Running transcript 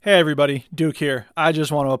Hey everybody, Duke here. I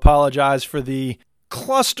just want to apologize for the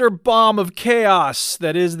cluster bomb of chaos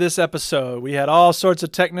that is this episode. We had all sorts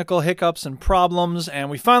of technical hiccups and problems, and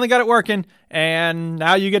we finally got it working, and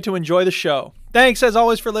now you get to enjoy the show. Thanks, as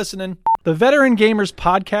always, for listening. The Veteran Gamers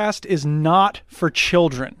podcast is not for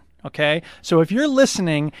children, okay? So if you're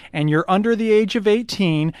listening and you're under the age of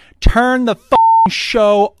 18, turn the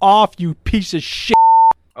show off, you piece of shit.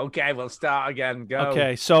 Okay, we'll start again. Go.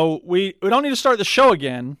 Okay, so we don't need to start the show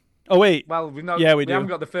again. Oh, wait. Well, we do. Haven't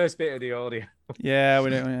got the first bit of the audio. Yeah,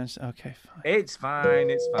 we do. Okay, fine. It's fine.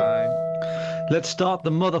 Let's start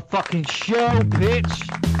the motherfucking show,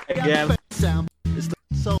 bitch. Again.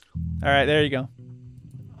 All right, there you go.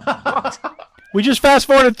 We just fast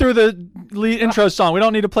forwarded through the lead intro song. We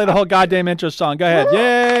don't need to play the whole goddamn intro song. Go ahead.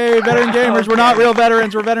 Yay, veteran gamers. We're not real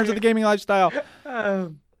veterans. We're veterans of the gaming lifestyle.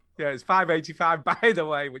 Yeah, it's 585, by the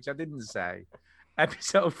way, which I didn't say.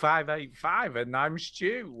 Episode 585, and I'm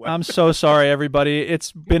Stu. I'm so sorry, everybody.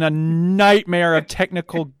 It's been a nightmare of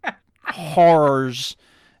technical horrors,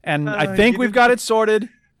 and I think we've got it sorted.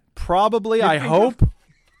 Probably, I hope.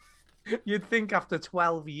 You'd think after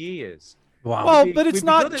 12 years. Wow. Well, but it's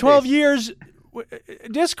not 12 years.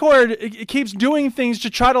 Discord it keeps doing things to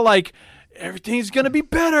try to, everything's going to be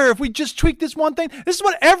better if we just tweak this one thing. This is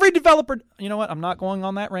what every developer... You know what? I'm not going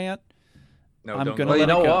on that rant. No, I'm going to Well, you let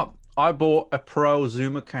know it go. what? I bought a pro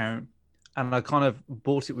Zoom account, and I kind of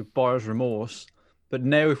bought it with buyer's remorse. But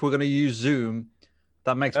now, if we're going to use Zoom,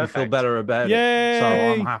 that makes me feel Perfect. better about Yay! it. So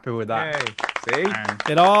I'm happy with that. Yay. See?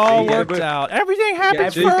 It all Yeah, worked but- out. Everything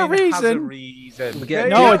happens for a Everything has a reason. reason.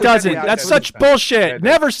 No, it doesn't. That's such bullshit.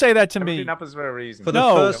 Never say that to Everything me. happens for a reason. For the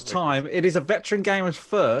No. first time, it is a veteran gamer's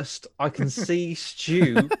first. I can see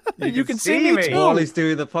Stu You can see see me me. too. while he's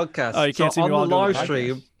doing the podcast. Oh, you can't see on me while the I'm doing live the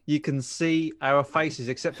stream. You can see our faces,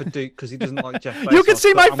 except for Duke because he doesn't like Jeff Bezos. You can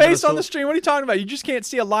see but my I'm gonna face on the sort- stream. What are you talking about? You just can't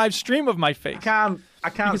see a live stream of my face. I can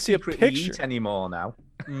can't see a secretly picture. eat anymore now.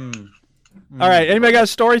 All right, anybody got a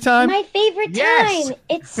story time? My favorite Yes. time.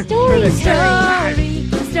 It's story time.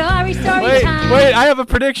 Story Wait, time. I have a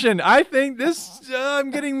prediction. I think this, I'm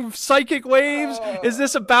getting psychic waves. Is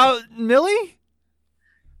this about Millie?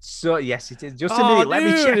 So yes, it is. Just Oh, a minute. Let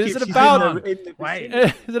me dude, check. is if it she's about- in the Wait.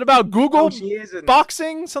 Is it about Google Oh, she isn't.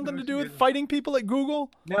 boxing? Something to do with fighting people at Google?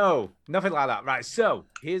 No, nothing like that. Right. So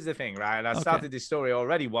here's the thing. Right. I started this story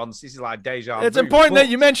already once. This is like deja vu. It's important but- that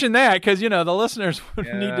you mention that because, the listeners would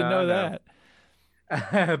Yeah, need to know I that.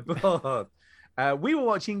 but we were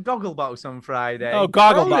watching Gogglebox on Friday. Oh,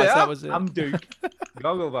 Gogglebox, that was it. I'm Duke.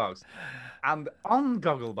 Gogglebox. And on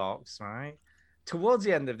Gogglebox, right, towards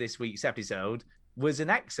the end of this week's episode was an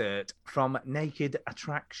excerpt from Naked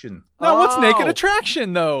Attraction. No, what's Naked Oh.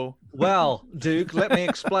 Attraction, though? Well, Duke, let me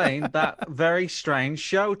explain that very strange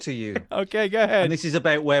show to you. Okay, go And ahead. this is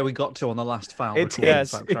about where we got to on the last file. It recording,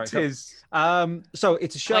 is. folks, right? It is. So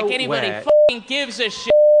it's a show Like anybody where fucking gives a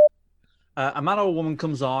shit. a man or a woman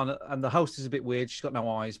comes on, and the host is a bit weird. She's got no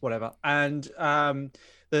eyes, whatever. And the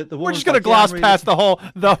We're woman's just going to like, gloss "Yeah, I'm past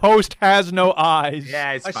the host has no eyes.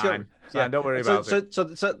 Yeah, it's I fine. should- It's fine, don't worry about it.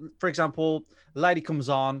 So, for example, a lady comes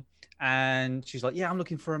on and she's like, "Yeah, I'm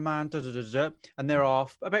looking for a man." And there are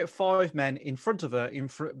about 5 men in front of her,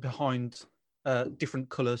 behind different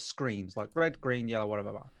color screens, like red, green, yellow,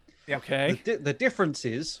 whatever. Okay. The difference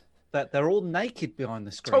is that they're all naked behind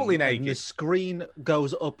the screen. Totally And the naked. screen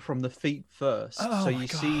goes up from the feet first, Oh so my you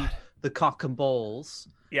see the cock and balls.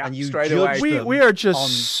 Yeah, and you straight judge away. them We are just on-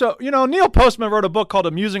 so Neil Postman wrote a book called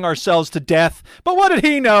Amusing Ourselves to Death, but what did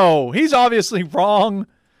he know? He's obviously wrong.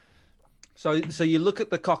 So you look at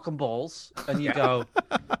the cock and balls and you go,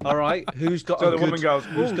 "All right, who's got?" So a the good, woman goes,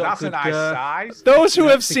 who's "Ooh, got that's a good nice girth?" size." Those who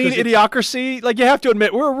Yeah, have seen because it's- Idiocracy, you have to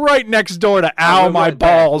admit we're right next door to Ow we're My right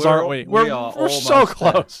there. Balls, aren't we? We We're are we're so almost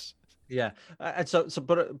there. close. Yeah, and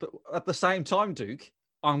but at the same time, Duke,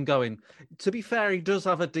 I'm going. To be fair, he does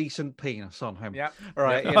have a decent penis on him. Yeah. All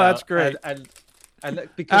right. Yeah. you Oh, that's great. And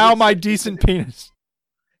because Ow it's- my decent penis.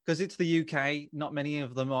 because it's the UK, not many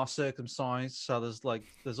of them are circumcised, so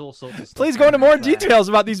there's all sorts of stuff. Please go into more there. details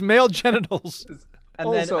about these male genitals. And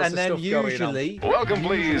all then sorts and of then stuff going on. usually, Welcome,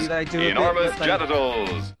 please. they do Enormous they,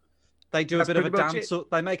 genitals. they do a That's bit of a pretty much dance. Or,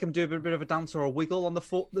 they make them do a bit of a dance or a wiggle on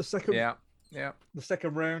the second Yeah, yeah. the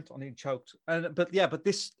second round. I need choked. But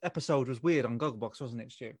this episode was weird on Gogglebox, wasn't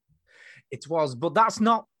it, Stu? It was, but that's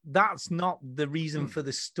not the reason for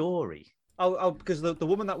the story. Oh, because the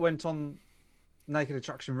woman that went on Naked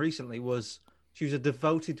Attraction recently she was a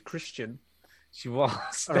devoted Christian. She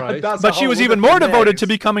was. All right. That's But a she whole was other even more thing there. devoted to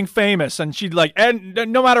becoming famous, and she'd and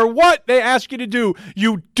no matter what they ask you to do,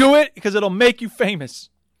 you do it because it'll make you famous.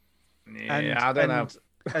 Yeah, I don't know.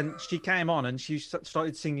 and she came on and she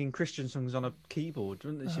started singing Christian songs on a keyboard.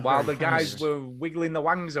 Wasn't she? While Very the guys famous. were wiggling the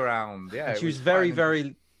wangs around. Yeah. And it she was very, fine.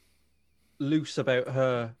 very loose about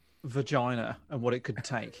her vagina and what it could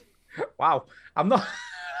take. Wow. I'm not.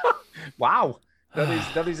 Wow.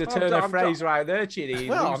 That is a turn of phrase right there, Chidi.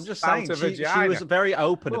 Well, Loose I'm just about saying a she vagina. was very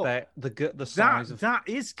open Well, about the size of. that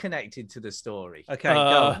is connected to the story. Okay,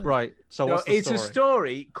 Uh, go right. So No, what's the it's story? a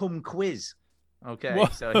story come quiz. Okay,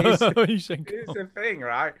 What? so here's, What are you saying? here's the thing,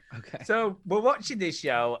 right? Okay. So we're watching this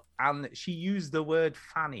show, and she used the word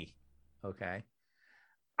fanny. Okay,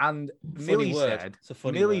 and Millie word. said, It's a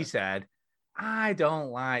funny Millie word. said, I don't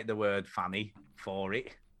like the word fanny for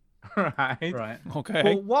it. Right. Right.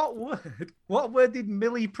 Okay. Well, what word did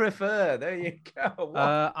Millie prefer? There you go.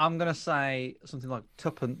 What? I'm gonna say something like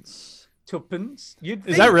tuppence. Tuppence. You'd Is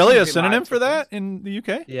think that really a something synonym like for that tuppence. in the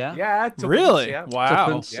UK? Yeah. Yeah. Tuppence, Really? Yeah. Wow.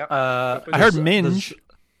 Tuppence. Yep. I heard minge.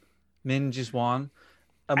 Minge is one.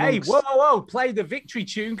 Hey, Amongst- whoa! Play the victory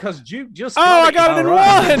tune because Duke just. Oh, I it. got it in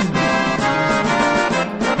Alright. one.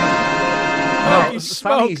 Holy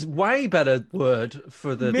smoke. Fanny's way better word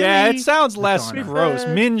for the. Yeah, it Millie sounds less vagina. gross.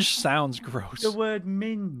 Preferred Minge sounds gross. The word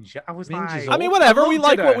minge. I was Minge like, is I mean, whatever. We looked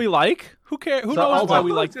like at what her. we like. Who cares? Who So, knows hold why on.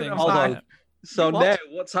 we like Hold things? on. Hold like on. that? So What? now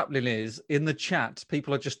what's happening is in the chat,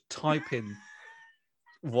 people are just typing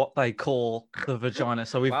what they call the vagina.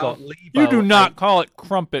 So we've Wow. got Lebo. You do not call it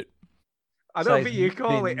crumpet. I don't says think you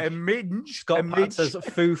call it a minge. minge. Scott a Pat minge. says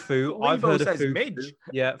foo-foo. I've Lebo heard of says foo-foo. midge.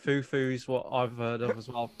 Yeah, foo-foo is what I've heard of as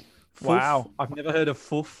well. Foof. Wow. I've never heard of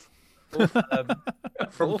foof.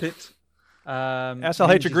 Trumpet. SLH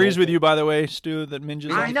minge is agrees with awful. you, by the way, Stu, that minge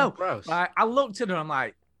is I awful. know. Gross. I looked at her. I'm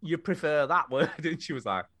like, you prefer that word? And she was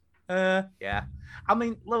like, yeah. I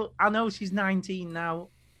mean, look, I know she's 19 now,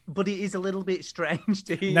 but it is a little bit strange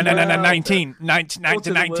to hear. No, her 19. utter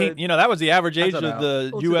the 19. word- You know, that was the average age don't of know. the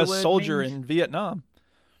Utter the U.S. word soldier minge. in Vietnam.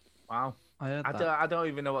 Wow. I heard I that. don't, I don't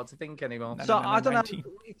even know what to think anymore. No, So no, I don't 19.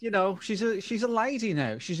 know. You know, she's a lady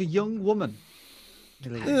now. She's a young woman.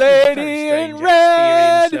 Lady Very in strange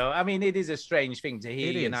red. experience, though. I mean, it is a strange thing to hear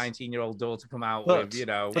It your is. 19-year-old daughter come out But- with, you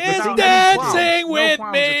know. but Is without dancing any qualms. with no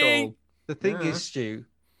qualms at me. all. The thing Yeah. is, Stu,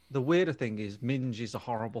 the weirder thing is minge is a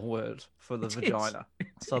horrible word for the It is. vagina.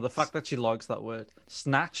 So the fact that she likes that word.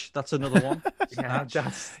 Snatch, that's another one. Yeah, Snatch.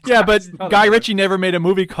 Yeah, but that's not Guy a word. Ritchie never made a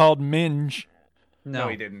movie called Minge. No, No,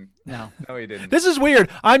 he didn't. no. No, he didn't. This is weird.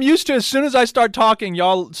 I'm used to as soon as I start talking,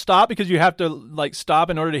 y'all stop because you have to like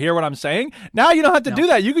stop in order to hear what I'm saying. Now you don't have to No. do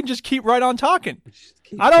that. You can just keep right on talking. Just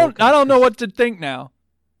keep I don't talking. know what to think now.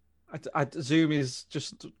 Zoom is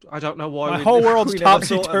just. I don't know why. My we- whole world's we never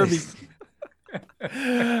thought of topsy-turvy. this.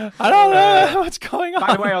 I don't know what's going on.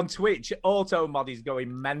 By the way, on Twitch, Automod is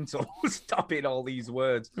going mental, stopping all these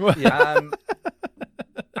words. Yeah.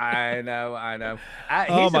 I know. Oh,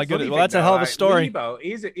 Here's my a goodness. funny Well, thing, that's a though, hell of a right? story. Lebo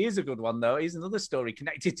is a good one, though. Here's another story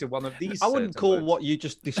connected to one of these. I wouldn't certain call words. what you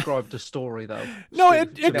just described a story, though. No, Stu.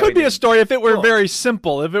 it No, could it be a didn't. story if it were Well- very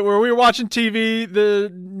simple. If it were we were watching TV,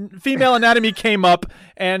 the female anatomy came up,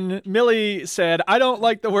 and Millie said, "I don't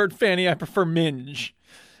like the word fanny. I prefer minge."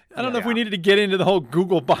 I don't know if we Yeah. needed to get into the whole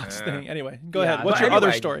Google box Yeah. thing. Anyway, go Yeah, ahead. What's But your other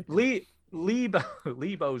anyway, story?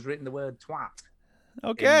 Lebo's written the word twat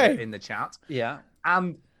Okay. in the chat. Yeah.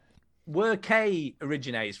 And where Kay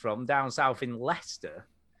originates from, down south in Leicester,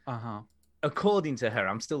 Uh huh. according to her,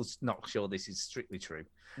 I'm still not sure this is strictly true,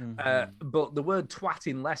 but the word twat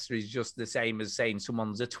in Leicester is just the same as saying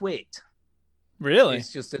someone's a twit. Really?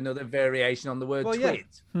 It's just another variation on the word Well, yeah. twit.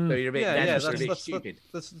 So you're a bit Yeah, dense, yeah. or a bit That's stupid.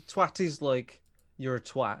 that's twat is like you're a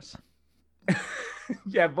twat.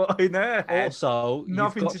 Yeah, but in her head, Also,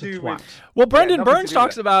 nothing you've got to do twat. with- Well, Brendan nothing to Burns do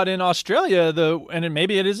talks with it. about in Australia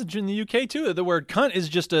maybe it is in the UK too. The word cunt is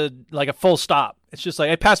just a full stop. It's just like,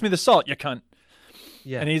 hey, pass me the salt, you cunt.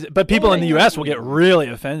 Yeah. And but people in the US will get really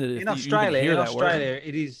offended if in you Australia, even hear that word.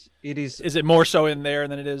 it is. Is it more so in there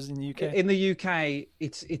than it is in the UK? In the UK,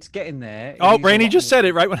 it's getting there. It Oh, is a Rainey lot just more- said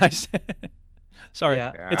it right when I said. Sorry,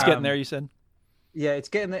 Yeah. it's getting there. You said. Yeah, it's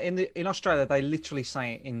getting there. In Australia, they literally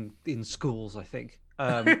say it in schools. I think. They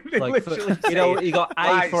Like for, literally you know, say it. you got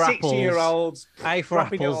A Like for apples, 6-year-olds A for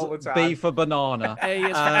dropping it all apples, the B time. for banana. A is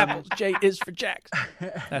for apples. J is for jacks.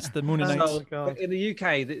 That's the Moonanites. So, but in the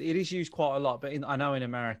UK, it is used quite a lot. But I know in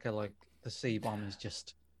America, like the C bomb is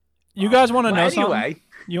just You guys want to know Well, something? anyway,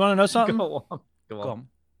 You want to know something? go on. Go on. gone.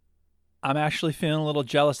 I'm actually feeling a little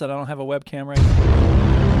jealous that I don't have a webcam right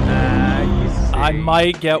now. You see, I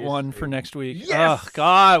might get you one see. for next week. Yes! Oh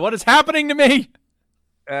God, what is happening to me?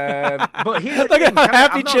 But here's the Look thing, at how can I-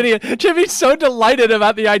 happy I'm not- Chinny is. Chinny's so delighted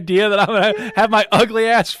about the idea that I'm going to have my ugly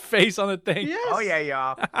ass face on the thing. Yes. Oh yeah, you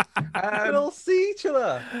are. We'll see each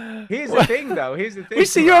other. Here's the thing, though. Here's the thing. We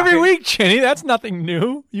see you every right? week, Chinny. That's nothing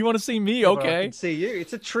new. You want to see me? I Okay. can see you.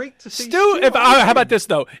 It's a treat to see Stu, Stu on how about the this,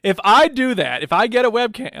 though? If I do that, if I get a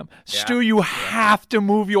webcam, Stu, you have to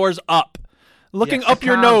move yours up. Looking Yes. up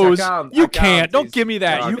your I nose. can't, You I can't. Don't It's- give me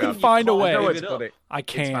that. no, I You can can't. find a You way. I know Move it's it got up. it. I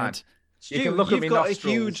It's fine. can't. Stu, You can look at you've me got nostrils. a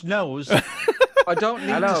huge nose. I don't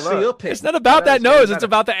need I know, to see look. up it. It's not about know, that it's getting nose. It's better.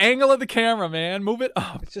 about the angle of the camera, man. Move it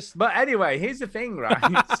up. It's just But anyway, here's the thing,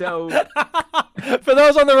 right? So For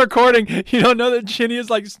those on the recording, you don't know that Chinny is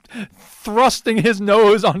like thrusting his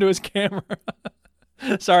nose onto his camera.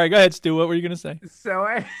 Sorry, go ahead, Stu. What were you going to say?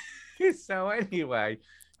 so anyway,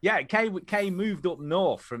 yeah, Kay moved up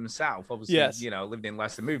north from south. Obviously, Yes. lived in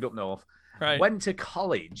Leicester, moved up north, Right. went to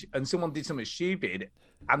college, and someone did something stupid.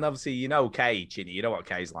 And obviously, Kay, Chinny, you know what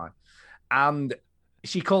Kay's like. And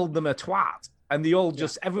she called them a twat. And they all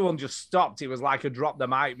everyone just stopped. It was like a drop the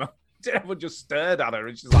mic moment. Everyone just stared at her,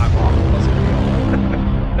 and she's like, "What? What's going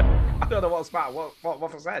on?" I don't know what's matter. What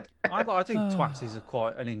I said? I think twats is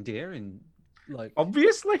quite an endearing, like,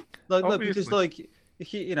 Obviously, because obviously. like,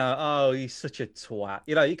 oh, he's such a twat.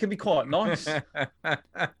 It can be quite nice. Can't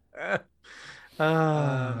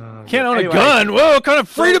own Anyway. a gun. Whoa, what kind of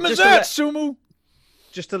freedom is just to that, let- Sumu?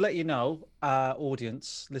 Just to let you know,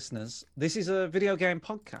 audience, listeners, this is a video game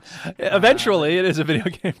podcast. Eventually, it is a video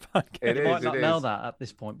game podcast. It You is, might not it know is. that at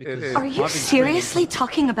this point because is. Are you seriously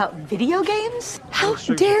talking about video games? How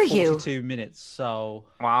dare you? 42 minutes. So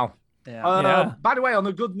Wow. yeah. Yeah. By the way, on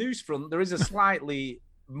the good news front, there is a slightly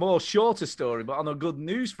more shorter story, but on a good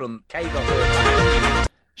news front, Kay got her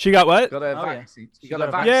She got what? got a Oh, yeah. vaccine. She She got got a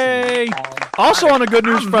a vaccine. Yay! Also on a good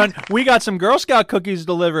news front, we got some Girl Scout cookies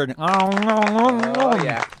delivered. Oh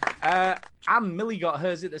yeah. And Millie got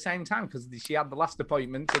hers at the same time because she had the last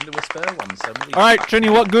appointment and there were spare ones. So Millie... All right, Chinny,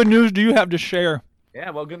 what good news do you have to share? Yeah.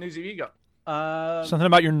 Well, good news have you got? Something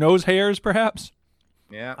about your nose hairs, perhaps?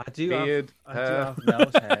 Yeah. I do Beard, have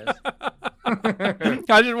nose hairs.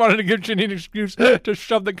 I just wanted to give Chinny an excuse to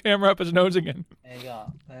shove the camera up his nose again. There you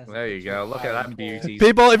go. There you go. Look at that beauty.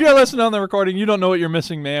 People, if you're listening on the recording, you don't know what you're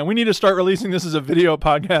missing, man. We need to start releasing this as a video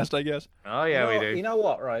podcast, I guess. Oh yeah, we do. You know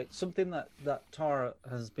what, right? Something that Tara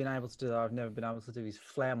has been able to do that I've never been able to do is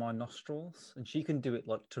flare my nostrils, and she can do it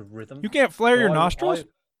like to rhythm. You can't flare your So nostrils?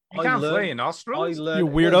 You can't flare your nostrils. I learned, You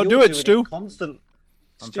weirdo. well, Do you're it, doing Stu. Constant.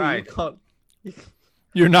 I'm Stu, trying. you can't.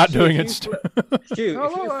 You're not Stu, doing if it, you Stu. Stu, Oh,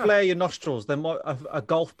 if you look. flare your nostrils, then a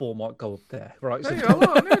golf ball might go up there, right? There you go.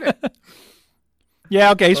 Look, I'm doing it.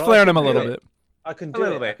 Yeah, okay, he's Well, I flaring can them a do little it. bit. I can A do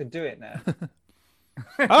little it. I bit. can do it now.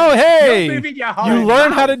 Oh, hey! You're moving your whole You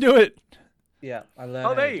learn how to mouth. do it. Yeah, I learned. Oh,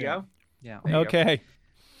 how there to you do go. it. Yeah. There you go. Okay.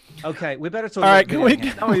 Okay, we better talk. All right, about can we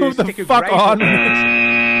video games. Oh, you move the stick a fuck grape on? Oh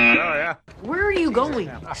yeah. Where are you going?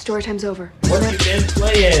 Story time's over. What you been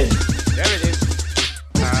playing? There it is.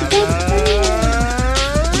 What you been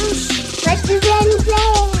playing?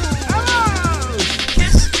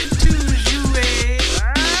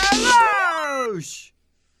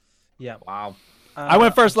 Yeah. Wow. I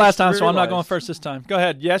went first last time, so I'm not going realised- first this time. Go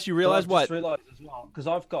ahead. Yes, you realize Well, I've what? just realised as well because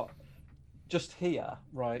I've got just here,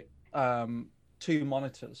 right, 2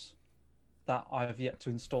 monitors that I have yet to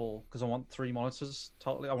install because I want 3 monitors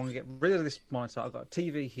totally. I want to get rid of this monitor. I've got a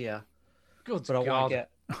TV here, Good but I want God. to get.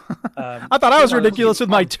 I thought I was you know, ridiculous with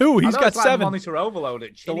my 2. He's I know got it's like 7. Monitor overload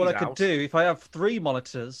at So what I Chinny's could house. do if I have 3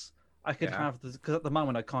 monitors, I could Yeah. have the because at the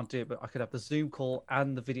moment I can't do it, but I could have the Zoom call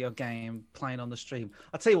and the video game playing on the stream.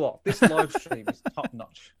 I tell you what, this live stream is top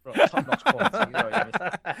notch, right, top notch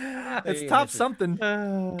quality. It's top something.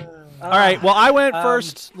 All right. Well, I went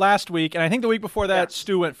first last week, and I think the week before that, Yeah.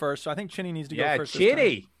 Stu went first. So I think Chinny needs to go Yeah, first. this time.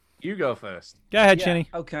 Chinny, you go first. Go ahead, Yeah, Chinny.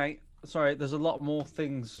 okay. Sorry, there's a lot more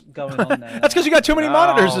things going on there. That's because you got too many No.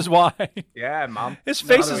 monitors, is why. Yeah, man. His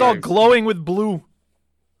face No, is no, all you. glowing with blue.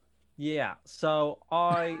 Yeah, so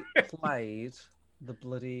I played the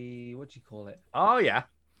bloody what do you call it? Oh yeah.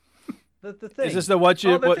 The thing. Is this the what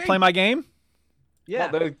you Oh, the what, thing. play my game? yeah?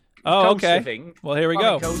 What, the Oh, coaster okay. thing? Well, here we Oh,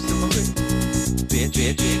 go. the coaster movie.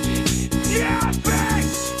 Yeah,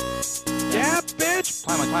 bitch! Yeah, bitch!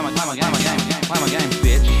 Play my game,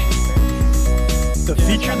 bitch. The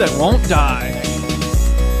feature that won't die.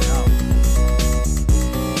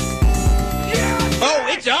 Oh,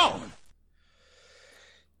 it's on!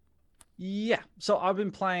 Yeah. So I've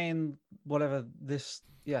been playing whatever this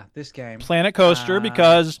game. Planet Coaster,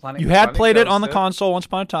 because Planet- you had Planet played it on the Coaster. console once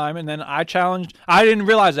upon a time, and then I challenged. I didn't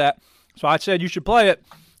realize that, so I said you should play it,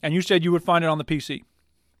 and you said you would find it on the PC.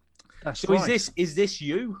 That's So right. is this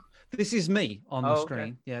you? This is me on the Oh, okay.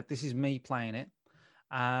 screen. Yeah, this is me playing it.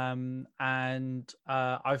 and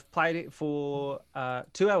I've played it for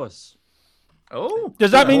 2 hours. Oh,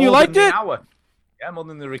 Does that mean you more than liked the it? Hour. Yeah, more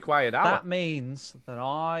than the required hour. That means that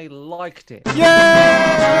I liked it. Yay!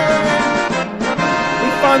 We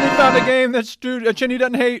finally found a game that Chinny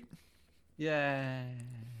doesn't hate. Yeah.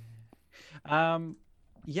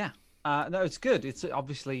 Yeah. No, it's good. It's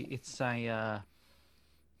obviously it's a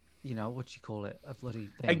what do you call it? A bloody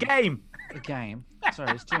thing. A game. A game. Sorry,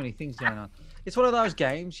 there's too many things going on. It's one of those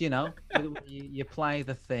games, you play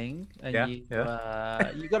the thing and you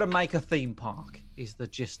got to make a theme park. Is the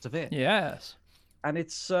gist of it? Yes. And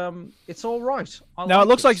it's all right. Now it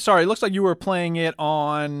looks like you were playing it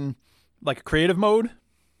on like a creative mode.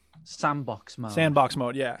 Sandbox mode. Sandbox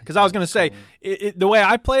mode, yeah. Because I was going to say, the way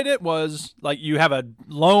I played it was like you have a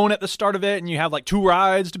loan at the start of it, and you have like 2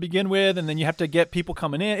 rides to begin with, and then you have to get people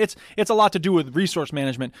coming in. It's a lot to do with resource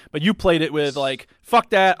management, but you played it with like,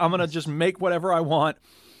 fuck that, I'm going to just make whatever I want.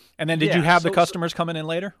 And then did you have the customers coming in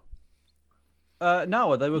later?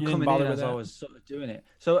 No, they were coming in as I that? was sort of doing it.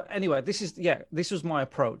 So anyway, this was my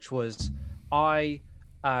approach. Was I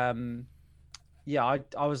was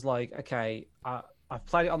like, okay, I've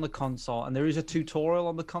played it on the console, and there is a tutorial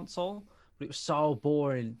on the console, but it was so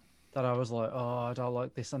boring that I was like, oh, I don't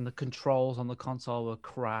like this, and the controls on the console were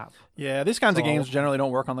crap. Yeah, these kinds of games generally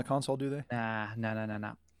don't work on the console, do they? Nah.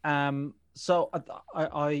 So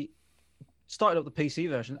I started up the PC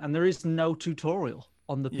version, and there is no tutorial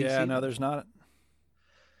on the PC. Yeah, no, there's not.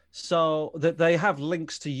 So that they have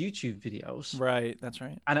links to YouTube videos. Right, that's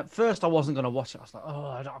right. And at first I wasn't going to watch it. I was like,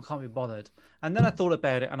 oh, I can't be bothered. And then I thought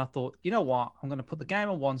about it, and I thought, you know what? I'm going to put the game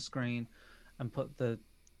on one screen and put the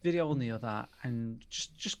video on the other, and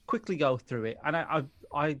just quickly go through it. And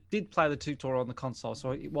I did play the tutorial on the console,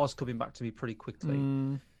 so it was coming back to me pretty quickly.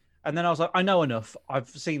 And then I was like, I know enough. I've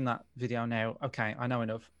seen that video now. Okay, I know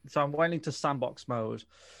enough. So I went into sandbox mode,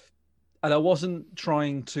 and I wasn't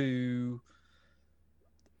trying to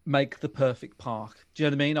make the perfect park. Do you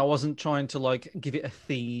know what I mean? I wasn't trying to like give it a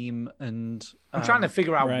theme, and I'm trying to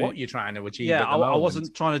figure out right. what you're trying to achieve. Yeah, at the I moment.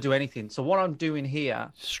 wasn't trying to do anything. So what I'm doing here,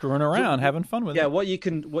 Screwing around, having fun with it. yeah, what you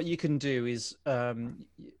can do is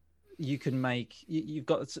you can make you've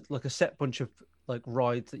got like a set bunch of like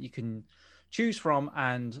rides that you can choose from,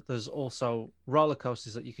 and there's also roller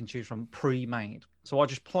coasters that you can choose from pre-made. So I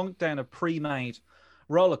just plonked down a pre-made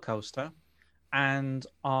roller coaster. And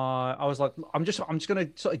I was like, I'm just going to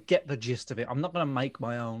sort of get the gist of it. I'm not going to make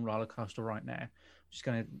my own roller coaster right now. I'm just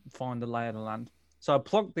going to find the lay of the land. So I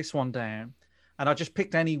plonked this one down, and I just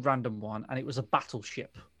picked any random one, and it was a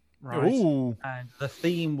battleship, right? Ooh. And the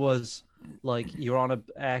theme was like you're on an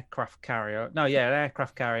aircraft carrier. No, yeah, an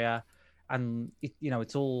aircraft carrier, and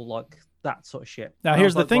it's all like that sort of shit. Now, And I here's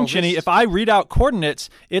was the like, thing, well, Chinny. this- If I read out coordinates,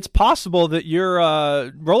 it's possible that your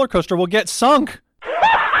roller coaster will get sunk.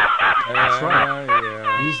 That's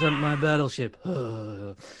right. These are my battleship.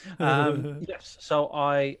 Yes. So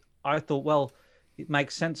I thought, well, it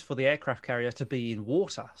makes sense for the aircraft carrier to be in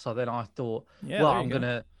water. So then I thought, Yeah, well, there you I'm go.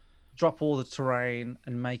 going to drop all the terrain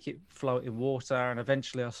and make it float in water. And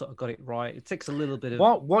eventually I sort of got it right. It takes a little bit of...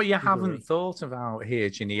 What you figuring. haven't thought about here,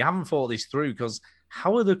 Chinny, you haven't thought this through, because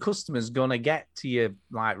how are the customers going to get to your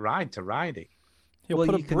ride to ride it? He'll Well,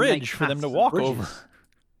 put a you can make bridge for them to paths and walk bridges. over.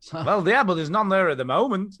 So- Well, yeah, but there's none there at the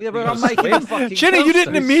moment. yeah, but You I'm gotta making a swim. fucking Chinny, you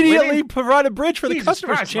didn't coaster. immediately provide a bridge for the Jesus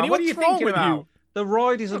customers, Christ, Chinny. man, what are What's you wrong thinking with about? you? The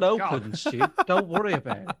ride isn't Oh, open, God. Stu. Don't worry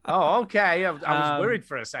about it. Oh, okay. I was Um, worried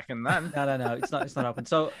for a second then. No. It's not open.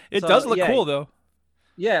 So It so, does look yeah, cool, though.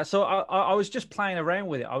 Yeah, so I was just playing around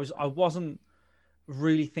with it. I wasn't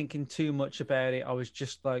really thinking too much about it. I was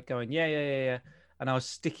just like going, yeah. And I was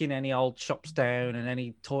sticking any old shops down and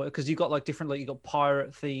any toy, because you've got like different, like you've got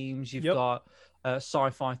pirate themes, you've Yep. got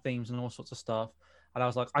sci-fi themes and all sorts of stuff. And I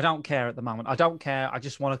was like, I don't care at the moment. I don't care. I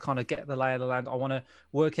just want to kind of get the lay of the land. I want to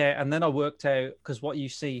work out. And then I worked out, because what you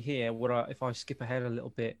see here, if I skip ahead a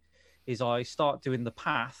little bit, is I start doing the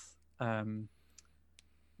path, to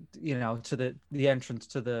the entrance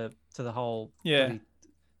to the whole Yeah, bloody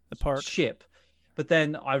the park. ship. But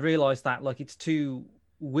then I realized that like it's too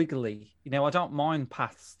wiggly. I don't mind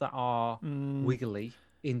paths that are wiggly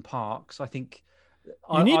in parks. I think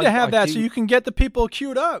You need to have that so you can get the people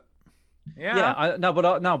queued up. Yeah.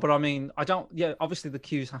 but I mean, I don't. Yeah, obviously the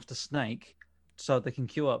queues have to snake so they can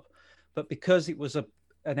queue up. But because it was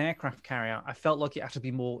an aircraft carrier, I felt like it had to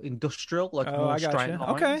be more industrial, like Oh, more I got straight you.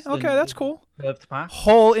 lines Okay, than that's cool. curved path.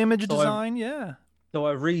 Whole image So I- design, yeah. So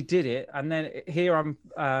I redid it, and then here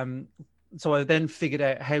I'm. So I then figured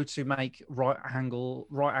out how to make right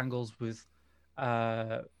angles with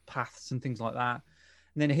paths and things like that.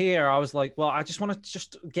 And then here I was like, well, I just want to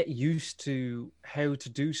just get used to how to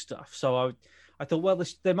do stuff. So I I thought, well,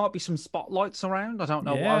 there might be some spotlights around. I don't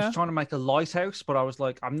know. I Yeah. was trying to make a lighthouse, but I was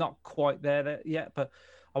like, I'm not quite there yet. But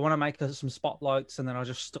I want to make some spotlights, and then I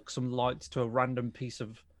just stuck some lights to a random piece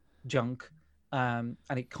of junk, and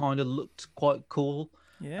it kind of looked quite cool.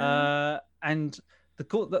 Yeah. And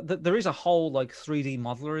there is a whole like 3D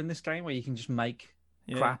modeler in this game where you can just make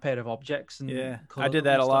crap out of objects. And Yeah, I colour did them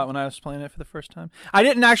that a and lot stuff. when I was playing it for the first time. I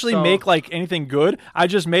didn't actually So- make like anything good. I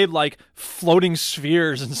just made like floating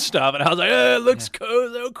spheres and stuff, and I was like, it looks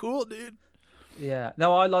so cool, dude. Yeah.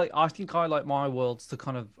 No, I think I like my worlds to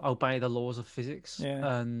kind of obey the laws of physics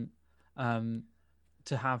and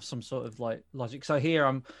to have some sort of like logic. So here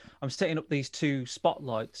I'm setting up these two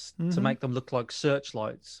spotlights to make them look like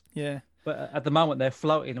searchlights. Yeah. But at the moment they're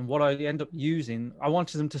floating, and what I end up using, I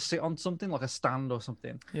wanted them to sit on something like a stand or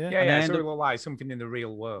something. Yeah. Yeah, And yeah. I So end it up- looked like something in the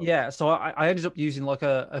real world. Yeah, so I ended up using like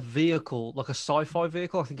a vehicle, like a sci-fi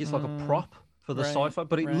vehicle. I think it's like a prop for the right, sci-fi,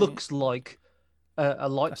 but it right. looks like a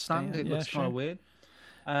light stand. stand, It yeah, looks kind sure. of weird.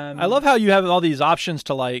 I love how you have all these options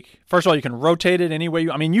to like. First of all, you can rotate it any way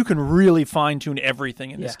you. I mean, you can really fine tune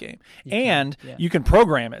everything in this game, and you can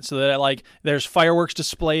program it so that like there's fireworks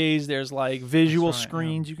displays, there's like visual right, yeah.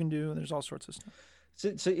 screens you can do. There's all sorts of stuff.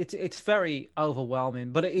 So it's very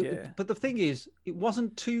overwhelming, but but the thing is, it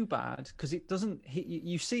wasn't too bad because it doesn't hit you.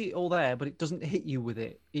 You see it all there, but it doesn't hit you with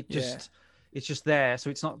it. It just it's just there,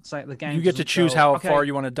 so it's not saying the game. You get to doesn't choose go, how "Okay, far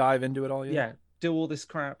you want to dive into it all. yeah, do all this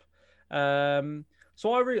crap.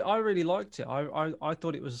 So I really liked it. I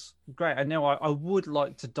thought it was great. And now I would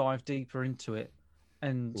like to dive deeper into it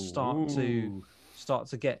and start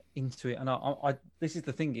to get into it. And I this is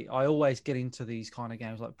the thing. I always get into these kind of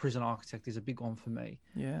games. Like Prison Architect is a big one for me.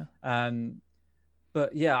 Yeah.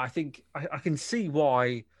 But yeah, I think I can see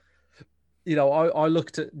why. You know, I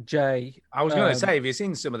looked at Jay. I was going to say, have you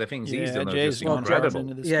seen some of the things he's done? Are Jay's just gone incredible.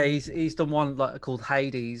 into this Yeah, game. he's done one like called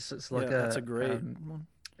Hades. It's like that's a great one.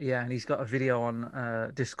 Yeah, and he's got a video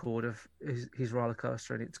on Discord of his roller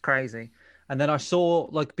coaster, and it's crazy. And then I saw,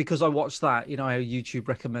 like, because I watched that, you know how YouTube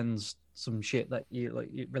recommends some shit that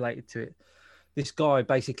you related to it. This guy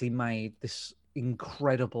basically made this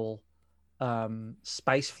incredible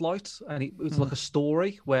space flight, and it was like a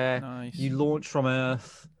story where you launch from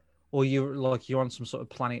Earth, or you're on some sort of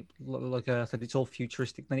planet like Earth, and it's all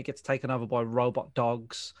futuristic. Then it gets taken over by robot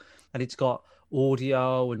dogs, and it's got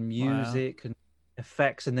audio and music and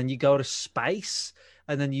effects, and then you go to space,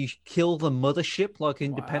 and then you kill the mothership like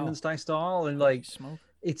Independence Day style, and like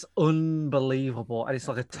it's unbelievable, and it's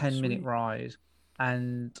like a 10-minute ride,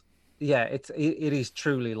 and yeah, it is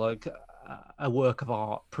truly like a work of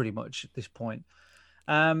art pretty much at this point.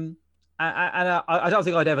 And I don't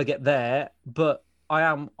think I'd ever get there, but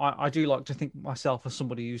I do like to think myself as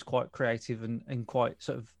somebody who's quite creative and quite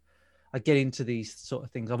sort of, I get into these sort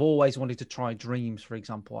of things. I've always wanted to try dreams, for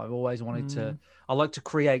example. I've always wanted to, I like to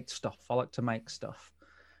create stuff. I like to make stuff.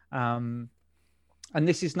 And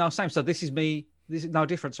this is now same. So this is no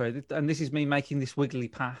different, sorry. And this is me making this wiggly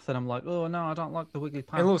path. And I'm like, oh no, I don't like the wiggly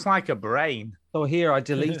path. It looks like a brain. So here I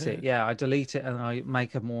delete it. Yeah, I delete it and I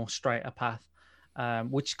make a more straighter path,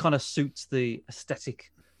 which kind of suits the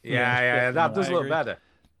aesthetic. Yeah, that does look better.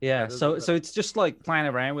 Yeah, so it's just like playing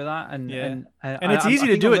around with that, and it's easy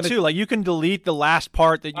to do it too. Like you can delete the last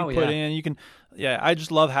part that you put in. You can, I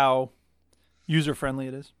just love how user friendly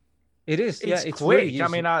it is. It is. It's it's quick. really I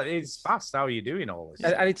mean, it's fast. How are you doing all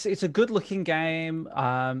this? And it's a good looking game.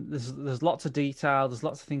 There's lots of detail. There's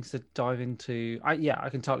lots of things to dive into. I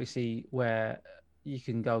can totally see where you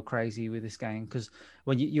can go crazy with this game, because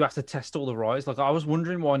when you have to test all the rides. Like I was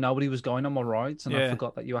wondering why nobody was going on my rides, and I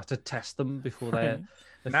forgot that you have to test them before they're.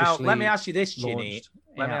 Now, let me ask you this, Ginny. launched.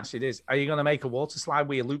 Let me ask you this. Are you going to make a water slide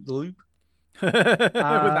where you loop the loop? I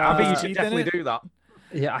I think you should definitely do that.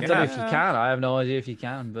 Yeah, I don't know if you can. I have no idea if you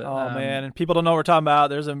can. But man, and people don't know what we're talking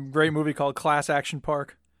about. There's a great movie called Class Action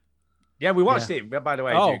Park. Yeah, we watched it, by the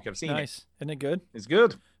way, Duke. I've seen nice. it. Isn't it good? It's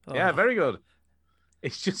good. Oh. Yeah, very good.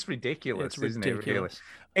 It's just ridiculous, It's isn't ridiculous.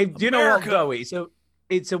 it? Really? Do you know what, though?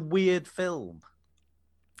 It's a weird film.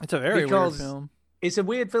 It's a very weird film. It's a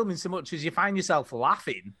weird film in so much as you find yourself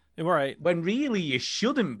laughing. Right. When really you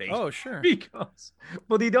shouldn't be. Oh, sure.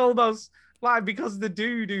 But it almost, like, because the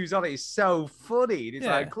dude who's on it is so funny. It's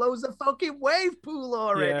like, close the fucking wave pool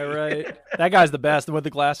already. Yeah, right. That guy's the best with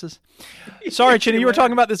the glasses. Sorry, Chinny, you were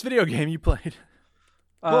talking about this video game you played.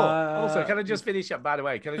 Cool. Also, can I just finish up, by the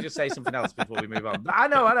way? Can I just say something else before we move on? I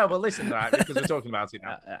know, but listen, right, because we're talking about it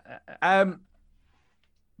now.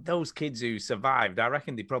 Those kids who survived, I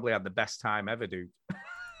reckon they probably had the best time ever, dude.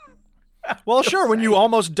 Well, sure, when you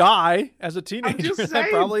almost die as a teenager, that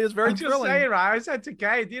probably is very I'm thrilling. just saying, right? I said to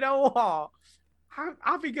Kate, you know what?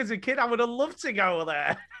 I think as a kid, I would have loved to go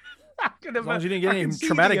there. As long as you didn't get any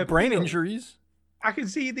traumatic brain injuries. I can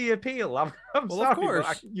see the appeal. I'm Well, sorry, of course.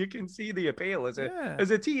 but you can see the appeal. As Yeah.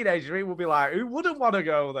 a teenager, it would be like, who wouldn't want to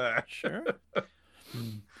go there? Sure.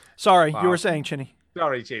 Sorry, Wow. you were saying, Chinny.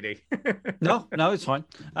 Sorry, Chidi. No, it's fine.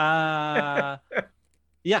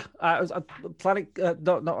 Yeah, Planet.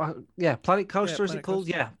 Planet Coaster is Planet it called?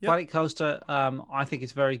 Coaster. Yeah, Yep. Planet Coaster. I think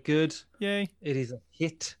it's very good. Yay. It is a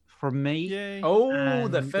hit from me. Yay. Oh,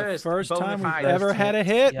 And the the first Time we've bonafide ever had a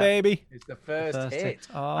hit, Yeah. baby. It's the first First hit. hit.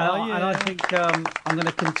 Oh, And I yeah. think I'm going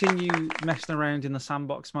to continue messing around in the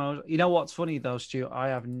sandbox mode. You know what's funny though, Stu? I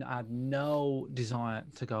have had no desire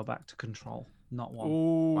to go back to Control. Not one.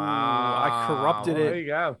 Ooh, I corrupted There it. you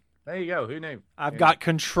go. There you go. Who knew? I've Who got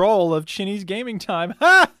control of Chinny's gaming time.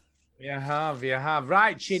 Ha! knew? You have.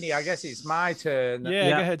 Right, Chinny, I guess it's my turn. Yeah, Yeah.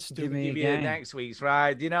 go ahead, Stu. Give me Give a you game. next week's,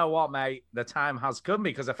 right? You know what, mate? The time has come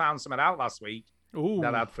because I found something out last week Ooh.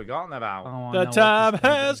 that I'd forgotten about. Oh, I know The what time it's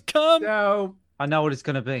gonna has be. come. So, I know what it's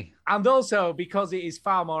going to be. and also because it is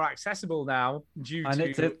far more accessible now due I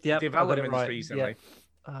know to it. Yep, I got it developments right. recently. Yep.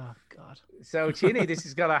 Oh God. So, Chinny, this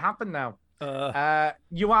is going to happen now.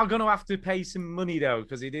 You are going to have to pay some money though,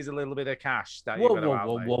 because it is a little bit of cash that you're Whoa, going to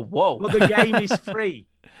whoa, outlay. whoa. But the game is free.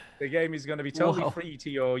 The game is going to be totally Whoa. free to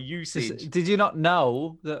your usage. Did you not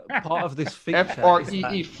know that part of this feature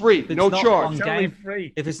F-R-E-E, free, if it's no not charge. on Totally Game,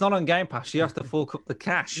 free. if it's not on Game Pass, you have to fork up the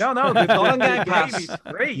cash. No, If the, it's not on the Game game Pass, is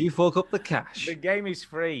free. you fork up the cash. The game is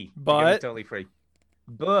free. The game But- is totally free.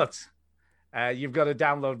 But you've got to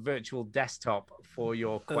download Virtual Desktop for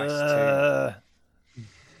your Quest 2,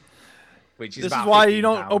 which is This is about why you £15,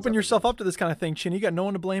 don't open I yourself believe. up to this kind of thing, Chinny. You got no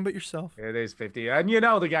one to blame but yourself. It is 50. And you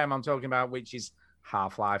know the game I'm talking about, which is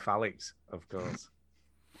Half-Life Alyx, of course.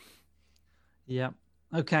 Yeah.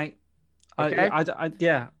 Okay. Okay.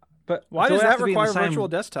 Yeah. But Why do does I have that to be in the require same- virtual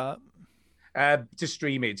desktop? To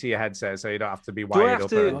stream it to your headset so you don't have to be Do I wired have up.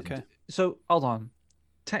 to? and- Okay. So hold on.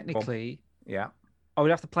 Technically, Yeah. I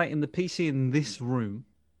would have to play it in the PC in this room.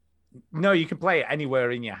 No, you can play it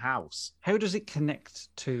anywhere in your house. How does it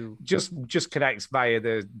connect to? Just connects via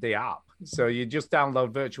the app. So you just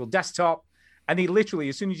download Virtual Desktop, and it literally,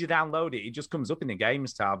 as soon as you download it, it just comes up in the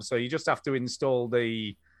Games tab. So you just have to install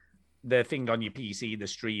the thing on your PC, the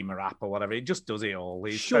streamer app or whatever. It just does it all.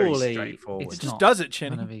 It's very Surely straightforward. it's It just not does it,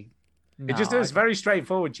 gonna Chinny. be- It just No, is very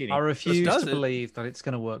straightforward, Chinny. I refuse does to it. believe that it's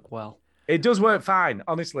going to work well. It does work fine,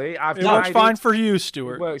 honestly. I've It tried works fine for you,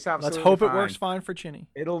 Stuart. It works Let's absolutely hope it fine. works fine for Chinny.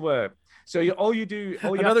 It'll work. So all you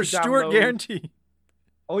have Another to Stuart download- guarantee.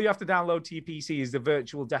 All you have to download to your PC is the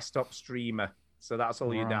Virtual Desktop Streamer. So that's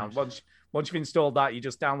all you down. Right. Once you've installed that, you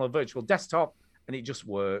just download Virtual Desktop, and it just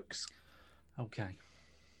works. Okay.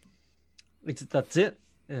 That's it.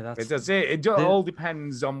 Yeah, That's it. It all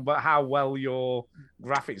depends on how well your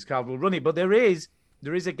graphics card will run it. But there is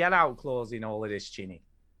a get out clause in all of this, Chinny.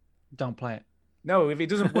 Don't play it. No, if it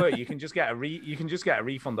doesn't work, you can just get a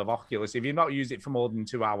refund of Oculus. If you've not used it for more than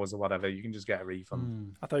 2 hours or whatever, you can just get a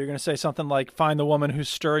refund. I thought you were going to say something like find the woman who's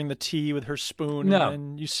stirring the tea with her spoon No.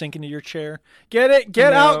 and you sink into your chair. Get it?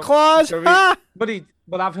 Get No. out, clause! So Ha!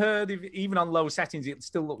 But I've heard even on low settings, it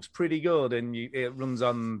still looks pretty good, and it runs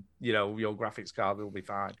on your graphics card will be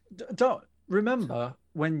fine. Don't remember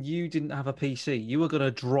when you didn't have a PC, you were going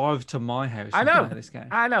to drive to my house. I and know. play this game.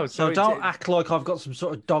 I know. So it's- don't act like I've got some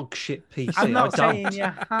sort of dog shit PC. I'm not I don't. saying you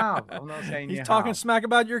have. I'm not saying He's you talking have. smack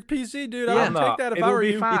about your PC, dude. Yeah. I'll I'm take not. that if It'll I were be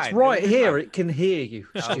you. fine. It's right It'll be here. fine. It can hear you.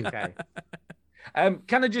 Stu. Okay.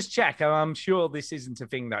 Can I just check? I'm sure this isn't a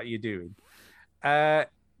thing that you're doing.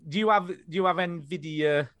 Do you have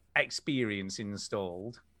NVIDIA Experience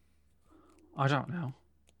installed? I don't know.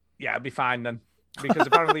 Yeah, it'd be fine then. Because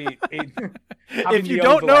apparently, If you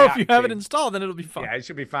don't know if you have it installed, then it'll be fine. yeah, it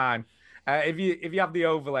should be fine. If you have the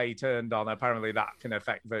overlay turned on, apparently that can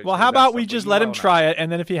affect virtual. Well, how about desktop, we but just you let him won't try it,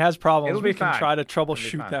 and then if he has problems, It'll we be can fine. try to It'll be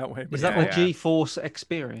troubleshoot fine. that way. Is Yeah, that the yeah. GeForce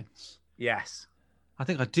Experience? Yes. I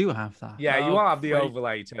think I do have that. Yeah, you Oh, won't have the great.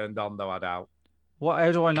 overlay turned on though. I doubt.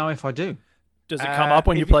 How do I know if I do? Does it come up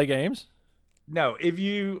when you if you- play games? No, if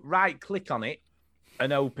you right click on it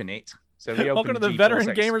and open it. So if you Welcome open to the GeForce Veteran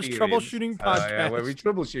Gamers Experience- Troubleshooting Yeah, where Podcast. we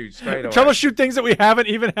troubleshoot straight away. Troubleshoot things that we haven't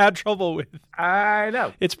even had trouble with. I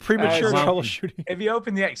know. It's premature well, troubleshooting. If you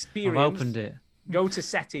open the I've experience, opened it. go to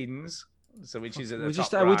settings. So which is at the We're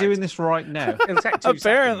just, top are we right. doing this right now? It'll take 2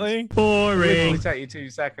 Apparently. seconds. Literally take you 2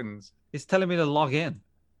 seconds. It's telling me to log in.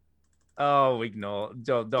 Oh, ignore.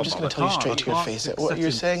 Don't I'm just going bother. to tell you can't. straight to your Can't face fix that what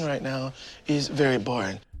you're settings. saying right now is very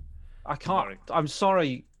boring. I can't. Sorry. I'm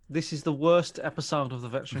sorry. This is the worst episode of the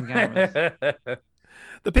Veteran Gamers.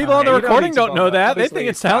 The people on the you don't recording need to don't know bother. that. They Obviously, think it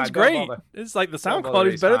it's fine. sounds Don't great. bother. It's like the Don't sound bother, quality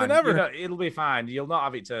is it's better fine. than ever. It'll be fine. You'll not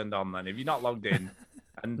have it turned on then. If you're not logged in,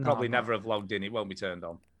 and No, probably I'm not. never have logged in, it won't be turned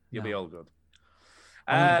on. You'll be all good.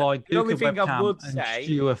 I'm gonna buy The only Duke a thing I webcam would and say.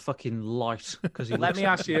 Stew a fucking light because he. Let me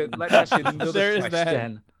ask you another There is that.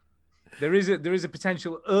 question. There is a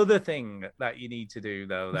potential other thing that you need to do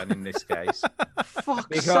though. Then in this case, Fuck's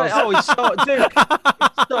Because- sake. Oh, it's so, Duke.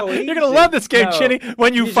 It's so easy. You're gonna love this game, No. Chinny,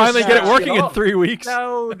 when you You finally just get it switch working it in on. 3 weeks.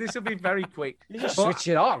 no, this will be very quick. You just But switch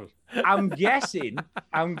it on. I'm guessing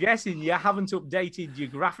you haven't updated your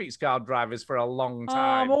graphics card drivers for a long Oh,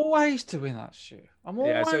 time. I'm always doing that shit. I'm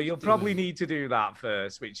always. Yeah, so you'll probably doing need to do that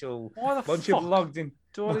first, which will Why the once you've fuck logged in.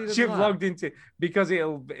 do I need Once to do you've that? logged into because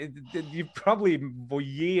you're probably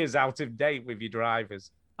years out of date with your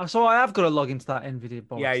drivers. Oh, so I have got to log into that NVIDIA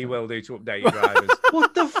box. Yeah, you then. will do to update your drivers.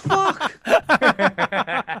 What the fuck?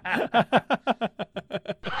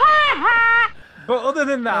 But other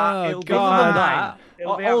than that, Oh, it'll be God. Other than fine. that,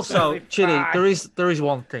 It'll be also, absolutely Chitty, fine. there is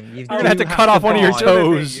one thing. You You're gonna have to cut off one of your buy- Another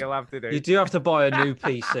thing toes. You'll have to do. You do have to buy a new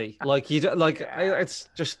PC.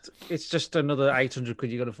 It's just another 800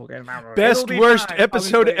 quid. You're gonna fucking. Best be worst fine.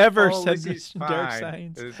 episode Honestly, ever, all said this is Dark fine.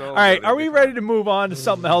 Science. It's All right, good, are it'll we be ready fine. to move on to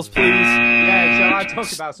something else, please? Yeah, shall I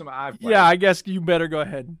talk about something I've played? Yeah, I guess you better go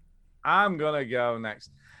ahead. I'm gonna go next.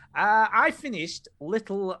 I finished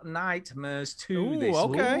Little Nightmares 2 this Ooh,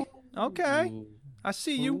 week. okay. Okay. I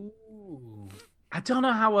see you. I don't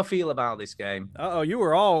know how I feel about this game. Uh-oh, you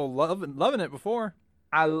were all loving it before.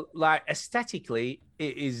 I like aesthetically,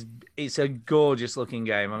 it's a gorgeous looking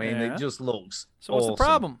game. I mean, Yeah. it just looks. So what's the awesome.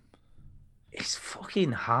 problem? It's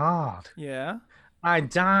fucking hard. Yeah. I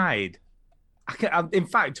died. In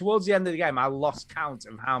fact, towards the end of the game, I lost count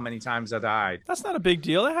of how many times I died. That's not a big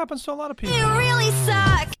deal. That happens to a lot of people.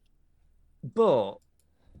 But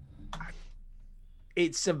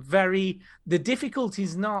it's the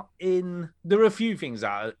difficulty's not in. There are a few things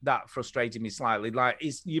that frustrated me slightly. Like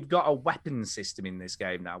you've got a weapon system in this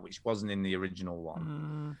game now, which wasn't in the original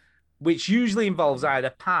one, which usually involves either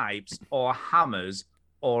pipes or hammers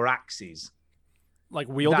or axes. Like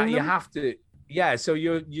wielding That you them? have to. Yeah, so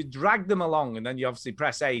you drag them along, and then you obviously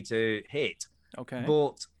press A to hit. Okay.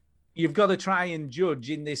 But you've got to try and judge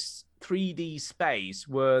in this 3D space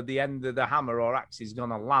where the end of the hammer or axe is going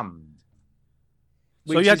to land.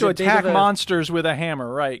 So Which you have is to a bit attack of a- monsters with a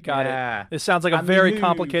hammer, right? Got Yeah. it. This sounds like a And they very move-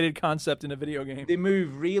 complicated concept in a video game. They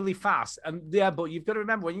move really fast, and but you've got to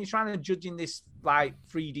remember when you're trying to judge in this like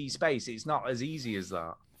 3D space, it's not as easy as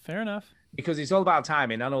that Fair enough. because it's all about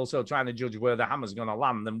timing and also trying to judge where the hammer's going to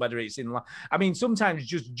land and whether it's in. I mean, sometimes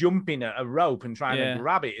just jumping at a rope and trying Yeah. to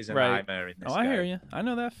grab it is a Right. nightmare in this Oh, I game. hear you. I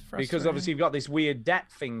know that. Because obviously you've got this weird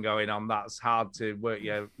depth thing going on that's hard to work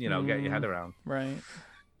get your head around. Right.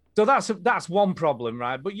 So that's one problem,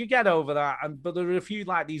 right? But you get over that, but there are a few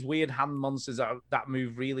like these weird hand monsters that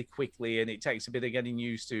move really quickly, and it takes a bit of getting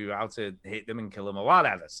used to how to hit them and kill them or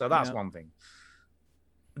whatever. So that's Yeah. one thing.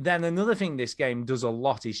 Then another thing this game does a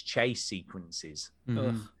lot is chase sequences,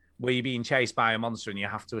 Ugh. where you're being chased by a monster and you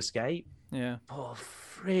have to escape. Yeah. Oh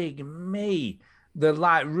frig me! The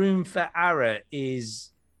room for error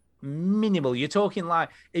is minimal. You're talking like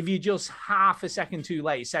if you're just half a second too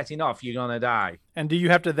late setting off, you're gonna die. And do you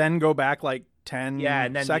have to then go back like 10 Yeah,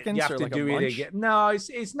 and then seconds you have or to like do a it bunch? again. No,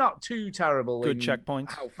 it's not too terrible. Good in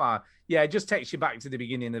checkpoints. How far? Yeah, it just takes you back to the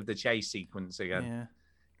beginning of the chase sequence again. Yeah.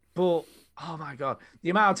 But oh my god, the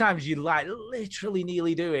amount of times you literally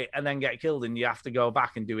nearly do it and then get killed, and you have to go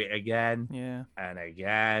back and do it again Yeah. and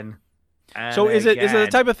again. And So is it the again.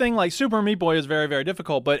 type of thing like Super Meat Boy is very, very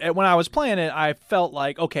difficult, but when I was playing it, I felt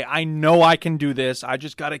like, okay, I know I can do this. I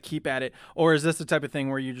just got to keep at it. Or is this the type of thing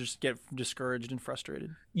where you just get discouraged and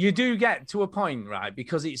frustrated? You do get to a point, right?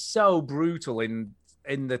 Because it's so brutal in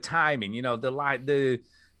the timing. You know, the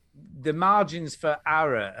margins for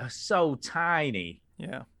error are so tiny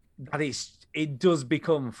Yeah. that it does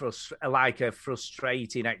become like a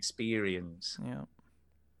frustrating experience. Yeah.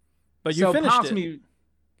 But you So finished part it. of me,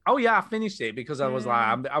 oh yeah, I finished it because I was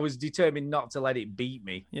I was determined not to let it beat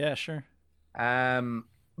me. Yeah, sure.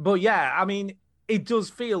 But yeah, I mean, it does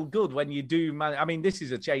feel good when you do. I mean, this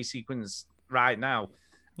is a chase sequence right now,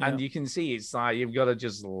 and Yeah. you can see it's like you've got to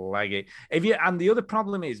just leg it. And the other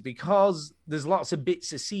problem is because there's lots of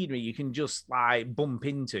bits of scenery you can just like bump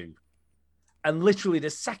into, and literally the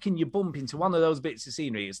second you bump into one of those bits of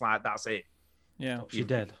scenery, it's like that's it. Yeah. You're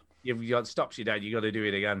dead. You've got stops you dead. You got to do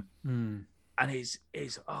it again. Hmm. And it's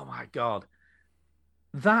oh my god.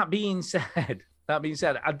 That being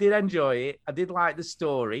said, I did enjoy it. I did like the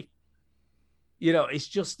story. You know, it's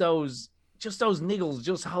just those niggles,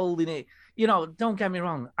 just holding it. You know, don't get me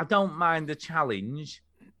wrong. I don't mind the challenge,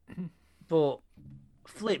 but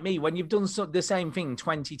flip me, when you've done the same thing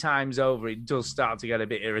 20 times over, it does start to get a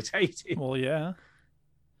bit irritating. Well, yeah.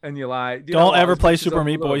 and you're like, you know Don't what, ever as play much as Super I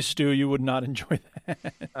Meat love- Boy Stew. You would not enjoy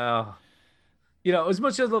that. Oh, you know, as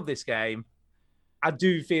much as I love this game, I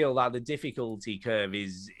do feel that the difficulty curve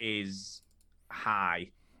is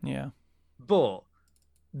high. Yeah. But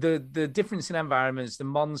the difference in environments, the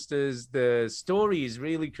monsters, the story is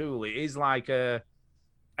really cool. It is like an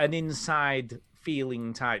inside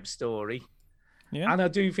feeling type story. Yeah. And I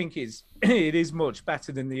do think it is much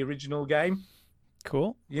better than the original game.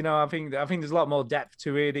 Cool. You know, I think there's a lot more depth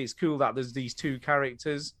to it. It's cool that there's these two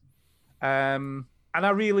characters. And I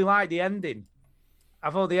really like the ending. I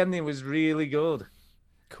thought the ending was really good.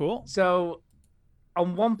 Cool. So,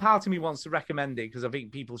 on one part of me wants to recommend it because I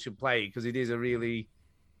think people should play it because it is a really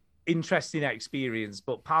interesting experience.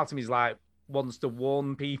 But part of me is like wants to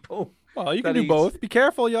warn people Well, you can that do both. Be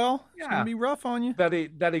careful, y'all. It's Yeah. gonna be rough on you. that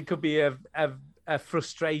it could be a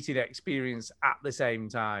frustrating experience at the same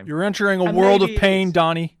time. You're entering a And world of maybe pain, it's-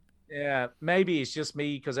 Donnie. Yeah, maybe it's just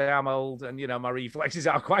me because I am old and my reflexes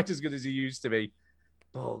aren't quite as good as they used to be.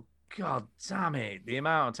 But God damn it, the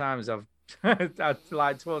amount of times I've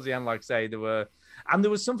like towards the end, like I say, there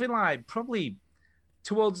was something like probably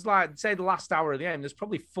towards like say the last hour of the game. There's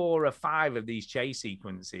probably 4 or 5 of these chase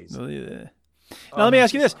sequences. Now, let me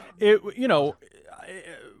ask you this: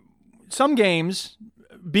 some games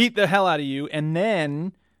beat the hell out of you, and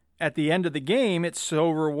then at the end of the game, it's so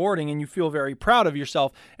rewarding, and you feel very proud of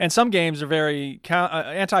yourself. And some games are very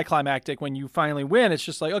anticlimactic. When you finally win, it's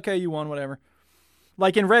just like, okay, you won, whatever.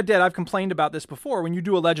 Like in Red Dead, I've complained about this before. When you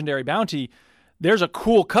do a legendary bounty, there's a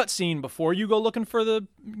cool cutscene before you go looking for the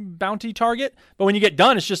bounty target. But when you get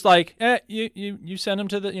done, it's just like, you send him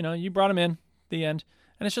to the, you brought him in, the end.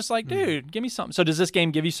 And it's just like, dude, give me something. So does this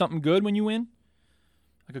game give you something good when you win?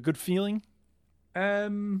 Like a good feeling?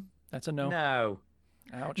 That's a no. No.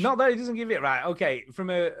 Ouch. Not that it doesn't give it right. Okay, from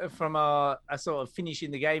a sort of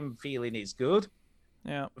finishing the game feeling, it's good.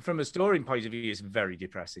 Yeah. From a story point of view, it's very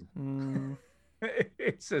depressing.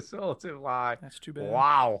 It's a sort of like, That's too bad.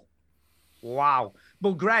 wow.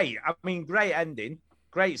 But great. I mean, great ending,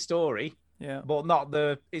 great story. Yeah. But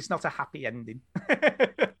it's not a happy ending.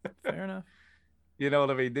 Fair enough. You know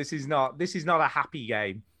what I mean? This is not a happy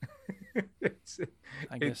game.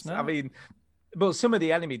 I guess not. I mean, but some of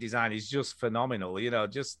the enemy design is just phenomenal.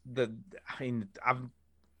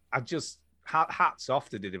 Hats off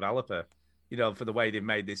to the developer, for the way they've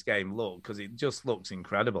made this game look, because it just looks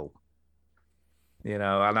incredible. And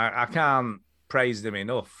I can't praise them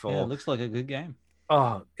enough for. Yeah, it looks like a good game.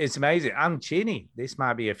 Oh, it's amazing. And Chinny, this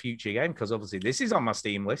might be a future game because obviously this is on my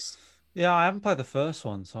Steam list. Yeah, I haven't played the first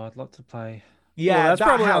one, so I'd like to play. Yeah, Well, that's that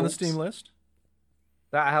probably on the helps. Steam list.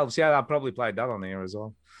 That helps. Yeah, I probably played that on here as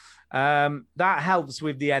well. That helps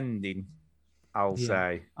with the ending, I'll Yeah.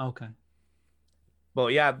 say. Okay.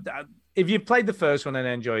 But yeah, if you played the first one and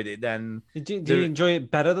enjoyed it, then Did you enjoy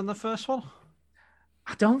it better than the first one?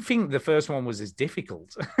 I don't think the first one was as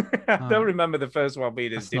difficult. I don't remember the first one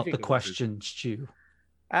being as That's not difficult. the question, Stu.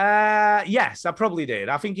 Yes, I probably did.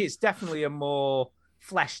 I think it's definitely a more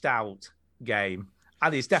fleshed out game,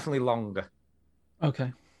 and it's definitely longer.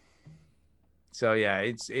 Okay. So yeah,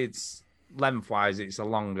 it's lengthwise, it's a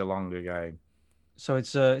longer game. So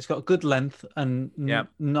it's got good length and Yep.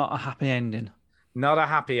 not a happy ending. Not a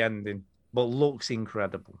happy ending, but looks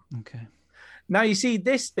incredible. Okay. Now you see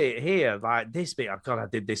this bit here, like this bit. Oh God, I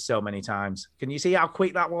did this so many times. Can you see how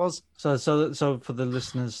quick that was? So for the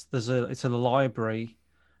listeners, it's a library,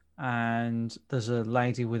 and there's a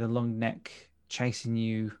lady with a long neck chasing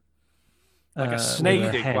you, Like a with snake.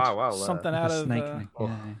 her head. Wow, Something Like out a of snake neck.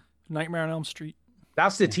 Yeah. Nightmare on Elm Street.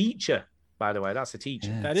 That's the teacher, by the way. That's the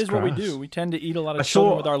teacher. Yeah, That it's is what we gross. do. We tend to eat a lot I of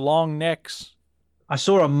children saw- with our long necks. I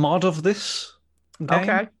saw a mod of this game,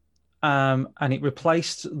 Okay. and it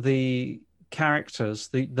replaced the characters,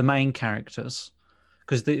 the main characters,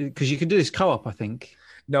 because you can do this co-op, I think.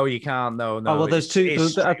 No, you can't. No. Oh well, there's two.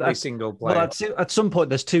 It's at strictly single well, player. at some point,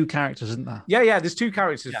 there's two characters, isn't there? Yeah. There's two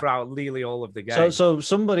characters throughout nearly all of the game. So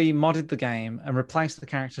somebody modded the game and replaced the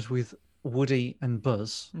characters with Woody and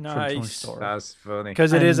Buzz from Toy Nice. Story. That's funny.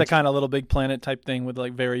 Because it is a And- kind of Little Big Planet type thing with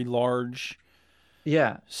like very large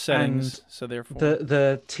Yeah, settings. and So therefore,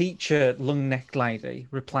 the teacher long neck lady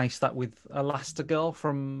replaced that with Elastigirl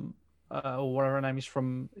from or whatever her name is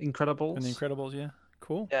from Incredibles. and the Incredibles, yeah,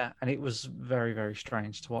 cool. Yeah, and it was very, very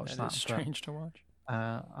strange to watch That that. is strange to watch.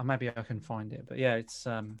 But, maybe I can find it, but yeah, it's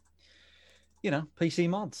PC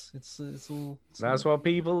mods. It's all. That's what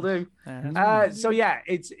people do. So yeah,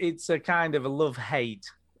 it's a kind of a love-hate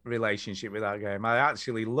relationship with that game. I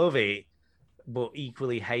actually love it, but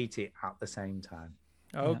equally hate it at the same time.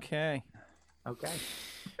 Okay. Okay.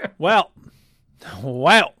 Well.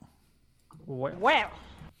 Well,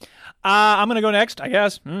 I'm going to go next, I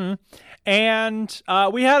guess. And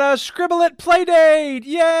we had a Scribblet Playdate.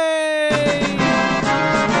 Yay!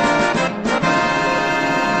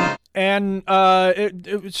 And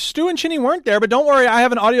Stu and Chinny weren't there, but don't worry, I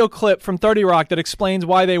have an audio clip from 30 Rock that explains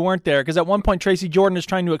why they weren't there. Because at one point, Tracy Jordan is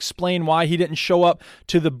trying to explain why he didn't show up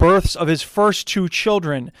to the births of his first 2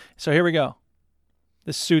 children. So here we go.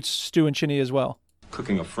 This suits Stu and Chinny as well.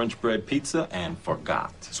 Cooking a French bread pizza and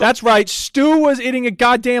forgot. That's right. Stu was eating a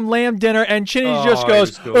goddamn lamb dinner, and Chinny just he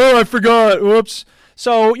goes, was good. "Oh, I forgot. Whoops."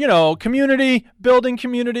 So, community, building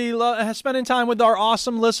community, spending time with our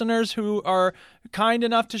awesome listeners who are kind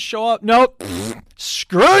enough to show up. Nope.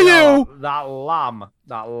 Screw you. That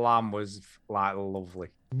lamb was like lovely.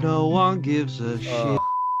 No one gives a shit.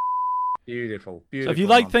 Beautiful. So if you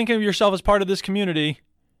like thinking of yourself as part of this community,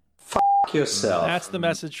 Yourself. that's the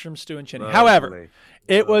message from Stu and Chinny. Lovely. However,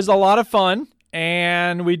 it was a lot of fun,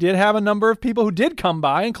 and we did have a number of people who did come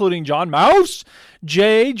by, including John Mouse,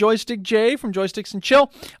 Joystick Jay from Joysticks and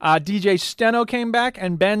Chill, DJ Steno came back,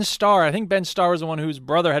 and Ben Starr. I think Ben Starr was the one whose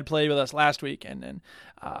brother had played with us last week, and then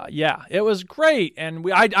yeah, it was great. And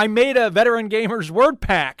I made a Veteran Gamers word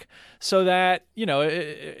pack so that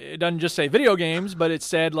it doesn't just say video games, but it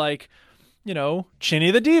said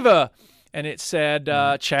Chinny the Diva. And it said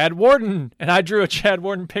Chad Warden, and I drew a Chad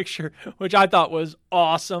Warden picture, which I thought was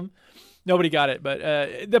awesome. Nobody got it,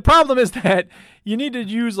 but the problem is that you need to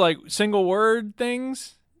use single word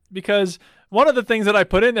things, because one of the things that I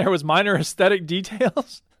put in there was minor aesthetic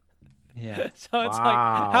details. Yeah. So it's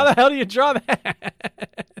Wow. how the hell do you draw that?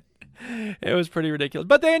 It was pretty ridiculous,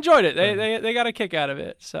 but they enjoyed it. They got a kick out of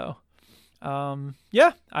it. So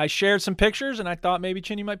yeah, I shared some pictures, and I thought maybe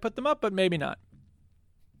Chinny might put them up, but maybe not.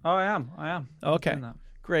 Oh, I am. Okay, Doing that.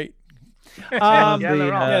 great. Yeah, they're on.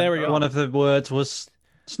 Yeah, there we go. One of the words was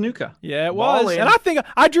snooker. Yeah, it was, Ball in. and I think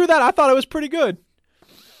I drew that. I thought it was pretty good.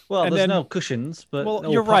 Well, And there's then- no cushions, but Well,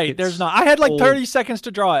 no you're right. pockets. There's not. I had All- 30 seconds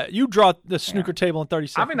to draw it. You draw the snooker table in 30 I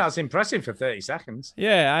seconds. think that's impressive for 30 seconds.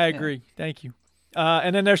 Yeah, I agree. Thank you.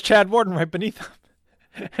 And then there's Chad Warden right beneath him.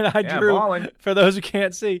 And I Yeah, drew, ballin'. for those who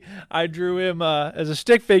can't see, I drew him as a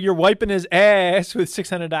stick figure wiping his ass with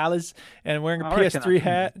 $600 and wearing a I reckon PS3 I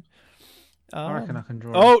can- hat. I reckon I can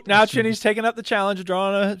draw. Oh, now a snooker. Chinny's taking up the challenge of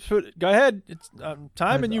drawing a. Go ahead. It's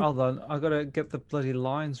time, and you. Hold on, I gotta get the bloody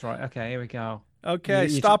lines right. Okay, here we go. Okay, you-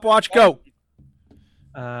 stopwatch, go.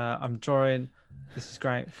 I'm drawing. This is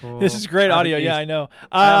great for. This is great I haven't audio. Yeah, used- I know.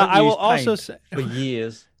 haven't I will used also paint say. for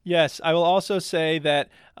years. Yes, I will also say that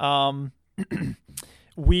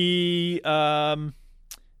we we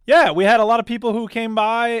had a lot of people who came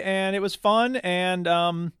by, and it was fun, and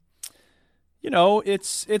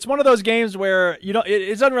it's one of those games where it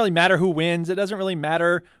doesn't really matter who wins. It doesn't really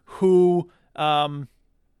matter who gets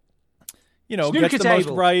Snooker the most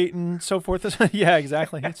table. right and so forth. Yeah,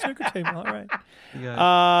 exactly. It's snooker table. All right.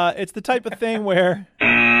 Yeah. It's the type of thing where all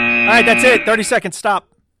right, that's it. 30 seconds. Stop.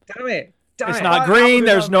 Damn it! It's it. not I green. would've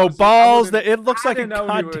There's known no that was- balls. I would've- It looks I like a didn't know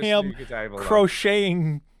you were goddamn snooker table, though.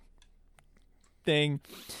 crocheting thing.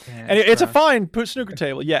 Yeah, And it's a gross. fine snooker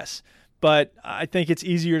table, yes. But I think it's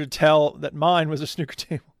easier to tell that mine was a snooker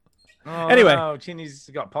table. Oh, Anyway. no, Chinny's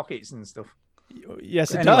got pockets and stuff.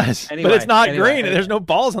 Yes, it Anyway, does. But anyway, it's not anyway, green, and anyway. there's no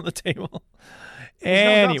balls on the table. He's not got to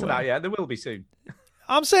Anyway, that yet. There will be soon.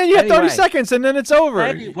 I'm saying you have 30 Anyway. seconds, and then it's over.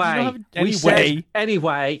 You don't Anyway, have- we said anyway.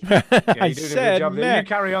 anyway. Yeah, I you're doing a good said job there. meh. You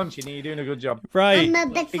carry on, Chinny. You're doing a good job. Right.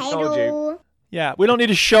 I'm a told potato. Yeah, we don't need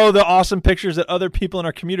to show the awesome pictures that other people in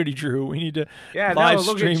our community drew. We need to Yeah, live no,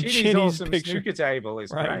 look stream at Chinny's Chinny's awesome picture. snooker table.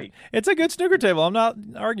 It's Right. great. It's a good snooker table. I'm not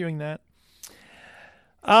arguing that.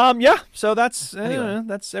 Yeah. So that's Anyway.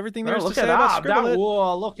 that's everything Oh, there is to look say at about that. Scribblet.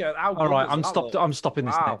 Whoa, look at how All right, good I'm does that stopped. look? I'm stopping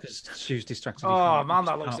this now Wow. because Stu's distracted me. Oh from- man,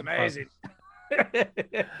 that looks can't amazing.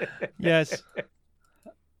 Yes.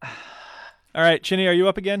 All right, Chinny, are you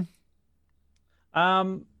up again?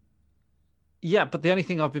 Yeah, but the only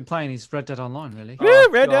thing I've been playing is Red Dead Online, really. Woo,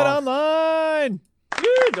 Red Dead God. Online.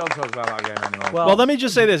 Don't talk about that game anymore. Well, let me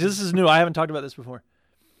just say this. This is new. I haven't talked about this before.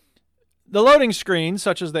 The loading screens,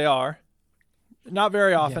 such as they are, not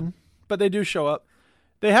very often, but they do show up.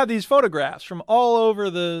 They have these photographs from all over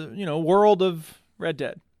the world of Red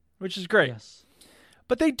Dead, which is great. Yes.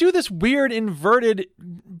 But they do this weird inverted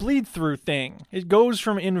bleed through thing. It goes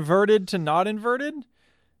from inverted to not inverted,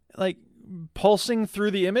 like pulsing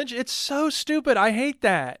through the image. It's so stupid. I hate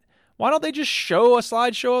that. Why don't they just show a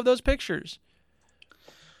slideshow of those pictures?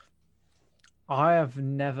 I have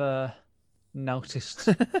never noticed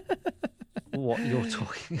what you're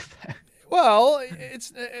talking about. Well,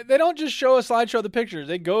 it's they don't just show a slideshow of the pictures.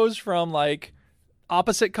 It goes from like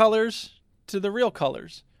opposite colors to the real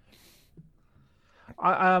colors.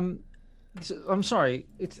 I'm sorry.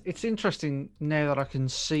 It's interesting now that I can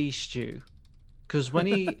see Stu, because when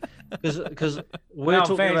he because we're I'm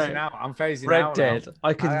talking phasing about out. I'm phasing Red out. Dead, Now.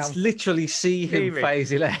 I can am literally see him Stevie,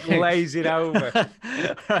 phasing out, glazing over.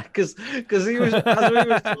 because he was as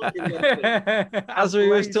we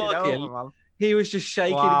was talking, man. he was just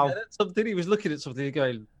shaking Wow. his head at something. He was looking at something and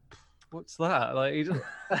going, "What's that?" Like, he just...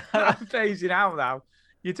 I'm phasing out now.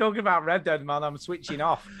 You're talking about Red Dead, man. I'm switching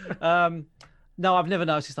off. No, I've never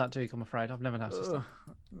noticed that, Duke. I'm afraid I've never noticed that.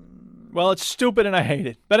 Well, it's stupid and I hate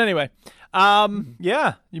it. But anyway,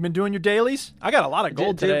 yeah, you've been doing your dailies. I got a lot of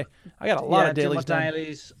gold today. I got a lot of dailies done.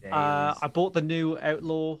 Dailies. I bought the new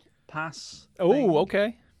Outlaw Pass. Oh,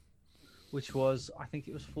 okay. Which was, I think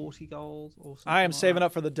it was 40 gold or something. I am saving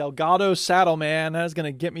up for the Delgado saddle, man. That is going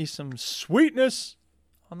to get me some sweetness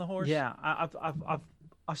on the horse. Yeah,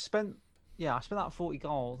 I spent that 40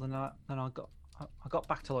 gold, and I got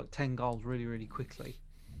back to like 10 gold really, really quickly.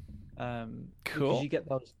 Cool.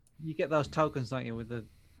 Because you get those tokens, don't you, with the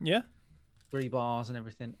 3 bars and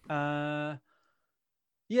everything. So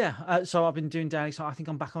I've been doing dailies. So I think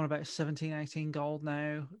I'm back on about 17, 18 gold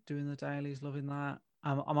now, doing the dailies, loving that.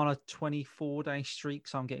 I'm on a 24-day streak,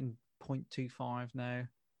 so I'm getting 0.25 now.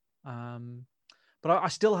 But I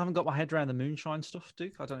still haven't got my head around the moonshine stuff,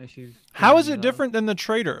 Duke. I don't know if you. How is it different than the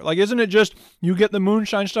trader? Like, isn't it just you get the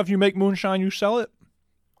moonshine stuff, you make moonshine, you sell it?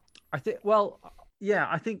 I think. Well, yeah.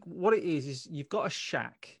 I think what it is you've got a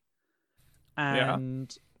shack,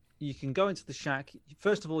 and you can go into the shack.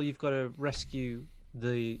 First of all, you've got to rescue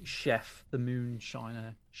the chef, the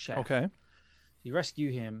moonshiner chef. Okay. You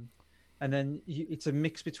rescue him, and then it's a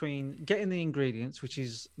mix between getting the ingredients, which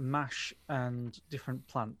is mash and different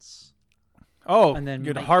plants. Oh, and then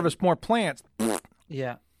you can harvest more plants.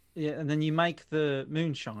 Yeah, and then you make the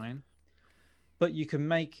moonshine, but you can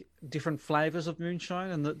make different flavors of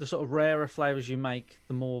moonshine, and the sort of rarer flavors you make,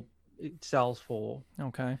 the more it sells for.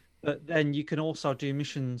 Okay. But then you can also do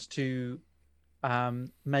missions to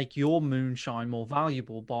make your moonshine more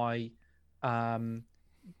valuable by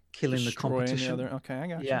killing the competition. Okay, I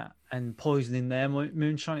got you. Yeah, and poisoning their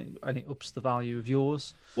moonshine, and it ups the value of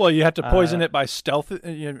yours. Well, you have to poison it by stealth. I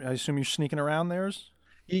assume you're sneaking around theirs.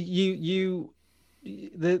 The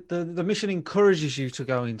mission encourages you to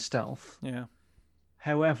go in stealth. Yeah.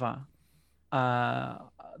 However, that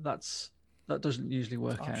doesn't usually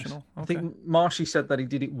work Optional. out. Okay. I think Marshy said that he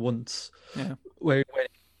did it once. Yeah. Where he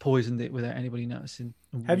poisoned it without anybody noticing.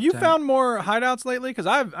 Have you found more hideouts lately? Because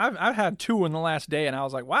I've had 2 in the last day, and I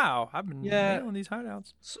was like, wow, I've been nailing these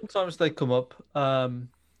hideouts. Sometimes they come up.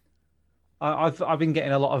 I've been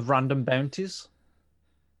getting a lot of random bounties.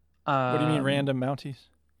 What do you mean random bounties?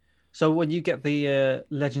 So when you get the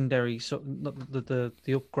legendary, the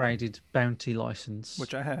upgraded bounty license,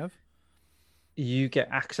 which I have, you get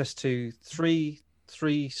access to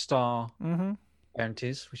 3-star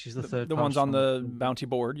bounties, which is the ones on the bounty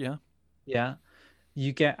board. Yeah.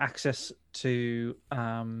 You get access to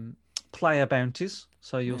player bounties,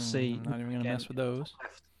 so you'll see. I'm not even gonna mess with those.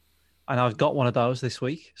 And I've got one of those this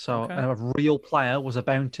week. So a real player was a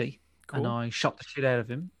bounty, and I shot the shit out of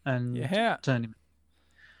him and turned him.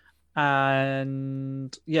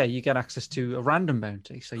 And you get access to a random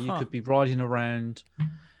bounty, so you could be riding around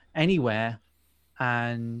anywhere,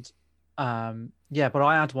 and but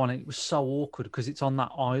I had one. And it was so awkward because it's on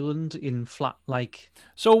that island in Flat Lake.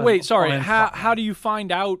 So wait, sorry. How do you find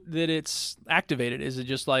out that it's activated? Is it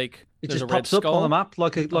just like it just pops up on the map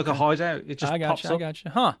like a hideout? It just pops up. I got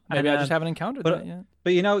you. Huh? Maybe I just haven't encountered that yet.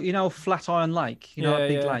 But you know, Flatiron Lake. A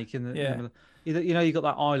big lake in the. You got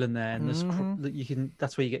that island there, and there's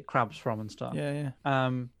that's where you get crabs from and stuff. Yeah.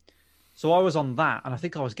 So I was on that, and I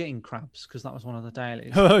think I was getting crabs because that was one of the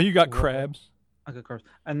dailies. Oh, you got crabs. I got crabs,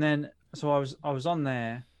 and then so I was on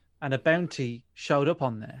there, and a bounty showed up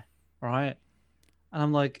on there, right? And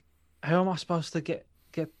I'm like, how am I supposed to get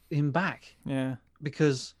him back? Yeah,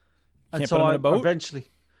 because can't put him in a boat?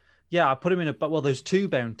 Eventually, I put him in a boat. Well, there's 2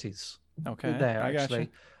 bounties. Okay, there I got actually. you.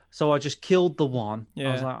 So I just killed the one. Yeah.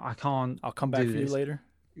 I was like, I can't. I'll come back for you later.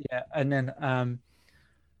 Yeah, and then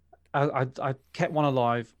I kept one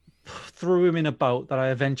alive, threw him in a boat that I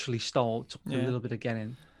eventually stole. It took a little bit of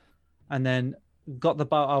getting, and then got the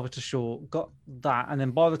boat over to shore. Got that, and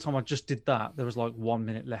then by the time I just did that, there was like 1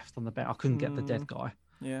 minute left on the boat. I couldn't get the dead guy.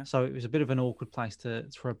 Yeah. So it was a bit of an awkward place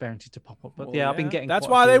for a bounty to pop up. But I've been getting. That's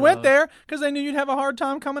why they went there, because they knew you'd have a hard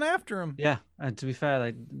time coming after him. Yeah, and to be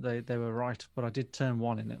fair, they were right. But I did turn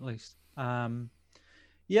 1 in at least.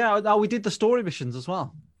 We did the story missions as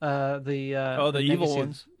well. The evil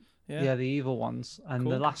ones. Yeah, the evil ones. And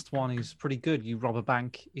the last one is pretty good. You rob a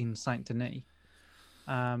bank in Saint Denis.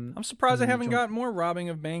 I'm surprised they haven't got more robbing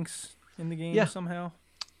of banks in the game somehow.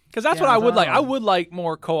 Because that's Yeah, what I I would like. I don't know. would like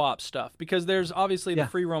more co-op stuff because there's obviously the Yeah.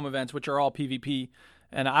 free roam events, which are all PvP.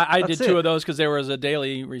 And I did That's two it. of those because there was a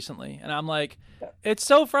daily recently. And I'm like, it's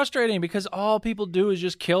so frustrating because all people do is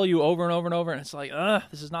just kill you over and over and over. And it's like,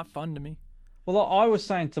 this is not fun to me. Well, like I was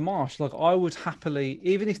saying to Marsh, like I would happily,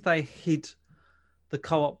 even if they hid the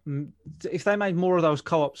co-op, if they made more of those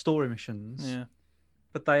co-op story missions, Yeah.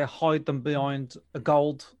 but they hide them behind a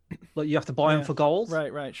gold, like you have to buy them Yeah. for gold.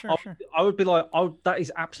 Right. Sure. I would be like, oh, that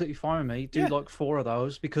is absolutely fine with me. Do Yeah. like 4 of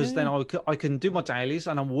those because Yeah, then yeah. I can do my dailies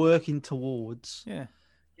and I'm working towards Yeah.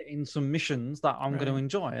 getting some missions that I'm going to Right.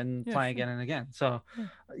 enjoy and Yeah, play sure. again and again. So,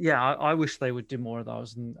 yeah, I wish they would do more of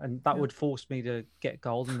those, and that would force me to get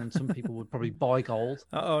gold, and then some people would probably buy gold.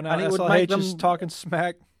 Uh-oh, now And it would SLH make is them talking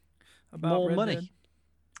smack about more Red money. Dead.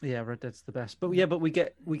 Yeah, Red Dead's the best. But yeah, but we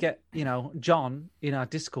get John in our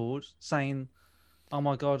Discord saying, "Oh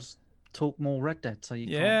my God, talk more Red Dead." So you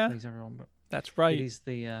Yeah. can't please everyone, but That's right. it is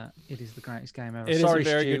the greatest game ever. It is a Sorry,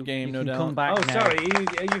 very Stu, good game, you no can doubt. come back Oh, now. sorry.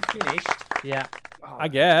 Are you finished? Yeah. Oh, I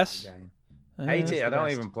guess. Hate it's it. I the don't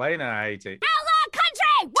best. even play it. I hate it.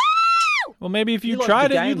 Well, maybe if you like tried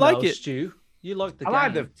the it, game, you'd like though, it. Stu. You like the I game.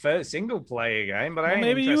 like the first single player game, but I Well, ain't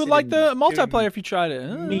maybe you would interested like in the multiplayer doing if you tried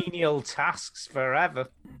it. menial tasks forever.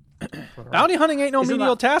 Bounty hunting ain't no Isn't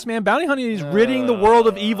menial that- task, man. Bounty hunting is ridding the world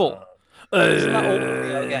of evil. Isn't that all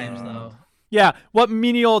video games though? Yeah, what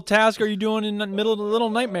menial task are you doing in the middle of the Little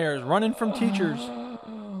Nightmares? Running from teachers.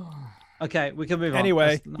 Okay, we can move on.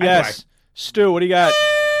 Anyway, That's- yes. Stu, what do you got?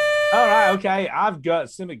 All right, okay. I've got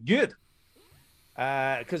something good.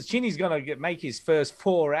 Because Chinny's going to make his first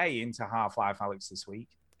foray into Half-Life Alyx this week.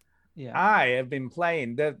 Yeah. I have been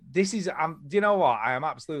playing. Do you know what? I am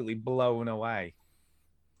absolutely blown away.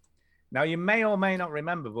 Now, you may or may not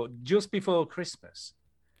remember, but just before Christmas,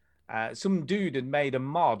 some dude had made a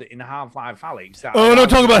mod in Half-Life Alyx. that Oh, don't allowed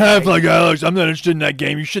talk you about to Half-Life, play- Alex. I'm not interested in that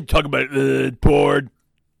game. You should talk about it, bored.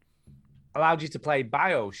 Allowed you to play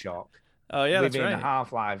BioShock Oh, yeah, that's within right.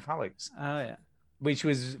 Half-Life Alyx, Oh yeah. which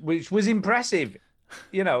was impressive.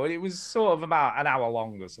 You know, it was sort of about an hour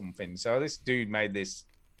long or something. So this dude made this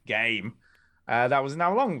game that was an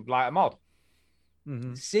hour long, like a mod.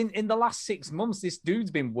 Mm-hmm. In the last 6 months, this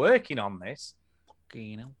dude's been working on this,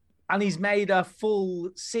 and he's made a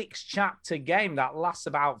full 6-chapter game that lasts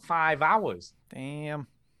about 5 hours. Damn.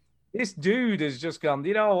 This dude has just gone,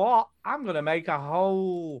 you know what? I'm going to make a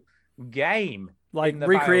whole game. Like in the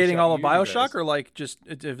recreating all of universe. Bioshock or like just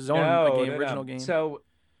his own original game? So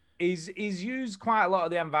he's used quite a lot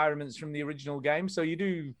of the environments from the original game. So you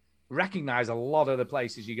do recognize a lot of the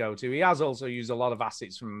places you go to. He has also used a lot of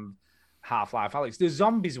assets from Half-Life Alyx. The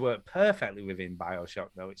zombies work perfectly within Bioshock,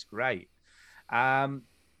 though. It's great.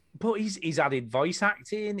 But he's added voice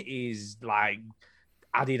acting. He's like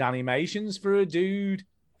added animations for a dude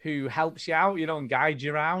who helps you out, and guides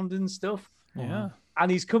you around and stuff. Yeah. And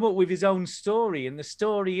he's come up with his own story. And the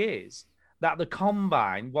story is that the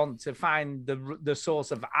Combine want to find the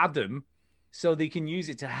source of Adam so they can use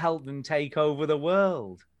it to help them take over the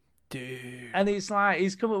world. Dude. And it's like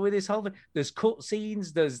he's come up with this whole thing. There's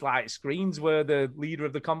cutscenes, there's like screens where the leader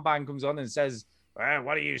of the Combine comes on and says, well,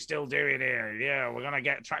 what are you still doing here? Yeah, we're gonna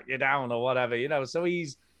track you down or whatever, So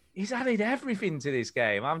he's added everything to this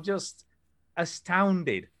game. I'm just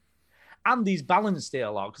astounded. And he's balanced it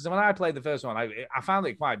a lot, because when I played the first one, I found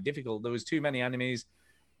it quite difficult. There was too many enemies,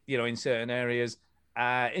 in certain areas.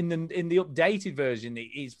 In the updated version,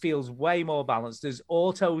 it feels way more balanced. There's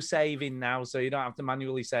auto saving now, so you don't have to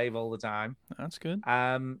manually save all the time. That's good.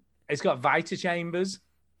 It's got Vita chambers,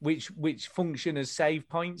 which function as save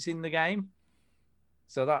points in the game.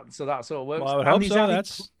 So that sort of works. Well, I would And hope he's so.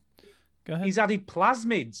 added- Go ahead. He's added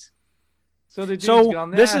plasmids. So the dude's So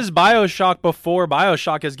gone, this "Yeah." is Bioshock before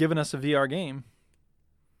Bioshock has given us a VR game.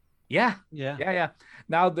 Yeah. Yeah.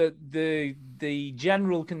 Now the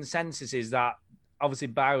general consensus is that obviously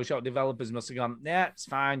Bioshock developers must have gone, yeah, it's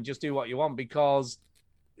fine, just do what you want, because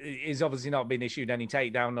it's obviously not been issued any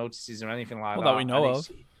takedown notices or anything like Well, that. that we know And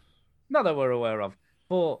of. Not that we're aware of.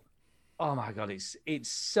 But oh my god, it's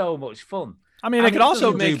so much fun. I mean, And it could it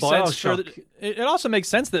also doesn't make do sense for Bioshock. it also makes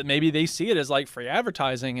sense that maybe they see it as like free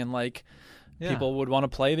advertising and like Yeah. people would want to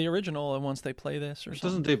play the original and once they play this or It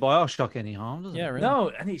something. doesn't do Bioshock any harm, does it? Yeah, really. No,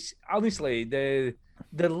 and it's honestly the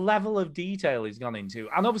level of detail he's gone into,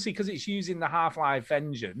 and obviously because it's using the Half-Life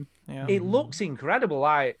engine, Yeah. it looks incredible.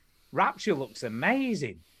 Like Rapture looks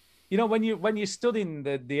amazing. When you stood in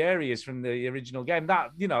the areas from the original game,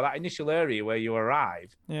 that that initial area where you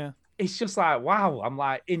arrive, Yeah. it's just like wow. I'm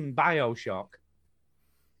like in Bioshock.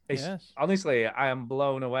 Yes. Honestly, I am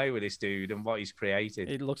blown away with this dude and what he's created.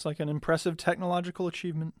 It looks like an impressive technological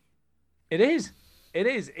achievement. It is.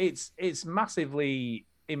 It's massively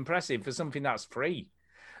impressive for something that's free.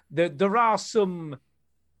 There are some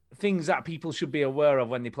things that people should be aware of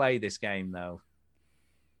when they play this game, though.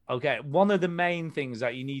 Okay, one of the main things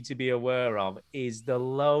that you need to be aware of is the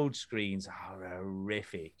load screens are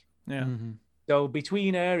horrific. Yeah. Mm-hmm. So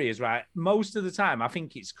between areas, right, most of the time, I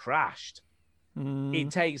think it's crashed.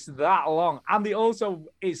 It takes that long. And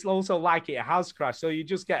it's also like it has crashed. So you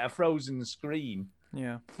just get a frozen screen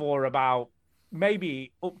for about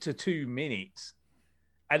maybe up to 2 minutes.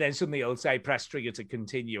 And then suddenly it'll say press trigger to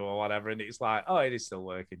continue or whatever. And it's like, oh, it is still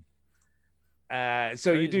working.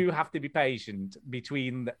 So you do have to be patient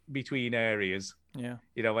between areas. Yeah.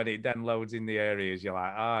 You know, when it then loads in the areas, you're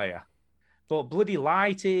like, oh, yeah. But bloody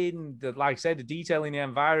lighting, like I said, the detail in the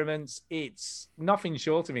environments, it's nothing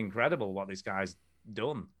short of incredible what this guy's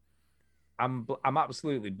done. I'm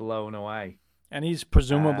absolutely blown away. And he's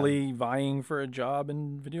presumably vying for a job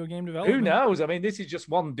in video game development. Who knows? I mean, this is just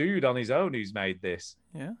one dude on his own who's made this.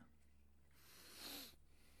 Yeah.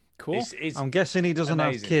 Cool. It's I'm guessing he doesn't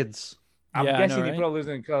amazing. have kids. I'm Yeah, I guessing know, he right? probably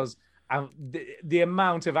doesn't, because the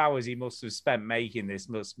amount of hours he must have spent making this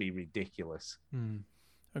must be ridiculous.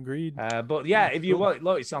 Agreed. But yeah, if you want,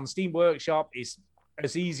 look, it's on Steam Workshop. It's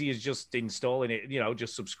as easy as just installing it,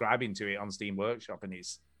 just subscribing to it on Steam Workshop, and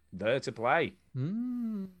it's there to play.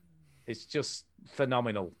 It's just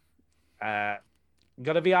phenomenal. Got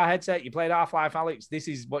a VR headset? You played Half-Life, Alex? This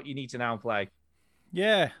is what you need to now play.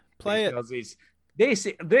 Yeah, play it. Because it's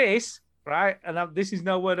this, right? And this is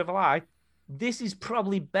no word of a lie. This is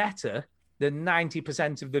probably better than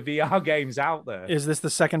 90% of the VR games out there. Is this the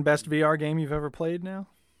second best VR game you've ever played now?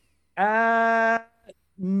 Or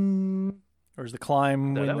is the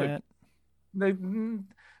Climb I don't win know. that?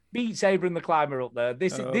 Beat Saber and the Climber up there.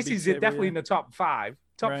 This Oh, is Beat Saber, definitely yeah. in the top five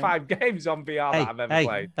Right. games on VR that I've ever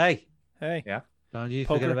played. Hey. Yeah. Don't you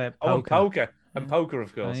Poker. forget about Oh, and poker. poker. And poker,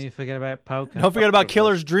 of course. Don't you forget about poker. Don't forget about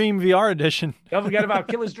Killer's Dream VR edition. Don't forget about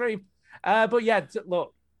Killer's Dream. But yeah,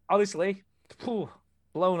 look, honestly,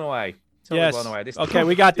 blown away. Totally blown away. This Okay,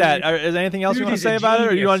 we got that. Is there anything else you dude want to is say a about it, or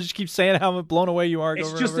do you genius. want to just keep saying how blown away you are? It's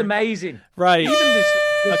over just and over? amazing. Right. Even this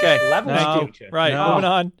Okay. level No. structure. Right. No. Moving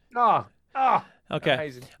on. Okay.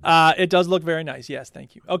 Amazing. It does look very nice. Yes,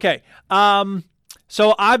 thank you. Okay.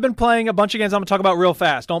 So I've been playing a bunch of games I'm going to talk about real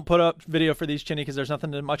fast. Don't put up video for these, Chinny, because there's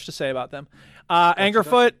nothing much to say about them.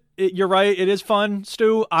 Angerfoot, you're right. It is fun,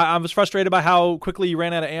 Stu. I was frustrated by how quickly you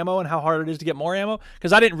ran out of ammo and how hard it is to get more ammo,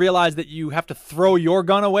 because I didn't realize that you have to throw your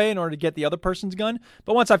gun away in order to get the other person's gun.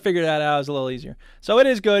 But once I figured that out, it was a little easier. So it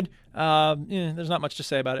is good. There's not much to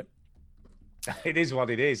say about it. It is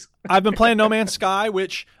what it is. I've been playing No Man's Sky,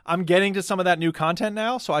 which I'm getting to some of that new content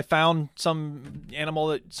now. So I found some animal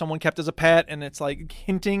that someone kept as a pet, and it's like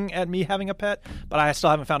hinting at me having a pet, but I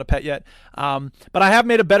still haven't found a pet yet. But I have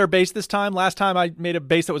made a better base this time. Last time I made a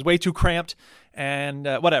base that was way too cramped, and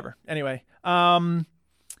whatever. Anyway, Rocket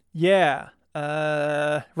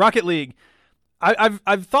League.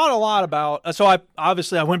 I've thought a lot about. So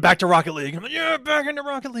I went back to Rocket League. I'm like, yeah, back into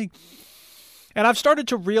Rocket League. And I've started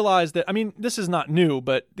to realize that, I mean, this is not new,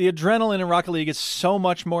 but the adrenaline in Rocket League is so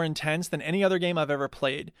much more intense than any other game I've ever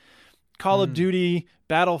played. Call of Duty,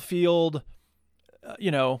 Battlefield,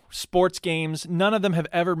 sports games, none of them have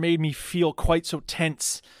ever made me feel quite so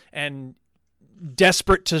tense and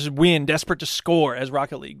desperate to win, desperate to score as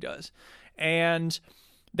Rocket League does. And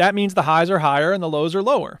that means the highs are higher and the lows are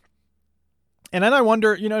lower. And then I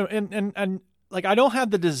wonder, and like, I don't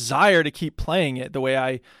have the desire to keep playing it the way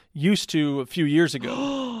I used to a few years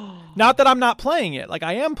ago. Not that I'm not playing it. Like,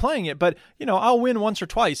 I am playing it, but, I'll win once or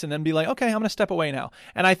twice and then be like, okay, I'm going to step away now.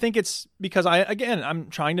 And I think it's because I'm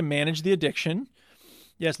trying to manage the addiction.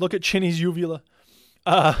 Yes, look at Chinny's uvula.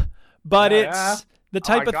 But it's the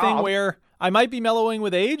type of thing where I might be mellowing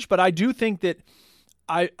with age, but I do think that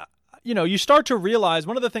you start to realize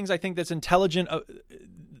one of the things I think that's intelligent,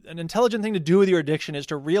 an intelligent thing to do with your addiction is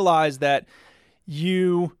to realize that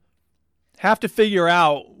you have to figure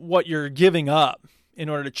out what you're giving up in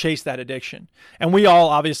order to chase that addiction. And we all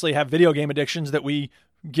obviously have video game addictions that we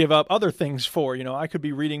give up other things for. I could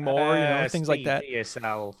be reading more, things like that.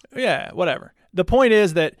 Yourself. Yeah, whatever. The point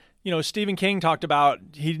is that, Stephen King talked about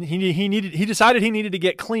he decided he needed to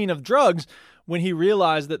get clean of drugs when he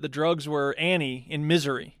realized that the drugs were Annie in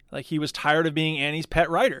Misery. Like, he was tired of being Annie's pet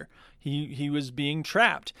writer. He was being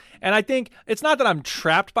trapped. And I think it's not that I'm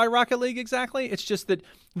trapped by Rocket League exactly. It's just that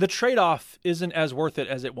the trade-off isn't as worth it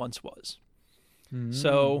as it once was.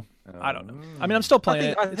 So, I don't know. I mean, I'm still playing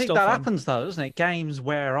it. I It's think still that fun. happens, though, doesn't it? Games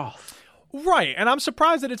wear off. Right. And I'm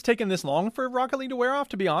surprised that it's taken this long for Rocket League to wear off,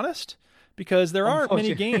 to be honest, because there aren't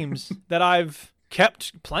many games that I've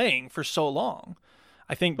kept playing for so long.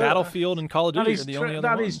 I think Battlefield and Call of Duty are the only other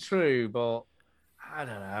That ones. is true, but I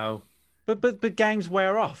don't know. But games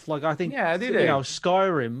wear off. Like I think, Yeah, they you do. know,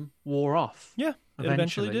 Skyrim wore off. Yeah, it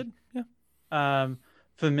eventually did. Yeah.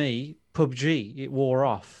 For me, PUBG it wore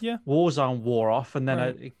off. Yeah. Warzone wore off, and then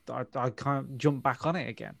Right. I can't jump back on it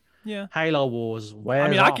again. Yeah. Halo Wars wears I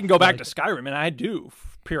mean, I can go back like- to Skyrim, and I do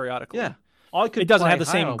periodically. Yeah, I could. It doesn't play have the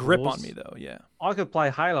same Halo grip Wars. on me, though. Yeah. I could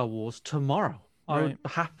play Halo Wars tomorrow. I would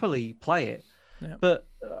Right. happily play it. Yeah. But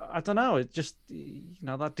I don't know. It just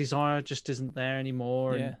that desire just isn't there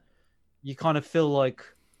anymore. Yeah. And you kind of feel like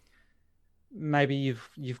maybe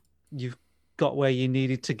you've got where you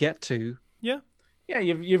needed to get to. Yeah. Yeah,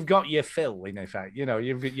 you've got your fill in effect. You know,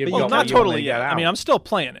 you've Well, got not what you wanna totally get yet. I mean, out. I'm still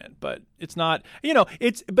playing it, but it's not.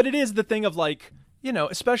 But it is the thing of like,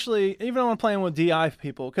 especially even when I'm playing with DI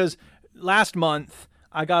people, because last month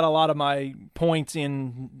I got a lot of my points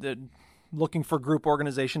in the looking for group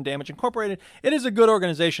organization Damage Incorporated. It is a good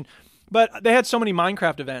organization. But they had so many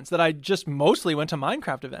Minecraft events that I just mostly went to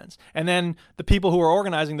Minecraft events. And then the people who were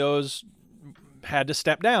organizing those had to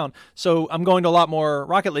step down. So I'm going to a lot more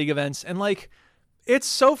Rocket League events. And like, it's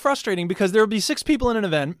so frustrating because there will be 6 people in an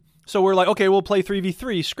event. So we're like, okay, we'll play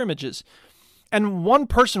 3v3 scrimmages. And one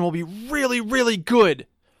person will be really, really good.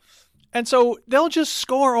 And so they'll just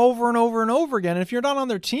score over and over and over again. And if you're not on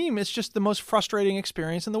their team, it's just the most frustrating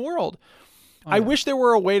experience in the world. I wish there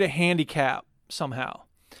were a way to handicap somehow,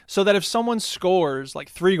 so that if someone scores like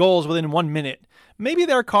 3 goals within 1 minute, maybe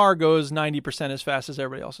their car goes 90% as fast as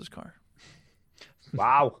everybody else's car.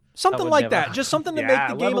 Wow. Something would like never that. Just something to Yeah, make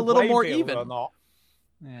the game a level little playing more field even. or not.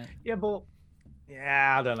 Yeah. Yeah, but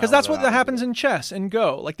I don't know. Because that's what about that. happens in chess and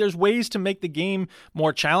Go. Like, there's ways to make the game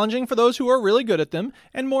more challenging for those who are really good at them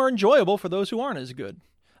and more enjoyable for those who aren't as good.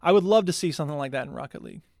 I would love to see something like that in Rocket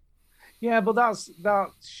League. Yeah, but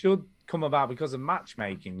that should come about because of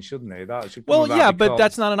matchmaking, shouldn't it? That should come Well, about yeah, but because-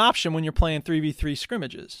 that's not an option when you're playing 3v3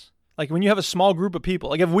 scrimmages. Like, when you have a small group of people.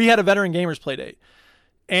 Like, if we had a Veteran Gamers play date,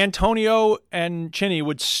 Antonio and Chinny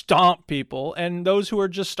would stomp people, and those who are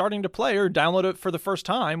just starting to play or download it for the first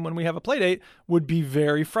time when we have a play date would be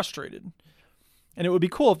very frustrated. And it would be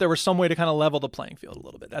cool if there was some way to kind of level the playing field a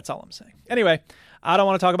little bit. That's all I'm saying. Anyway, I don't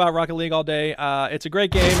want to talk about Rocket League all day. It's a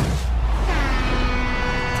great game,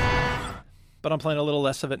 but I'm playing a little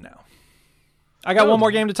less of it now. I got one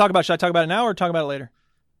more game to talk about. Should I talk about it now or talk about it later?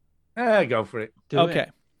 Go for it. Okay.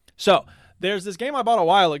 So there's this game I bought a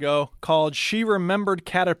while ago called She Remembered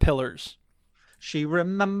Caterpillars. She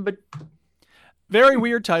remembered. Very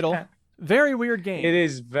weird title. Very weird game. It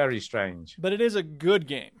is very strange. But it is a good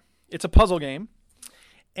game. It's a puzzle game.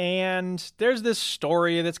 And there's this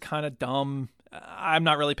story that's kind of dumb. I'm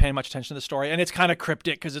not really paying much attention to the story. And it's kind of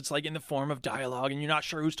cryptic because it's like in the form of dialogue and you're not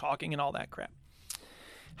sure who's talking and all that crap.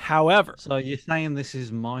 However. So you're saying this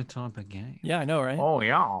is my type of game? Yeah, I know, right? Oh,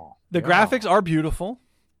 yeah. The graphics are beautiful.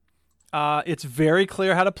 It's very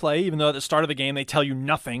clear how to play, even though at the start of the game they tell you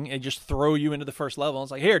nothing. They just throw you into the first level.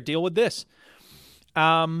 It's like, here, deal with this.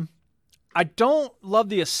 I don't love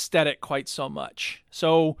the aesthetic quite so much.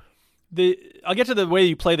 So I'll get to the way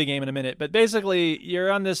you play the game in a minute, but basically you're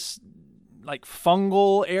on this like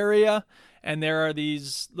fungal area, and there are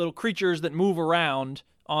these little creatures that move around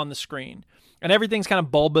on the screen. And everything's kind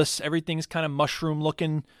of bulbous. Everything's kind of mushroom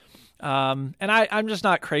looking. And I'm just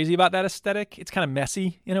not crazy about that aesthetic. It's kind of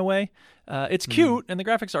messy in a way. It's cute and the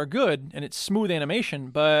graphics are good and it's smooth animation,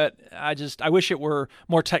 but I wish it were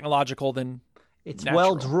more technological than It's natural.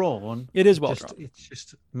 well drawn. It is well Just- drawn. It's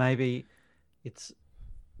just maybe it's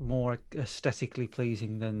more aesthetically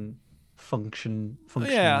pleasing than functionally.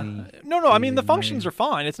 Yeah. No, I mean, the functions are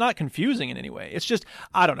fine. It's not confusing in any way. It's just,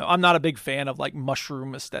 I don't know. I'm not a big fan of like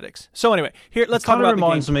mushroom aesthetics. So anyway, here, let's talk Kind of about the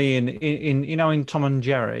reminds game. me in Tom and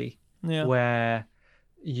Jerry, Yeah. where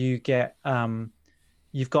you get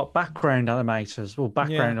you've got background animators or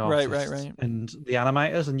background Yeah, right, artists right. and the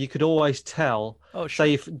animators, and you could always tell. Oh, sure.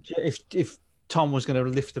 Say if Tom was going to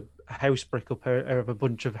lift a house brick up out of a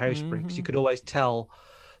bunch of house bricks, you could always tell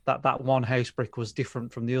that one house brick was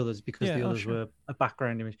different from the others because Yeah, the oh, others sure. were a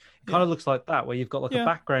background image. It kind of looks like that, where you've got like Yeah. a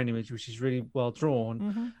background image which is really well drawn,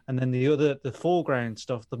 Mm-hmm. and then the foreground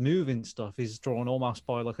stuff, the moving stuff, is drawn almost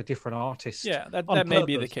by like a different artist. Yeah, that on may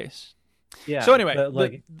be the purpose. case. Yeah. So anyway, but,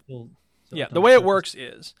 like, Yeah, the way it works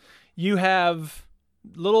is you have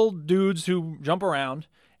little dudes who jump around,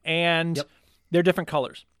 and Yep. they're different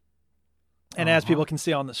colors. And as people can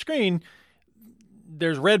see on the screen,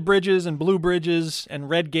 there's red bridges and blue bridges and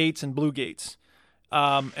red gates and blue gates.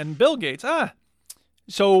 And Bill Gates,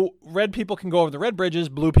 So red people can go over the red bridges,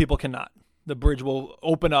 blue people cannot. The bridge will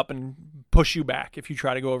open up and push you back if you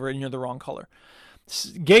try to go over it and you're the wrong color.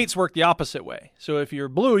 Gates work the opposite way. So if you're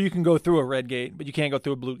blue, you can go through a red gate, but you can't go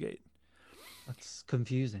through a blue gate. That's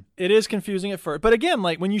confusing. It is confusing at first, but again,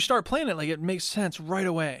 like when you start playing it, like it makes sense right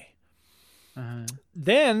away.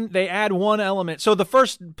 Then they add one element. So the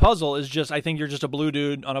first puzzle is just, I think you're just a blue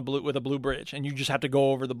dude on with a blue bridge, and you just have to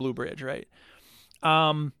go over the blue bridge, right?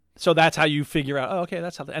 So that's how you figure out, oh, okay,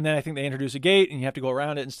 that's how. And then I think they introduce a gate, and you have to go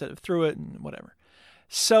around it instead of through it, and whatever.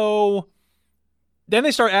 So then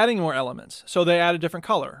they start adding more elements. So they add a different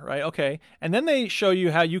color, right? Okay, and then they show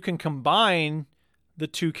you how you can combine the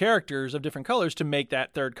two characters of different colors to make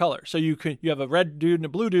that third color. So you have a red dude and a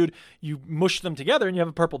blue dude. You mush them together, and you have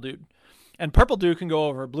a purple dude. And purple dude can go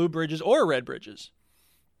over blue bridges or red bridges.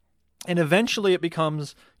 And eventually it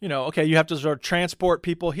becomes, okay, you have to sort of transport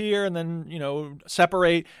people here and then,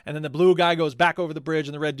 separate. And then the blue guy goes back over the bridge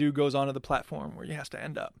and the red dude goes onto the platform where he has to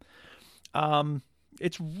end up.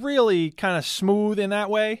 It's really kind of smooth in that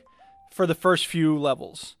way for the first few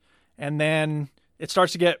levels. And then it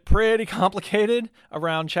starts to get pretty complicated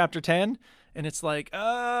around chapter 10. And it's like,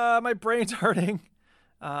 my brain's hurting.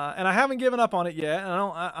 And I haven't given up on it yet. And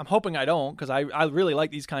I'm hoping I don't, because I really like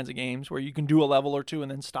these kinds of games where you can do a level or two and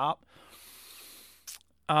then stop.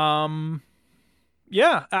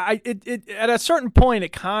 Yeah, at a certain point,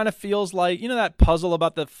 it kind of feels like, that puzzle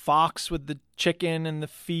about the fox with the chicken and the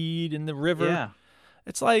feed and the river. Yeah.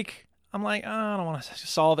 It's like, I'm like, I don't want to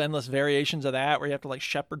solve endless variations of that where you have to like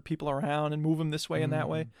shepherd people around and move them this way and that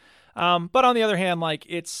way. But on the other hand, like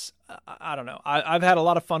I don't know. I've had a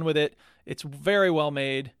lot of fun with it. It's very well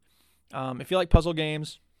made. If you like puzzle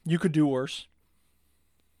games, you could do worse.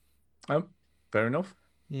 Fair enough.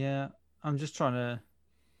 Yeah, I'm just trying to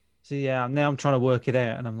see. Yeah, now I'm trying to work it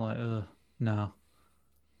out, and I'm like, no.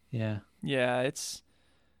 Yeah. Yeah,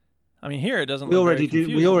 here it doesn't. We already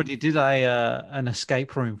did an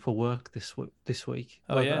escape room for work this week.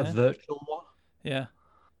 Oh, yeah? A virtual one. Yeah.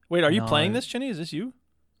 Wait, are you playing this, Chinny? Is this you?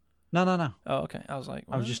 No. Oh, okay. I was like,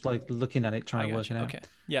 what? I was just like looking at it, trying to work it out. Okay.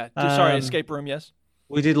 Yeah. Sorry, escape room. Yes.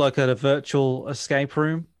 We did like a virtual escape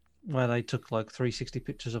room where they took like 360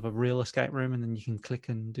 pictures of a real escape room, and then you can click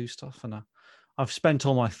and do stuff. And I've spent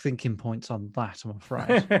all my thinking points on that, I'm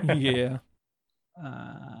afraid. Yeah.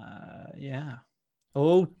 Yeah.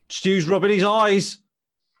 Oh, Stu's rubbing his eyes.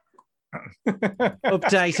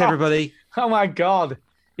 Update, everybody. Oh my God.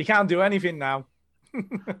 You can't do anything now.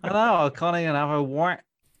 I know. I can't even have a what.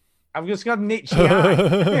 I've just got an itchy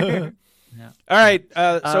eye. Yeah. All right.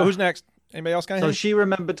 So who's next? Anybody else got anything? So She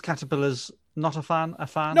Remembered Caterpillars. Not a fan? A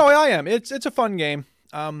fan? No, I am. It's a fun game.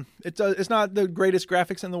 It's not the greatest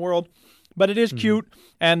graphics in the world, but it is cute,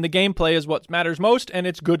 and the gameplay is what matters most, and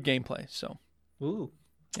it's good gameplay. So. Ooh.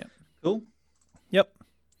 Yeah. Cool. Yep.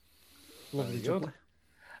 Lovely good.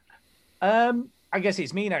 I guess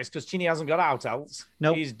it's me next because Chinny hasn't got out else.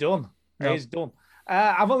 No, he's done. Nope. He's done.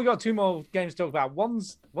 I've only got two more games to talk about.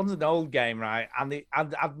 One's an old game, right? And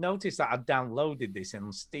I've noticed that I downloaded this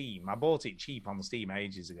on Steam. I bought it cheap on Steam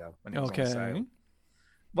ages ago when it was on sale.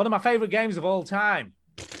 One of my favorite games of all time,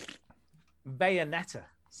 Bayonetta.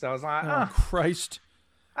 So I was like, oh Christ,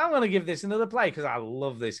 I'm going to give this another play because I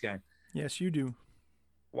love this game. Yes, you do.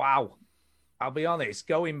 Wow. I'll be honest,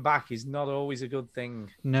 going back is not always a good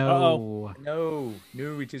thing. No. No,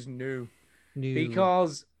 it is no.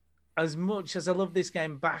 Because as much as I love this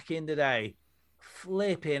game back in the day,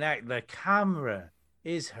 flipping out, the camera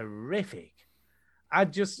is horrific.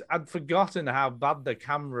 I'd forgotten how bad the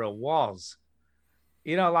camera was.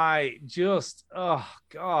 Oh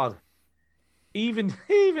God. Even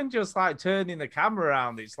just like turning the camera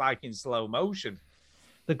around, it's like in slow motion.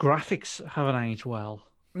 The graphics haven't aged well.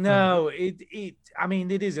 No, it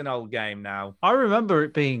is an old game now. I remember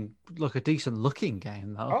it being like a decent looking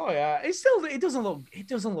game though. Oh yeah, it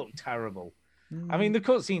doesn't look terrible. I mean, the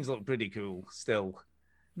cutscenes look pretty cool still.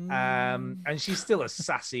 And she's still as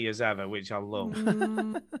sassy as ever, which I love.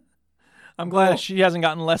 I'm glad she hasn't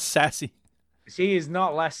gotten less sassy. She is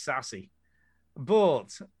not less sassy,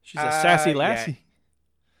 but she's a sassy lassie. Yeah.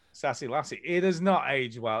 Sassy lassie. It has not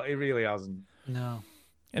aged well. It really hasn't. No.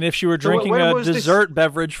 And if she were drinking a dessert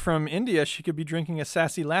beverage from India, she could be drinking a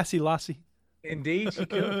sassy lassie. Indeed, she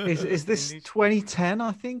could. Is this 2010,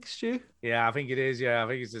 I think, Stu? Yeah, I think it is. Yeah, I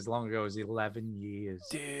think it's as long ago as 11 years.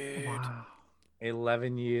 Dude. Wow.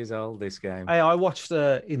 11 years old, this game. Hey, I watched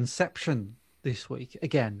Inception this week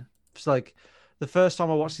again. It's like the first time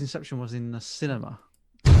I watched Inception was in the cinema.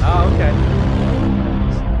 Oh, okay.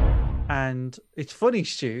 And it's funny,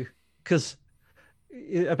 Stu, because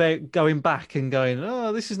about going back and going,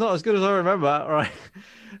 oh, this is not as good as I remember, right?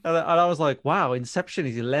 And I was like, wow, Inception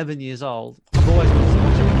is 11 years old. I've always wanted to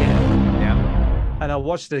watch it again. Yeah. And I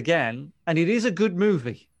watched it again, and it is a good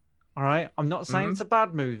movie. All right. I'm not saying it's a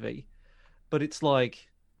bad movie, but it's like,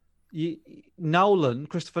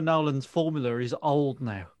 Christopher Nolan's formula is old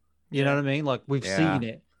now. You know what I mean? Like we've seen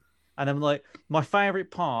it. And I'm like, my favorite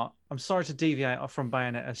part, I'm sorry to deviate from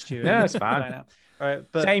Bayonetta, Stuart. No, it's fine. Bayonetta. All right,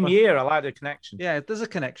 but Same year, I like the connection. Yeah, there's a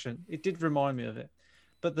connection. It did remind me of it.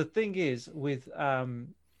 But the thing is with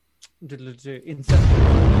Inception,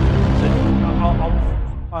 so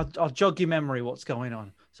I'll jog your memory what's going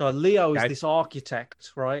on. So Leo is this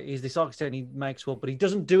architect, right? He's this architect and he makes world, but he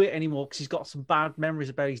doesn't do it anymore because he's got some bad memories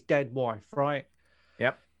about his dead wife, right?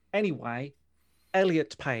 Yep. Anyway,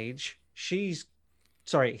 Elliot Page, he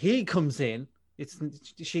comes in.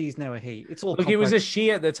 She's now a he. It's all look. It was a she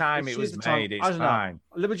at the time. It was made. It's fine.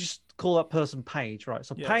 Let me just call that person Paige, right?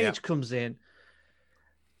 So Paige comes in,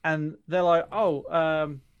 and they're like,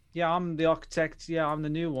 "Oh, yeah, I'm the architect. Yeah, I'm the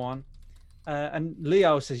new one." And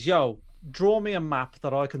Leo says, "Yo, draw me a map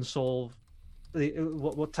that I can solve.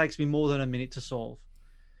 What takes me more than a minute to solve."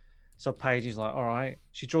 So Paige is like, "All right."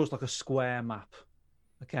 She draws like a square map.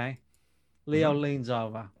 Okay. Leo leans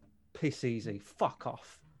over. Piss easy. Fuck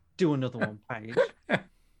off. Do another one, Paige.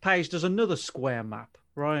 Paige does another square map,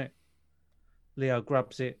 right? Leo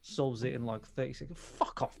grabs it, solves it in like 30 seconds.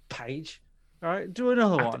 Fuck off, Paige. All right, do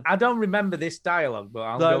another one. I don't remember this dialogue, but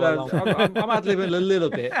I'll go along. I'm ad-libbing a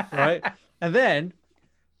little bit, right? And then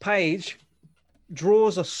Paige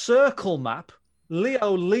draws a circle map.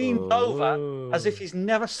 Leo leans over as if he's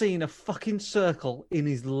never seen a fucking circle in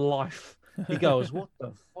his life. He goes, "What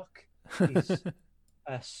the fuck is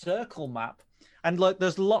a circle map?" And like,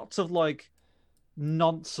 there's lots of like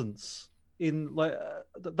nonsense in like.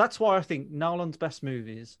 That's why I think Nolan's best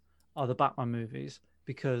movies are the Batman movies,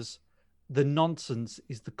 because the nonsense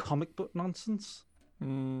is the comic book nonsense. Yeah, you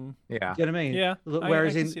know what I mean? Yeah.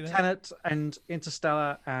 Whereas I in Tenet and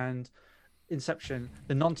Interstellar and Inception,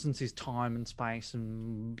 the nonsense is time and space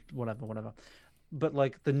and whatever. But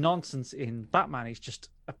like the nonsense in Batman is just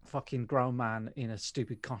a fucking grown man in a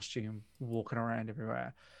stupid costume walking around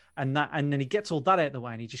everywhere. And then he gets all that out of the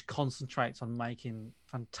way and he just concentrates on making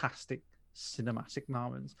fantastic cinematic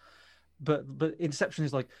moments. But Inception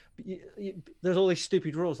is like, there's all these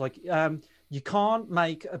stupid rules. Like, you can't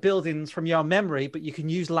make buildings from your memory, but you can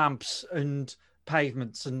use lamps and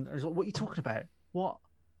pavements. And what are you talking about? What?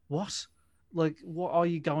 Like, what are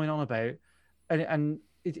you going on about? And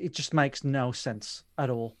it just makes no sense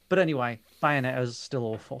at all. But anyway, Bayonetta is still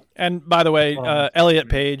awful. And by the way, Elliot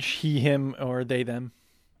Page, he, him, or they, them.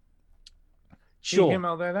 Sure. He, him,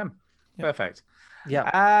 or they, them. Yeah. Perfect.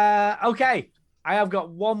 Yeah. Okay. I have got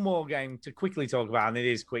one more game to quickly talk about, and it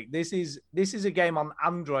is quick. This is a game on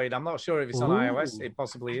Android. I'm not sure if it's on iOS. It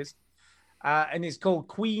possibly is. And it's called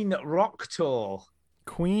Queen Rock Tour.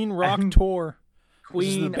 Queen Rock Tour.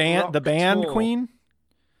 Queen the band Tour. Queen?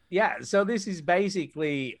 Yeah, so this is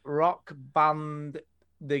basically Rock Band,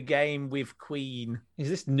 the game with Queen. Is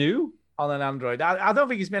this new? On an Android. I don't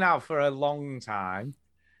think it's been out for a long time.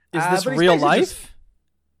 Is this real life?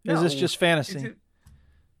 Is this just fantasy?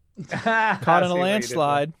 Caught in a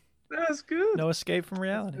landslide. That's good. No escape from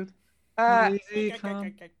reality. And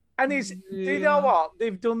it's, you know what?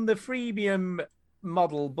 They've done the freemium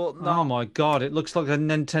model, but not... Oh my god, it looks like a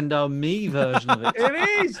Nintendo Mii version of it.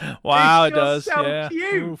 It is. Wow, it's it does. So yeah.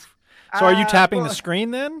 cute. Oof. So are you tapping the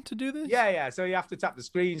screen then to do this? Yeah. So you have to tap the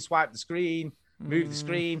screen, swipe the screen, move the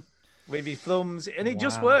screen with your thumbs, and it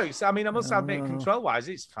just works. I mean, I must admit, control-wise,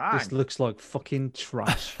 it's fine. This looks like fucking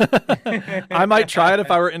trash. I might try it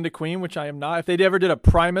if I were into Queen, which I am not. If they ever did a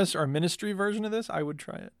Primus or Ministry version of this, I would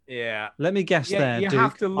try it. Yeah. Let me guess there, you Duke.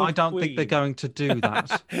 have to love I don't think Queen. they're going to do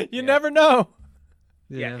that. You never know.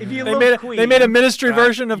 Yeah. If you They love made Queen, they made a Ministry right,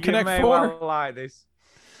 version of you Connect may 4. well like this.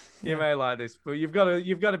 You may like this, but you've got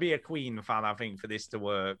to be a Queen fan, I think, for this to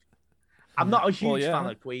work. I'm not a huge fan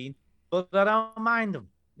of Queen, but I don't mind them.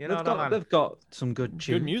 You know, they've got some good tunes.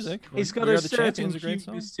 Good music. It's got a certain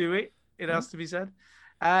cuteness to it. It has to be said.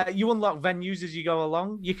 You unlock venues as you go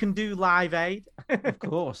along. You can do Live Aid. Of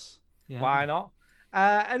course. Yeah. Why not?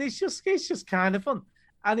 And it's just kind of fun.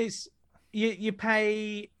 And it's you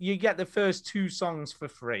pay, you get the first 2 songs for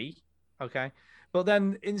free, okay? But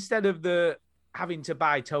then instead of having to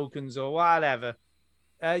buy tokens or whatever,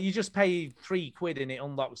 you just pay £3 and it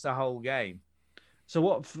unlocks the whole game. So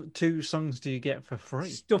what 2 songs do you get for free?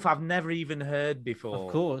 Stuff I've never even heard before.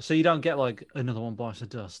 Of course. So you don't get like Another One Bites the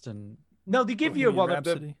Dust and... No, they give you one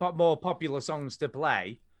Rhapsody. of the more popular songs to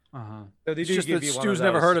play. Uh-huh. So they do just give that you one Stu's of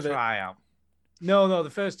never those heard to of it. try out. No, the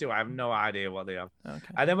first 2 I have no idea what they are. Okay.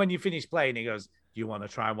 And then when you finish playing, he goes, "Do you want to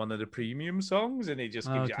try one of the premium songs?" And he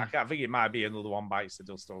just gives you. I think it might be Another One Bites the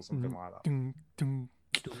Dust or something like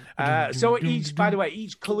that. So by the way,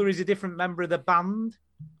 each color is a different member of the band.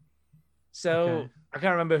 So I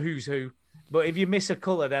can't remember who's who, But if you miss a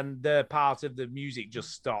color, then the part of the music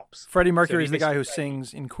just stops. Freddie So Mercury if is you the guy who miss Freddie-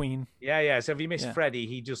 sings in Queen. Yeah. So if you miss Yeah. Freddie,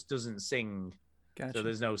 he just doesn't sing. Gotcha. So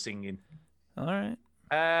there's no singing. All right.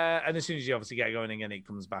 And as soon as you obviously get going again, it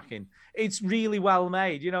comes back in. It's really well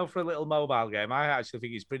made, for a little mobile game. I actually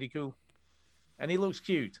think it's pretty cool. And it looks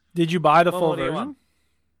cute. Did you buy the What full more do you version? want?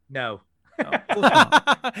 No.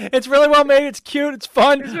 It's really well made. It's cute. It's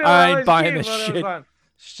fun. It's really I well, ain't it's buying cute, this but it was shit. fun.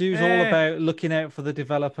 Stu's all about looking out for the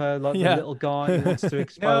developer, like Yeah. the little guy who wants to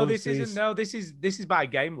expose No, this these. isn't. No, this is by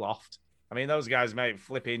Gameloft. I mean, those guys make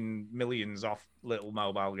flipping millions off little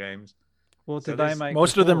mobile games. What So did they this- make?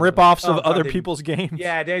 Most of them before? rip-offs of Oh, other God, people's games.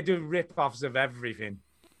 Yeah, they do rip-offs of everything.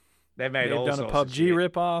 They made They've all done a sorts of PUBG shit.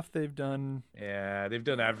 rip-off. They've done, Yeah, they've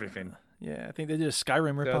done everything. yeah, I think they did a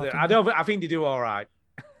Skyrim So rip-off. I think they do all right.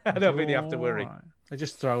 I don't think they have to worry. Alright. They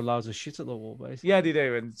just throw loads of shit at the wall, basically. Yeah, they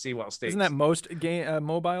do, and see what sticks. Isn't that most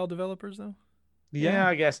mobile developers, though? Yeah,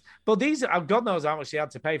 I guess. But these, God knows how much they had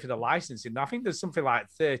to pay for the licensing. I think there's something like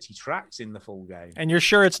 30 tracks in the full game. And you're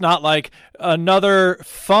sure it's not like another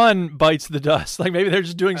fun bites the dust? Like maybe they're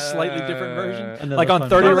just doing slightly different version, Another like on fun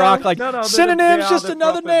 30 version. Rock, No, like no, they synonyms, are just the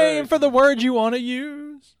another proper name for version. the word you want to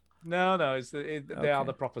use. No, they are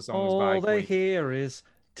the proper songs All by they Queen. hear is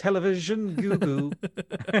television goo goo.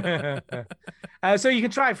 So you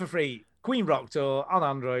can try it for free. Queen Rock Tour on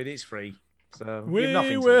Android, it's free. So We you've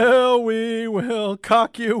nothing to lose. we will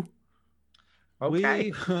cock you.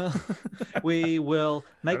 Okay. We will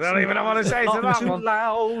make. I don't some even know what to noise, say to not that too one.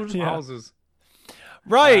 loud. Yeah. Wowzers.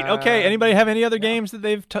 Right. Okay. Anybody have any other yeah. games that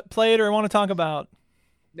they've played or want to talk about?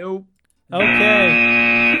 Nope.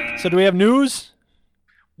 Okay. So do we have news?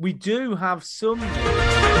 We do have some.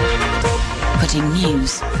 Putting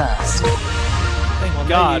news first. Thank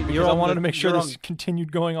God, because you're I on wanted the- to make sure you're this on-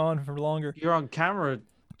 continued going on for longer. You're on camera.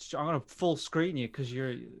 I'm gonna full screen you because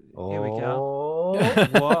you're. Here we Oh.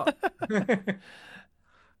 go. What?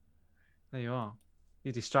 There you are.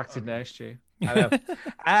 You're distracted now, Stu. I know.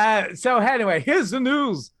 So anyway, here's the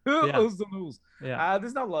news. Here's the news. Yeah.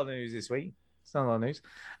 There's not a lot of news this week. It's not a lot of news.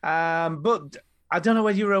 But I don't know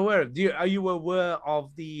whether you're aware of. Are you aware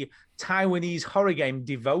of the Taiwanese horror game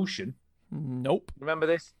Devotion? Nope. Remember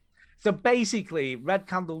this? So basically, Red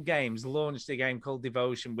Candle Games launched a game called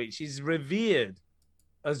Devotion, which is revered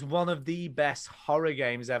as one of the best horror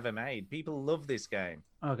games ever made. People love this game.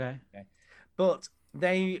 Okay. But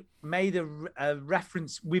they made a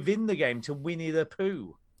reference within the game to Winnie the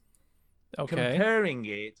Pooh, Okay. comparing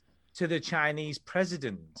it to the Chinese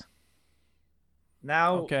president.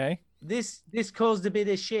 Now, Okay. this caused a bit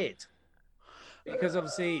of shit because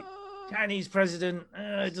obviously Chinese president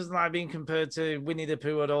doesn't like being compared to Winnie the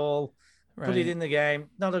Pooh at all. Put Right. it in the game,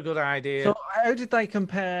 not a good idea. So how did they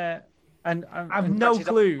compare? And I've no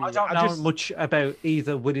clue. I don't I know just- much about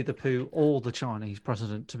either Winnie the Pooh or the Chinese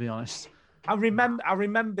president, to be honest. I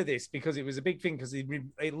remember this because it was a big thing because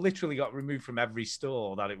it literally got removed from every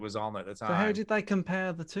store that it was on at the time. So how did they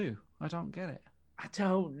compare the two? I don't get it. I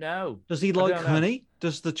don't know. Does he I like don't know. honey?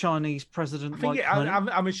 Does the Chinese president I think like honey?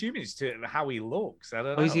 I'm assuming it's to how he looks. I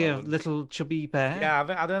don't know. Or is he a little chubby bear? Yeah,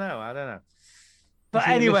 I don't know. But Is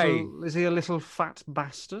he a anyway, little- is he a little fat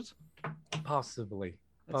bastard? possibly,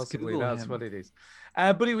 Let's possibly Google that's him. what it is.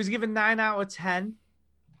 But it was given 9 out of 10,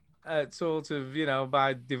 sort of,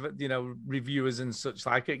 by reviewers and such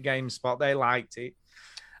like at GameSpot. They liked it,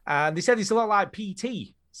 and they said it's a lot like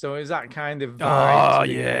PT. So it was that kind of vibe Oh to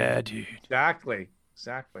the game. yeah, dude. Exactly.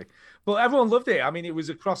 But everyone loved it. I mean, it was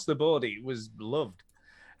across the board. It was loved.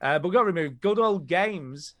 But got removed. Good Old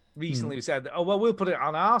Games recently said, "Oh well, we'll put it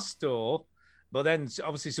on our store." But then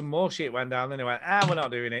obviously some more shit went down. Then they went, we're not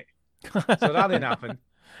doing it. So that didn't happen.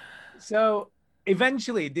 So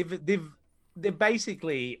eventually, they've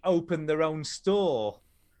basically opened their own store,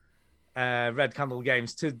 Red Candle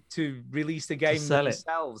Games, to release the game sell it.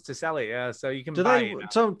 themselves to sell it. Yeah, so you can Do buy they? it. now.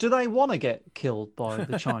 So do they want to get killed by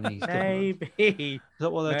the Chinese government? Maybe. Is that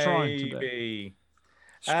what they're trying to do? Maybe.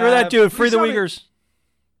 Screw that dude. but Free it's the not a- Uyghurs.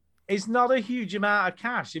 It's not a huge amount of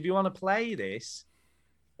cash if you want to play this.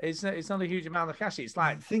 It's not a huge amount of cash. It's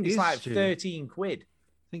like thing it's is, like Stu, 13 quid,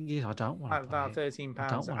 Thing is, I don't want to about play it. 13 I don't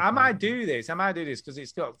pounds. wanna I play might it. do this. I might do this because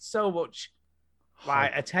it's got so much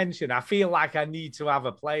like attention. I feel like I need to have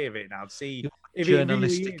a play of it now to see if it really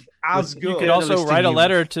journalistic- is as you good. You could also Journalistic write a news.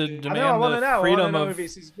 letter to I know. I demand want to the know. I want to freedom know of. if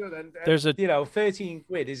this is good. And There's a 13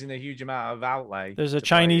 quid isn't a huge amount of outlay. There's a to play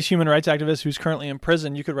Chinese it. human rights activist who's currently in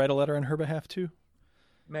prison. You could write a letter on her behalf too.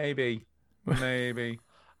 Maybe. I mean,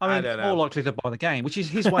 I don't more know. likely to buy the game, which is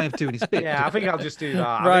his way of doing his bit. Yeah, I think I'll just do that.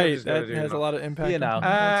 I think I'm Right, just gonna that do has a lot of impact. You on know. human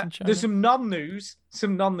rights in China. There's some non-news.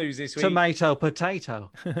 This week. Tomato,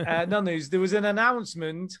 potato. Non-news. There was an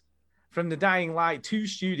announcement from the Dying Light 2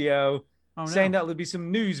 studio saying that there'll be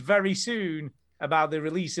some news very soon about the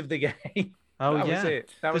release of the game. Oh That yeah, was it.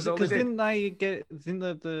 That was all they did. Didn't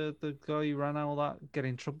the guy who ran all that get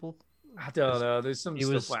in trouble? I don't know. There's some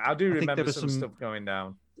stuff. I do think there remember was some stuff going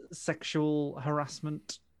down. Sexual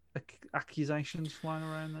harassment accusations flying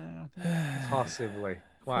around there. I think. Possibly.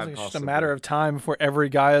 Quite It's possibly. just a matter of time before every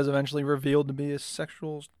guy is eventually revealed to be a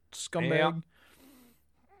sexual scumbag. Yeah.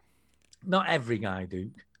 Not every guy,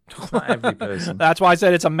 Duke. Not every person. That's why I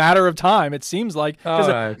said it's a matter of time. It seems like 'cause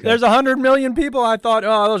Oh, okay. there's 100 million people. I thought,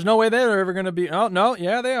 oh, there's no way they're ever going to be. Oh no,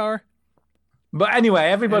 yeah, they are. But anyway,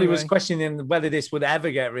 everybody was Anyway. questioning whether this would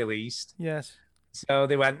ever get released. Yes. So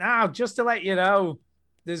they went, now, just to let you know,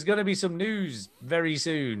 there's going to be some news very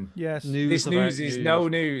soon. Yes. This about news is no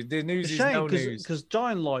news. The news It's is a shame no news. because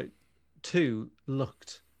Dying Light 2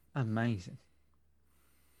 looked amazing.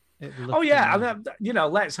 It looked Oh, yeah. amazing.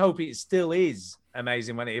 And, let's hope it still is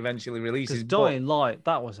amazing when it eventually releases. Because But Dying Light,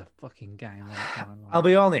 that was a fucking game. Dying Light. I'll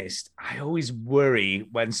be honest, I always worry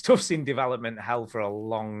when stuff's in development hell for a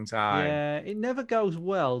long time. Yeah, it never goes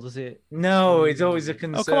well, does it? No, it's always a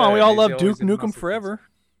concern. Oh, come on. We all It's love always Duke a Nukem massive Forever. concern.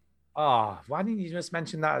 Oh, why didn't you just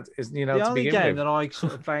mention that? The To only begin game with? that I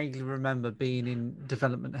sort of vaguely remember being in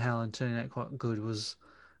development hell and turning out quite good was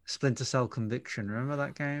Splinter Cell Conviction. Remember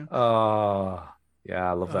that game? Oh, yeah,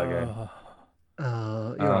 I love that game.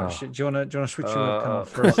 Do you want to switch your webcam off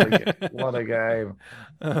for a second? What a game.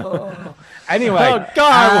 Anyway. Oh,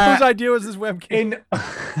 God. Whose idea was this webcam?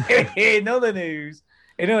 In other news,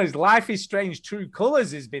 Life is Strange True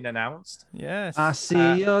Colors has been announced. Yes. I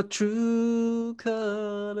see your true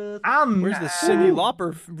colors. And Where's the Cyndi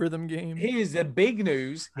Lauper rhythm game? here's the big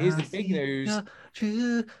news. Here's the big news.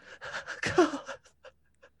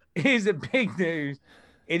 Here's the big news.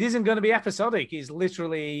 It isn't going to be episodic. It's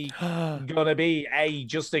literally going to be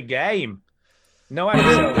just a game. No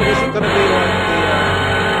episode. Is it going to be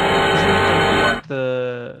like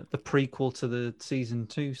the prequel to the season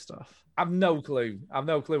 2 stuff? I've no clue. I've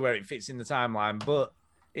no clue where it fits in the timeline, but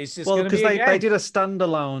it's just Well, going to because be a game. they did a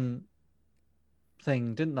standalone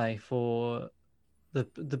thing, didn't they? For the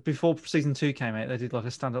before season 2 came out, they did like a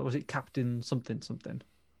standalone. Was it Captain something?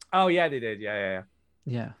 Oh yeah, they did. Yeah.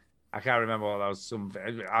 Yeah. I can't remember what that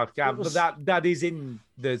was. But that is in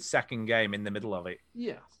the second game, in the middle of it.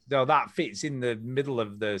 Yeah. So that fits in the middle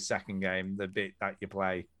of the second game, the bit that you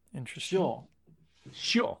play. Interesting.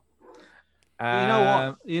 Sure.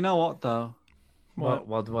 You know what though?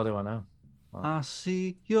 What do I know? I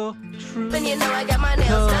see your true And you know I got my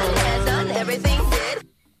nails done, hair done, everything did.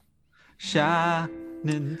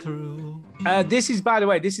 shining through. This is, by the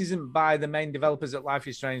way, this isn't by the main developers at Life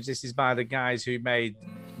is Strange. This is by the guys who made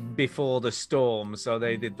Before the Storm. So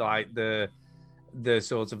they did like the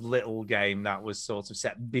sort of little game that was sort of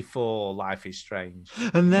set before Life is Strange.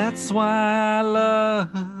 And that's why I love.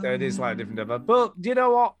 So it is like different. But you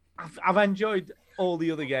know what? I've enjoyed all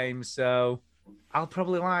the other games, so I'll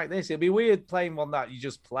probably like this. It'd be weird playing one that you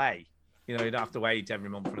just play. You don't have to wait every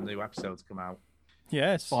month for a new episode to come out.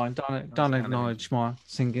 Yes. Fine, don't acknowledge my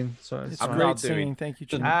singing. So It's I'm great not doing- singing. Thank you,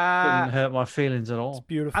 Jim. didn't hurt my feelings at all.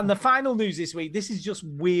 Beautiful. And the final news this week, this is just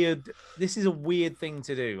weird. This is a weird thing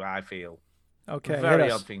to do, I feel. Okay. Very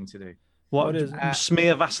hit odd us. thing to do. What is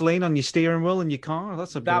smear Vaseline on your steering wheel in your car?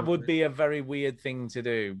 That's a That bit- would be a very weird thing to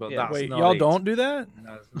do, but that's Wait, not y'all it. don't do that?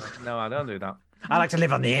 No, I don't do that. I like to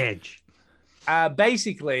live on the edge.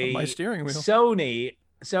 Basically, My steering wheel.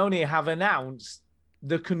 Sony have announced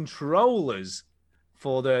the controllers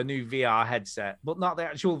for their new VR headset, but not the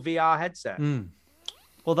actual VR headset.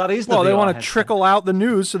 Well, that is the Well, they VR want to headset. trickle out the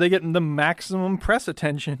news so they get the maximum press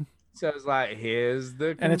attention. So it's like, here's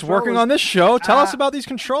the And it's working controllers. on this show. Tell us about these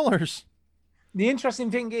controllers. The interesting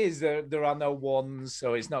thing is there are no ones,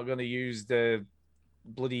 so it's not going to use the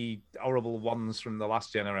bloody horrible ones from the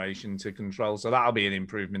last generation to control. So that'll be an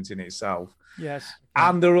improvement in itself. Yes.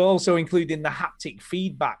 And they're also including the haptic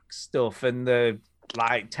feedback stuff and the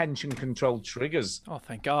tension control triggers Oh,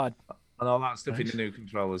 thank God. and all that stuff in the new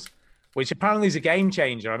controllers, which apparently is a game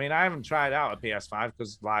changer. I mean, I haven't tried out a PS5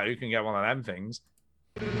 because who can get one of them things?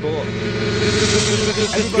 But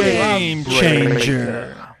Game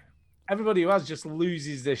changer. everybody who has just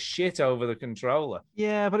loses their shit over the controller.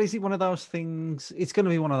 Yeah, but is it one of those things? It's going to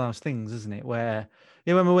be one of those things, isn't it? Where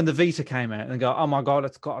you remember when the Vita came out and they go, "Oh my God,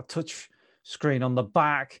 it's got a touch screen on the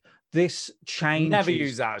back." This changes. Never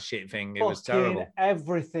use that shit thing. It was fucking terrible.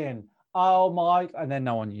 Everything. Oh my! And then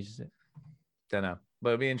no one uses it. Don't know, but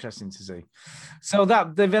it'll be interesting to see. So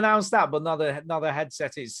that they've announced that, but not the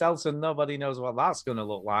headset itself, so nobody knows what that's going to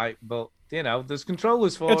look like. But there's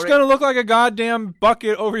controllers for It's it. going to look like a goddamn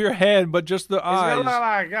bucket over your head, but just the It's gonna look eyes.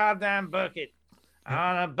 like a goddamn bucket.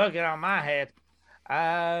 I want a bucket on my head.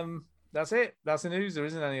 That's it. That's the news. There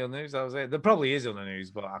isn't any other news. That was it. There probably is other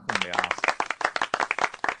news, but I couldn't be asked.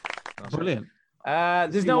 Brilliant.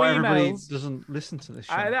 There's See no why everybody emails. doesn't listen to this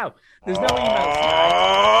show. I know. There's no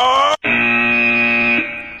emails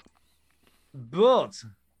tonight. But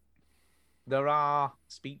there are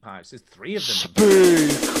speak pipes. There's 3 of them. Speak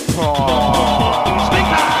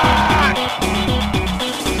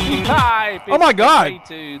pipe. Oh my God. Way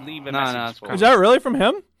to leave a No, message no, it's for cool. Is that really from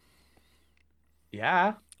him?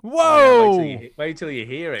 Yeah. Whoa! Wait till you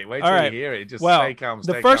hear it. Wait All till right. you hear it. Just Well, stay calm.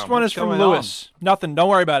 the Stay first calm. one is What's from going Lewis. Nothing. Don't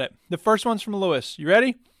worry about it. The first one's from Lewis. You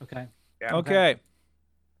ready? Okay. Yeah. Okay.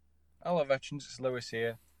 Hello, veterans. It's Lewis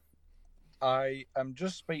here. I am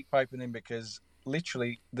just speak piping in because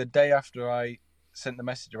literally the day after I sent the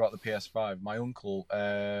message about the PS5, my uncle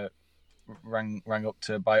rang up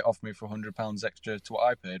to buy it off me for £100 extra to what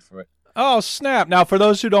I paid for it. Oh, snap. Now, for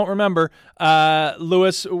those who don't remember,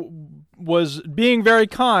 Lewis was being very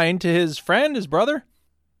kind to his friend, his brother,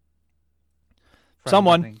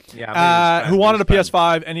 someone who wanted a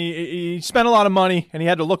PS5, and he spent a lot of money, and he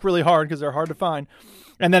had to look really hard because they're hard to find.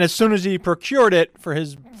 And then as soon as he procured it for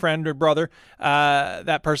his friend or brother,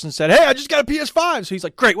 that person said, hey, I just got a PS5. So he's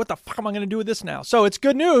like, great, what the fuck am I going to do with this now? So it's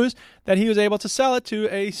good news that he was able to sell it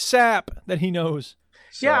to a sap that he knows.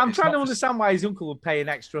 So yeah, I'm trying to understand why his uncle would pay an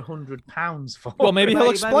extra £100 for. Well, maybe he'll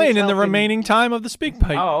explain in the remaining time of the speak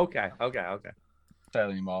pipe. Oh, okay.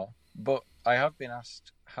 Tell anymore. But I have been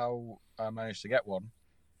asked how I managed to get one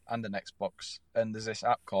and an Xbox, and there's this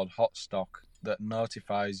app called Hotstock that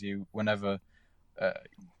notifies you whenever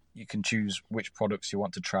you can choose which products you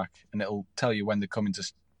want to track, and it'll tell you when they're coming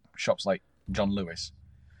to shops like John Lewis.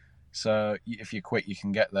 So if you quit, you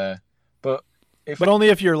can get there. But only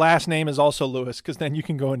if your last name is also Lewis, because then you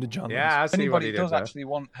can go into John Lewis. I if see what anybody he does did there. actually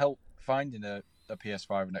want help finding a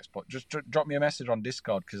PS5 and Xbox, just drop me a message on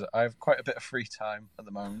Discord, because I have quite a bit of free time at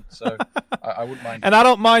the moment, so I wouldn't mind. And I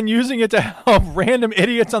don't mind using it to help random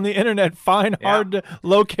idiots on the internet find hard to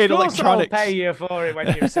locate electronics. I'll pay you for it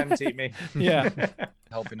when you send it me. Yeah.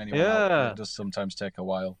 Helping anyone out, it does sometimes take a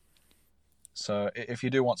while. So if you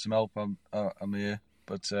do want some help, I'm here.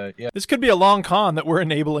 But yeah, this could be a long con that we're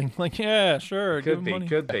enabling. Like, yeah, sure, could be.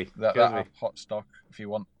 That app, Hotstock, if you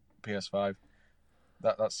want PS5,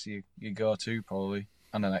 that's your go-to probably,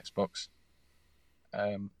 and an Xbox.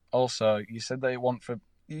 Also, you said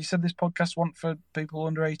this podcast want for people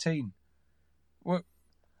under 18. Well,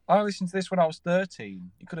 I listened to this when I was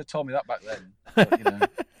 13. You could have told me that back then. But, you know,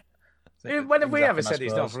 when have we ever said I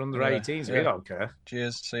it's not suppose. for under 18s? We don't care.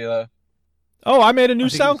 Cheers. See you there. Oh, I made a new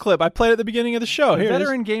sound clip. I played it at the beginning of the show. Here it is.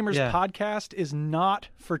 Veteran Gamers Yeah. Podcast is not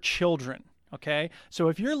for children, okay? So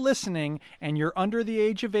if you're listening and you're under the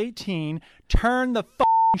age of 18, turn the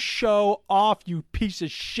f***ing show off, you piece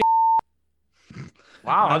of shit.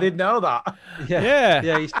 Wow, I didn't know that.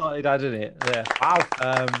 Yeah. He started adding it there.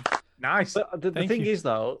 Wow. Nice. But the thing is,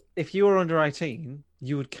 though, if you were under 18,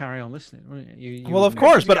 you would carry on listening, wouldn't you? You Well, of wouldn't-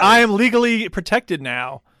 course, but I am legally protected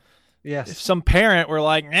now. Yes. If some parent were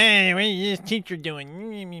like, hey, what is this teacher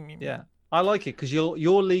doing? Yeah. I like it because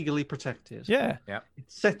you're legally protected. Yeah. Yeah. It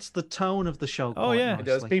sets the tone of the show. Oh, quite yeah. It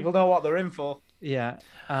does. nicely. People know what they're in for. Yeah.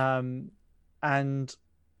 And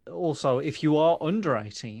also, if you are under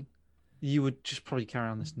 18, you would just probably carry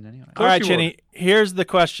on listening anyway. All right, Chinny, here's the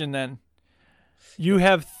question then. You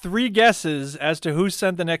have 3 guesses as to who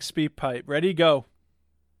sent the next speak pipe. Ready, go.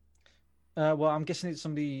 Well, I'm guessing it's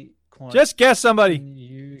somebody quite Just guess somebody.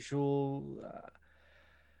 unusual.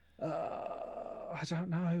 I don't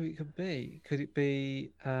know who it could be. Could it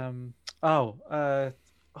be? Oh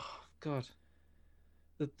God,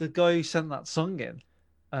 the guy who sent that song in.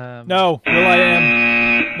 No, Will I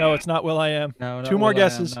Am. No, it's not Will I Am. No, 2 more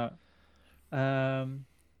guesses. No.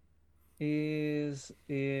 Is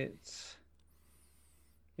it?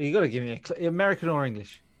 You got to give me American or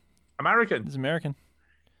English. American. It's American.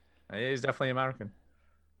 It is definitely American.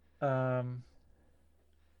 Bloody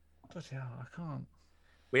hell, I can't.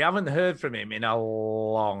 We haven't heard from him in a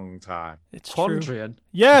long time. It's true. Quandrian.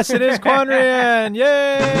 Yes, it is Quandrian.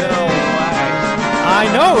 Yay! No way. I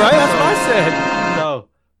know, right? That's what I said. No,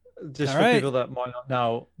 just All for right. people that might not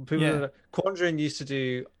know, Yeah. Quandrian used to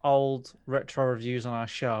do old retro reviews on our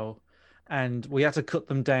show, and we had to cut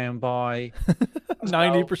them down by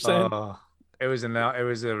 90%. Oh, it was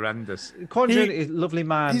horrendous. Quandrian is a lovely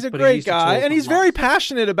man. He's a but he great used to guy, talk and a he's lot. very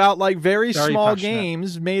passionate about like very Very small passionate.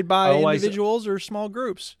 games made by Always- individuals or small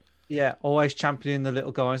groups. Yeah, always championing the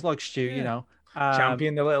little guys like Stu, you know.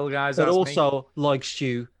 Champion the little guys. But that's me. also, like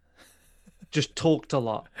Stu, just talked a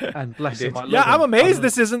lot. And bless him. I love Yeah, I'm him. amazed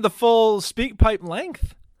this isn't the full speak pipe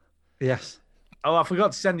length. Yes. Oh, I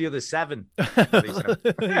forgot to send the other 7. that he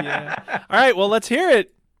sent. Yeah. All right, well, let's hear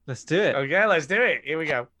it. Let's do it. Okay, let's do it. Here we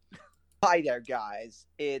go. Hi there, guys.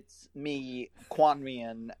 It's me,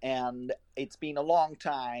 Quanrian, and it's been a long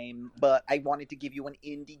time, but I wanted to give you an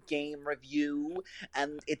indie game review,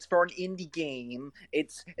 and it's for an indie game.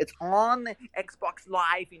 It's on Xbox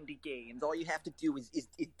Live Indie Games. All you have to do is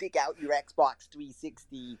dig out your Xbox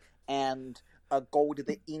 360 and go to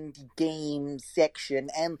the indie games section,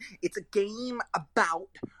 and it's a game about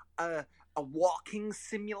a walking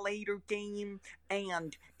simulator game,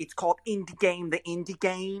 and it's called Indie Game, the Indie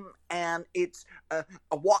Game, and it's a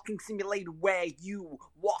walking simulator where you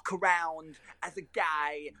walk around as a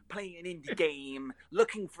guy playing an indie game,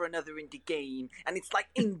 looking for another indie game, and it's like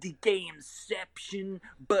Indie Gameception,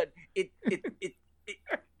 but it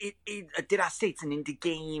did I say it's an indie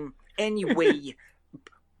game? Anyway,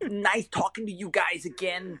 nice talking to you guys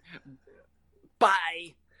again.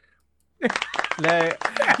 Bye. No,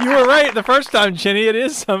 you were right the first time, Chinny. It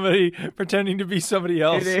is somebody pretending to be somebody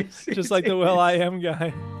else. It is. Just like the Will I Am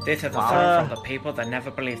guy. This is a song from the people that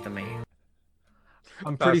never believed in me.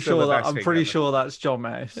 I'm pretty sure that's John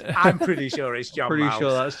Mouse. I'm pretty sure it's John Mouse. Pretty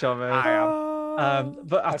sure that's John Mouse. I am.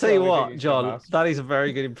 But I'll tell you what, John, that is a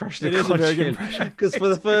very good impression. It is a very good impression. Because for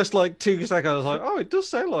the first 2 seconds, I was like, "Oh, it does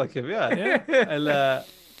sound like him." Yeah.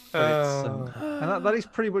 And that is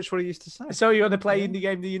pretty much what he used to say. So you want to play Indie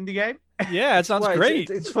Game, the Indie Game? Yeah, it sounds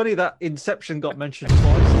great. It's funny that Inception got mentioned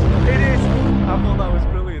twice. It is. I thought that was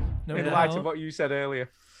brilliant. No In doubt. light of what you said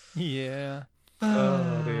earlier. Yeah.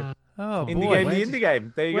 Oh, dear. Oh, Indie boy. Game, the Indie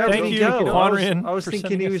Game. There you Where go. did Thank he you, go? Quanrian, I was for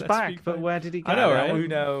thinking sending he us was that back, speak but pipe. where did he go? I know, right? Who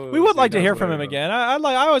knows? We would like to Who hear from knows? him again. I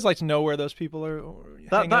always like to know where those people are.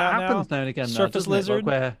 That hanging out happens now and again. Though, Surface doesn't it? Lizard.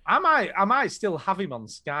 Where I might still have him on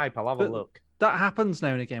Skype. I'll have a look. that happens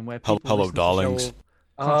now and again, where people Hello, listen to the darlings. show,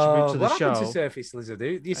 contribute to the what happened show. to Surface Lizard?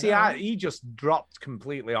 You see, he just dropped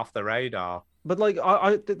completely off the radar. But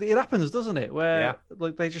it happens, doesn't it? Where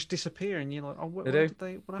they just disappear, and you're like, "Oh, what They do. what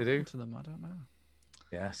They happened do. to them? I don't know."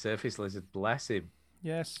 Yeah, Surface Lizard, bless him.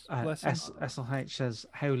 Yes, bless him. SLH says,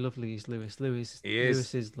 "How lovely is Lewis? Lewis He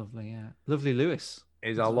is. lovely. Yeah, lovely Lewis.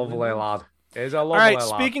 He's a lovely lad. He's a All lovely right,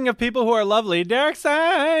 lad. speaking of people who are lovely, Derek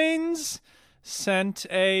Sainz sent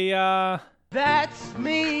a... That's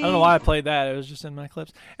me. I don't know why I played that. It was just in my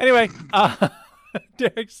clips. Anyway,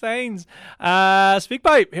 Derek Sainz, speak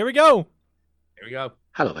pipe. Here we go. Here we go.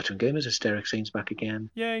 Hello, veteran gamers. It's Derek Sainz back again.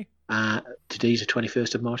 Yay. Today's the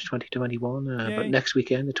 21st of March 2021, Yay. but next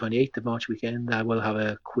weekend, the 28th of March weekend, I will have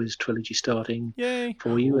a quiz trilogy starting Yay.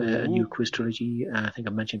 for you, a new quiz trilogy, I think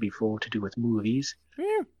I mentioned before, to do with movies.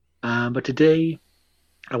 But today,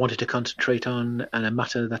 I wanted to concentrate on a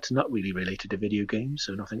matter that's not really related to video games,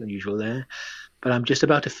 so nothing unusual there. But I'm just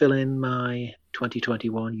about to fill in my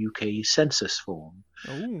 2021 UK census form.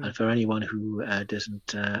 Ooh. And for anyone who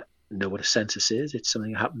doesn't know what a census is, it's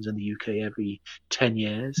something that happens in the UK every 10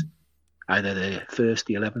 years, either the 1st,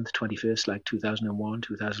 the 11th, 21st, like 2001,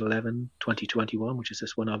 2011, 2021, which is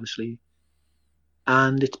this one, obviously.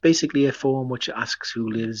 And it's basically a form which asks who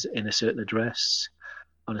lives in a certain address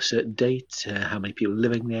on a certain date, how many people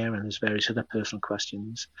living there, and there's various other personal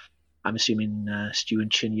questions. I'm assuming Stu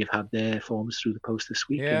and Chin, you've had their forms through the post this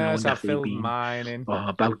week. and I Yes, wonder I if they've filled been mine in. or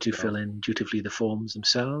about to fill in dutifully the forms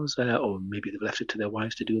themselves, or maybe they've left it to their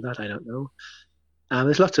wives to do that. I don't know.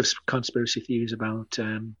 There's lots of conspiracy theories about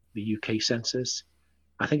the UK census.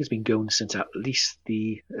 I think it's been going since at least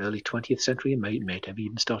the early 20th century. It might have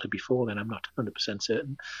even started before then. I'm not 100%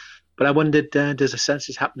 certain. But I wondered, does a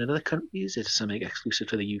census happen in other countries? Is it something exclusive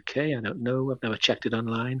to the UK? I don't know. I've never checked it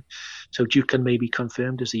online. So Duke can maybe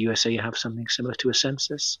confirm, does the USA have something similar to a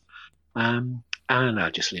census? And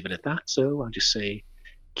I'll just leave it at that. So I'll just say,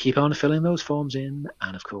 keep on filling those forms in.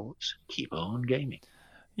 And of course, keep on gaming.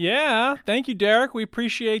 Yeah, thank you, Derek. We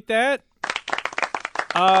appreciate that.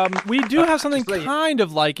 We do have something kind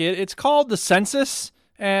of like it. It's called the census,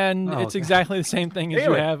 and it's exactly the same thing as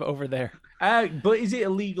you have over there. But is it a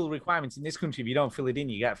legal requirement in this country? If you don't fill it in,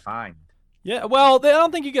 you get fined. Yeah, well, I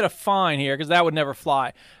don't think you get a fine here because that would never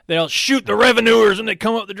fly. They'll shoot the revenuers when they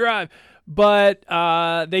come up the drive. But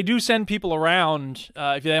they do send people around.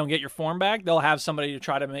 If they don't get your form back, they'll have somebody to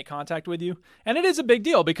try to make contact with you. And it is a big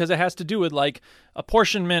deal because it has to do with like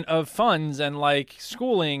apportionment of funds and like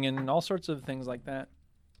schooling and all sorts of things like that.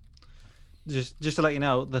 Just to let you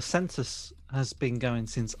know, the census has been going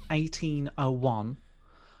since 1801,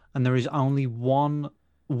 and there is only one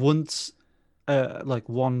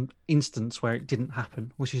instance where it didn't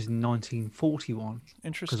happen, which is in 1941.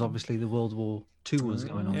 Interesting. Because obviously the World War II was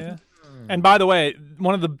going on. Yeah. And by the way,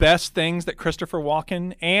 one of the best things that Christopher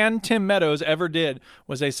Walken and Tim Meadows ever did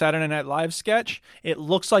was a Saturday Night Live sketch. It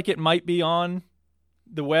looks like it might be on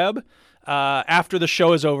the web. After the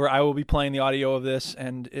show is over, I will be playing the audio of this,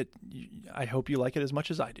 and I hope you like it as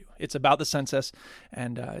much as I do. It's about the census,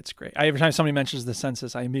 and it's great. Every time somebody mentions the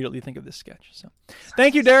census, I immediately think of this sketch. So,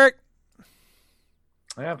 thank you, Derek.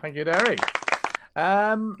 Yeah, thank you, Derek.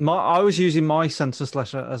 I was using my census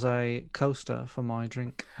letter as a coaster for my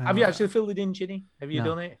drink. Have you actually filled it in, Ginny? Have you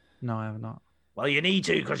done it? No, I have not. Well, you need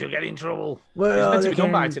to because you'll get in trouble. Well, it's meant to be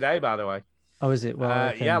done by today, by the way. Oh, is it? Well,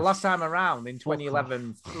 okay. Yeah, last time around in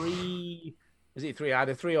 2011, three?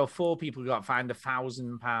 Either 3 or 4 people got fined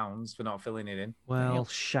 £1,000 for not filling it in. Well,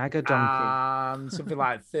 shagger donkey. And something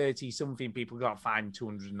like 30-something people got fined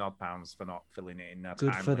 £200 for not filling it in.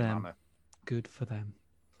 Good for them. Good for them.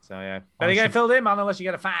 So yeah, better get it filled in, man. Unless you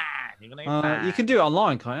get a fine, you're gonna get fined. You can do it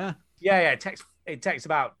online, can't you? Yeah. It takes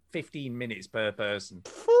about 15 minutes per person.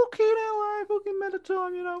 Fucking hell, fucking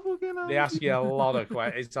time, you know. Fucking hell. They ask you a lot of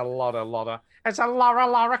questions. It's a lot of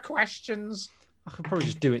questions. I could probably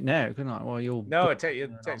just do it now, couldn't I? Well, you'll. No, it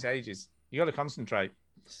takes ages. You got to concentrate.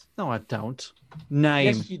 No, I don't.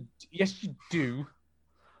 Name. Yes, you do.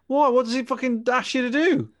 What? What does he fucking ask you to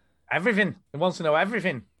do? Everything. He wants to know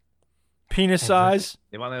everything. Penis size.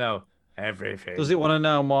 They want to know everything. Does it want to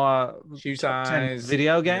know my shoe size,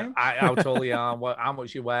 video game? How tall you are, how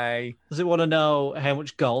much you weigh? Does it want to know how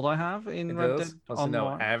much gold I have in Red Dead? Wants to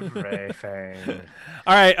know everything.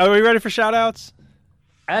 All right, are we ready for shout-outs?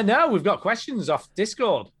 No, we've got questions off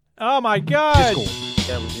Discord. Oh my God! Discord.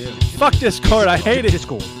 Yeah, we do. Fuck Discord, I hate it.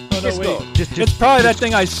 Discord. Oh, no, Discord. wait. It's probably that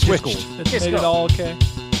thing I switched. It's made it all okay.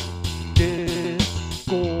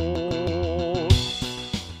 Discord.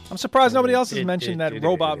 I'm surprised nobody else has mentioned that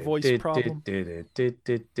robot voice problem. Maybe it's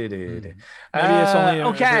only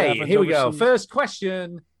okay, here we go. First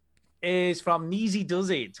question is from Neezy Does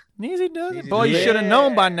It. Neezy Does It? Boy, you should have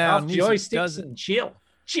known by now. Off joysticks and chill.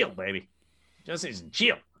 Chill, baby. Joysticks and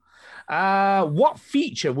chill. What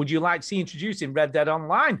feature would you like to see introduced in Red Dead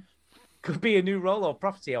Online? Could be a new role or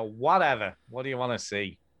property or whatever. What do you want to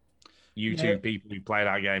see? You two people who play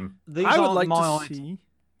that game. I would like to see.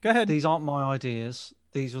 Go ahead. These aren't my ideas.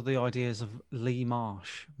 These are the ideas of Lee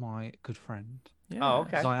Marsh, my good friend. Yeah. Oh, okay.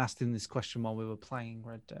 Because I asked him this question while we were playing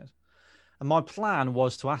Red Dead. And my plan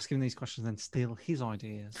was to ask him these questions and then steal his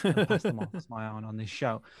ideas and pass them off as my own on this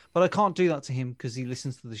show. But I can't do that to him because he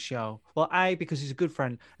listens to the show. Well, A, because he's a good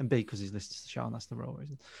friend, and B, because he listens to the show, and that's the real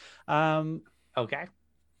reason. Okay.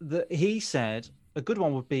 He said a good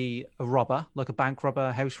one would be a robber, like a bank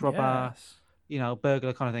robber, house robber,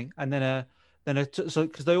 burglar kind of thing. And then so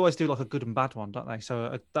because they always do like a good and bad one, don't they?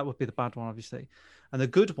 So that would be the bad one, obviously. And the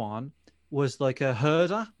good one was like a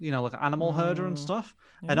herder, like an animal herder and stuff.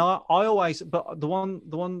 Yeah. And I always, but the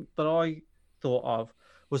one that I thought of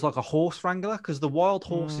was like a horse wrangler, because the wild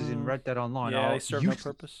horses in Red Dead Online they serve no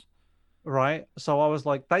purpose. Right. So I was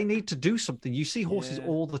like, they need to do something. You see horses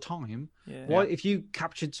all the time. Yeah. Why, if you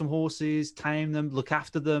captured some horses, tame them, look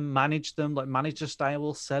after them, manage them, like manage a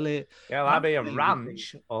stable, sell it. Yeah, that'd be a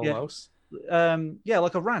ranch almost.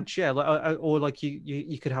 Like a ranch, or like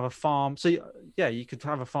you could have a farm. So you could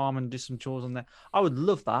have a farm and do some chores on there. I would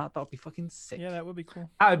love that. That would be fucking sick. Yeah, that would be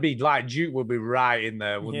cool. That would be like Duke would be right in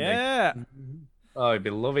there, wouldn't he? Yeah. Oh, he'd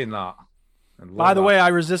be loving that. By the way, I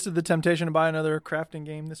resisted the temptation to buy another crafting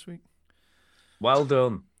game this week. Well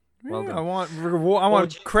done. Well done. I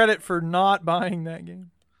want credit for not buying that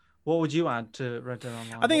game. What would you add to Red Dead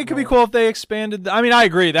Online? I think it could be cool if they expanded. I mean, I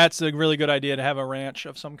agree. That's a really good idea to have a ranch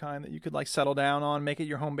of some kind that you could like settle down on, make it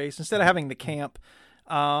your home base instead of having the camp.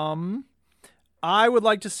 I would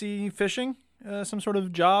like to see fishing, some sort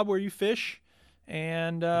of job where you fish.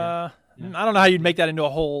 And I don't know how you'd make that into a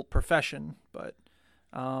whole profession, but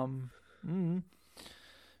robbing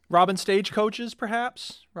stagecoaches,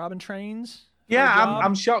 perhaps. Robbing trains. Yeah,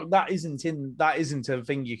 I'm shocked that isn't a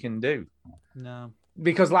thing you can do. No.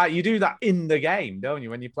 Because like you do that in the game, don't you?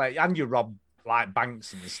 When you play, and you rob like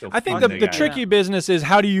banks and stuff. I think the tricky business is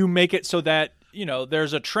how do you make it so that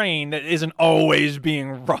there's a train that isn't always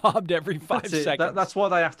being robbed every 5 seconds. That's why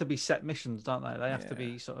they have to be set missions, don't they? They have to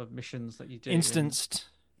be sort of missions that you do instanced,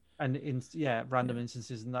 and random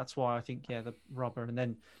instances, and that's why I think the robber, and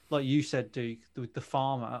then like you said, Duke, with the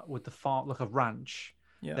farmer, like a ranch.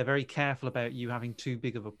 Yeah. They're very careful about you having too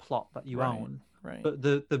big of a plot that you own. Right. But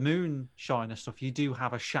the moonshiner stuff, you do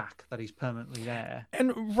have a shack that is permanently there.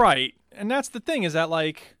 And that's the thing is that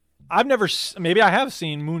like maybe I have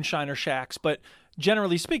seen moonshiner shacks, but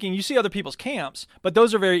generally speaking, you see other people's camps, but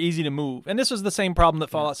those are very easy to move. And this was the same problem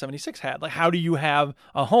that Fallout 76 had. Like, how do you have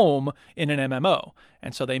a home in an MMO?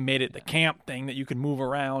 And so they made it the camp thing that you could move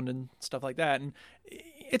around and stuff like that. And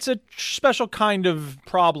it's a special kind of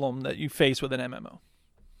problem that you face with an MMO.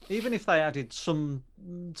 Even if they added some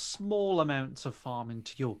small amounts of farming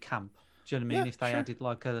to your camp, Do you know what I mean? Yeah, If they sure. added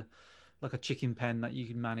like a chicken pen that you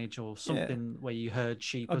can manage, or something where you herd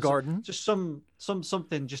sheep, A garden. just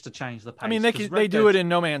something just to change the pace. I mean, they 'cause they Red do Dead- it in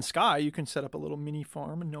No Man's Sky. You can set up a little mini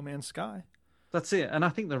farm in No Man's Sky. That's it, and I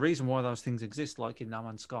think the reason why those things exist, like in No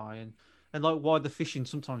Man's Sky, and like why the fishing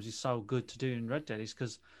sometimes is so good to do in Red Dead, is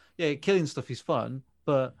because killing stuff is fun,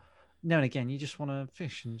 but now and again you just want to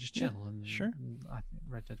fish and just chill. And I think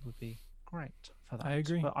Red Dead would be great for that. I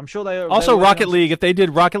agree. But I'm sure they are Also, Rocket League. If they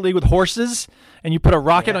did Rocket League with horses, and you put a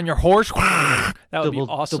rocket on your horse, that would be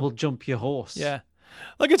awesome. Double jump your horse. Yeah.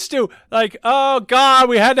 Look at Stu. Like, oh God,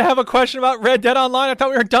 we had to have a question about Red Dead Online. I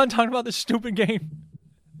thought we were done talking about this stupid game.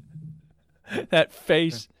 That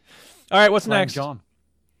face. All right, what's next? John.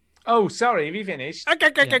 Oh, sorry. Have you finished?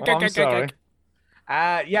 Okay. Oh, I'm sorry.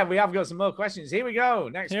 Yeah, we have got some more questions. Here we go.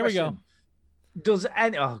 Next Here we question. Does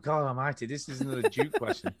any... Oh, God almighty. This is another Duke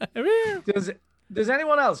question. Does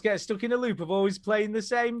anyone else get stuck in a loop of always playing the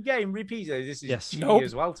same game repeatedly? This is G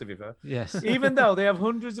as well, to be fair. Yes. Even though they have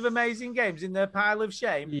hundreds of amazing games in their pile of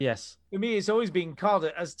shame. Yes. For me, it's always been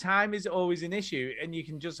COD, as time is always an issue, and you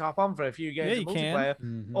can just hop on for a few games of multiplayer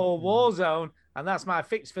or Warzone, and that's my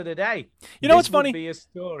fix for the day. You know what's This would funny? Be a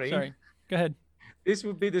story. Sorry. Go ahead. This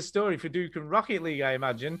would be the story for Duke and Rocket League, I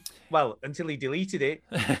imagine. Well, until he deleted it.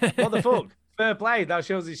 What the fuck? Fair play. That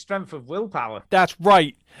shows his strength of willpower. That's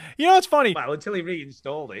right. You know what's funny? Well, until he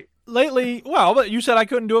reinstalled it. Lately, well, but you said I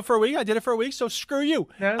couldn't do it for a week. I did it for a week, so screw you.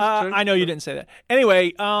 No, that's true. I know you didn't say that.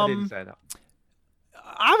 Anyway, I didn't say that.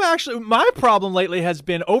 My problem lately has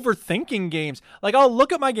been overthinking games. Like, I'll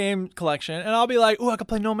look at my game collection and I'll be like, oh, I could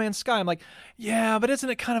play No Man's Sky. I'm like, yeah, but isn't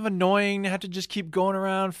it kind of annoying to have to just keep going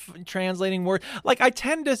around translating words? Like, I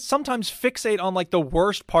tend to sometimes fixate on like the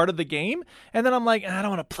worst part of the game. And then I'm like, I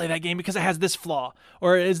don't want to play that game because it has this flaw,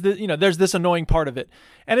 or there's this annoying part of it.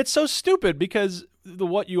 And it's so stupid because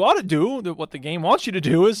what you ought to do, what the game wants you to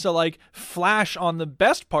do, is to like flash on the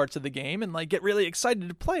best parts of the game and like get really excited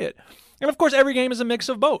to play it. And of course, every game is a mix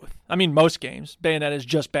of both. I mean, most games. Bayonetta is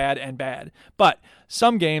just bad and bad. But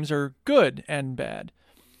some games are good and bad.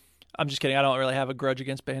 I'm just kidding. I don't really have a grudge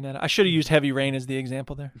against Bayonetta. I should have used Heavy Rain as the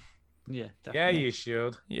example there. Yeah, definitely. Yeah, you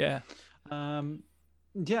should. Yeah.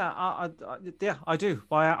 Yeah, I do.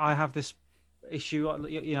 I have this issue.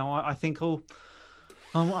 I think,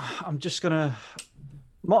 I'm just gonna.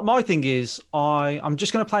 My thing is, I'm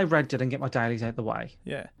just gonna play Red Dead and get my dailies out the way.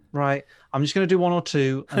 Yeah. Right. I'm just gonna do 1 or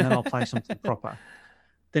 2, and then I'll play something proper.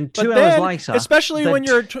 Then But 2 hours then, later, especially when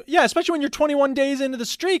you're 21 days into the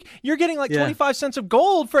streak, you're getting like 25 cents of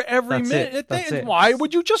gold for every That's minute. it. That's it. Why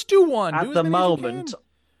would you just do one? At Do as the many as you moment, can.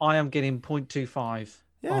 I am getting 0.25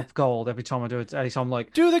 of gold every time I do it. So I'm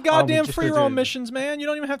like, do the goddamn just free gonna roam do- missions, man. You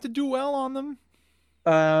don't even have to do well on them.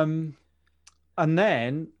 And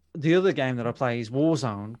then the other game that I play is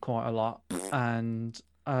Warzone quite a lot, and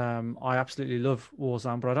I absolutely love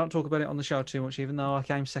Warzone, but I don't talk about it on the show too much, even though I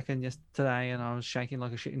came second today and I was shaking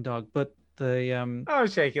like a shitting dog. But the I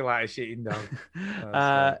was shaking like a shitting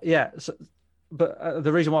dog. But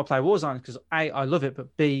the reason why I play Warzone is because A, I love it,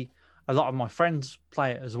 but B, a lot of my friends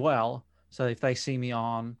play it as well. So if they see me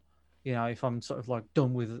on, if I'm sort of like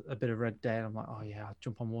done with a bit of Red Dead, I'm like, oh yeah, I'll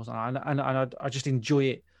jump on Warzone, and I just enjoy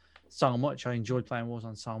it so much. I enjoyed playing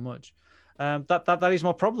Warzone so much. That is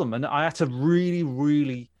my problem, and I had to really,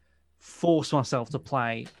 really force myself to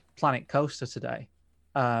play Planet Coaster today,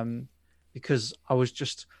 because I was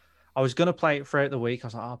going to play it throughout the week. I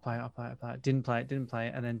was like, I'll play it. Didn't play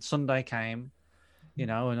it, and then Sunday came,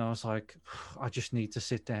 and I was like, I just need to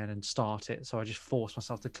sit down and start it. So I just forced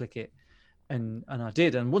myself to click it, and I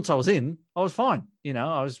did. And once I was in, I was fine.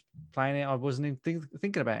 I was playing it. I wasn't even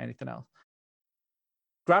thinking about anything else.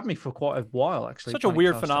 Grabbed me for quite a while, actually. Such a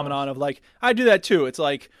weird phenomenon of like, I do that too. It's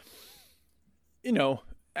like,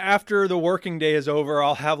 after the working day is over,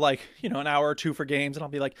 I'll have like, an hour or two for games, and I'll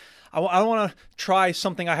be like, I want to try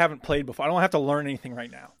something I haven't played before. I don't have to learn anything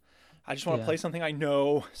right now. I just want to play something I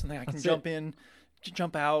know, something I can jump in,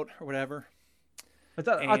 jump out, or whatever. But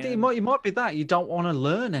I think it might be that you don't want to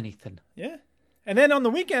learn anything. Yeah. And then on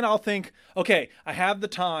the weekend, I'll think, okay, I have the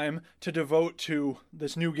time to devote to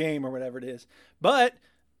this new game or whatever it is, but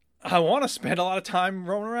I want to spend a lot of time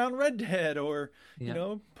roaming around Red Dead, or,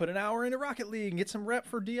 put an hour into Rocket League and get some rep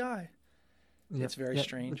for DI. It's very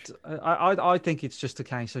strange. I think it's just a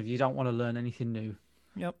case of you don't want to learn anything new.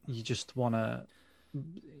 Yep. You just want to,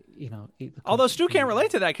 eat the. Although Stu can't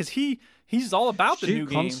relate to that because he's all about the new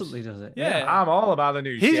games. Constantly does it. Yeah. I'm all about the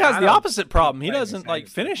new He shit. has I the don't opposite problem. He play the doesn't same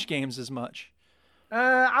finish games as much.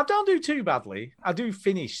 I don't do too badly. I do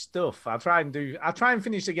finish stuff. I try and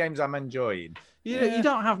finish the games I'm enjoying. You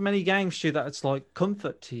don't have many games, Stu, that it's like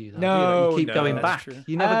comfort to you. Though, No, you keep no, going that's back. true.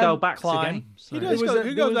 You never go back Climb. to games. He so- does was go, a- he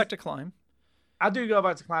there goes was- back to Climb. I do go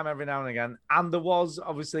back to Climb every now and again, and there was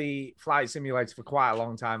obviously Flight Simulator for quite a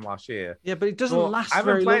long time last year. Yeah, but it doesn't But last I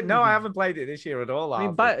haven't very played. long. No, I haven't played it this year at all. I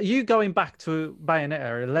mean, Harvey. you going back to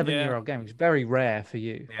Bayonetta, 11-year-old game, is very rare for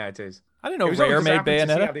you. Yeah, it is. I didn't know It was only Rare 'cause I made happened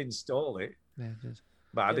to see Bayonetta. I'd install it, Yeah, it is.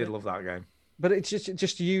 but I did love that game. But it's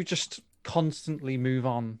just you just constantly move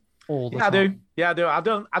on all the Yeah, I time. do. Yeah, I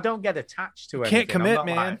do. I don't get attached to You anything. can't commit, I'm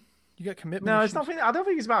not man. like- You got commitment. No, it's issues. nothing. I don't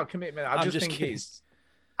think it's about commitment. I I'm just just think kidding. it's.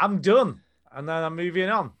 I'm done, and then I'm moving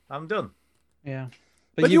on. I'm done. Yeah.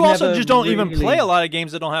 But you've you also never just don't even really- play a lot of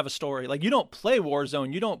games that don't have a story. Like you don't play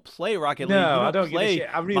Warzone, you don't play Rocket League, you No, don't I don't give a play shit.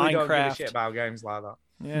 I really don't give a Minecraft. shit about games like that.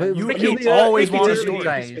 Yeah. But You, in you the always early want a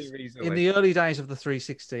days- story. In the early days of the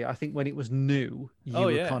 360, I think when it was new, you Oh,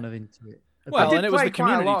 were yeah. kind of into it. Well, I did and it was play the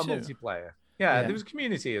quite a lot community of multiplayer. Yeah, Yeah. there was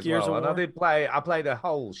community as Gears well, of and I War. did play. I played a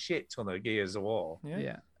whole shit ton of Gears of War.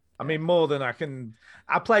 Yeah. I mean, more than I can.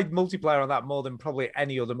 I played multiplayer on that more than probably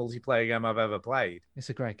any other multiplayer game I've ever played. It's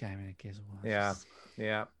a great game in Gears of War. Yeah,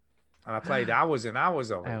 yeah. And I played hours and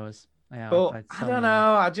hours of it. Hours. Yeah, But played I so don't many.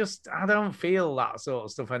 know. I don't feel that sort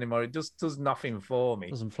of stuff anymore. It just does nothing for me.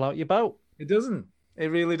 Doesn't float your boat. It doesn't. It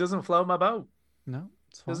really doesn't float my boat. No,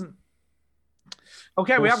 it's fine. Doesn't.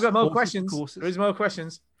 Okay, we have got more Courses, questions. courses. There is more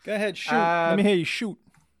questions. Go ahead, shoot. Let me hear you shoot.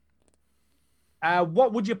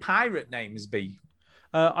 What would your pirate names be?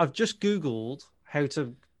 I've just Googled how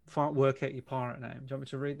to work out your pirate name. Do you want me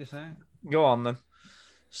to read this out? Go on then.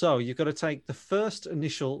 So you've got to take the first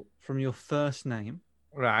initial from your first name.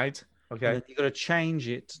 Right. And Okay. then you've got to change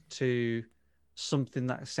it to something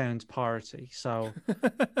that sounds piratey. So,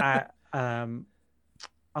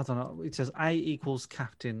 I don't know. It says A equals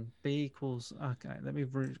captain, B equals. Okay, let me.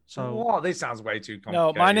 So What? This sounds way too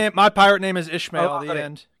complicated. No, my pirate name is Ishmael Oh, at the got it.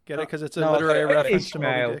 end. Get it? Because it's a No, literary okay. reference to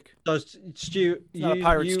Ishmael. Moby Dick. So, Stu, It's not a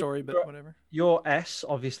pirate story, but whatever. Your S,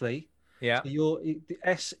 obviously. Yeah. So the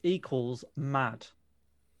S equals mad.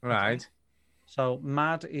 Right. So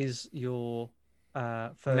mad is your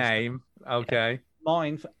first Name. Okay.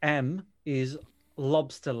 Mine for M is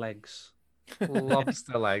lobster legs.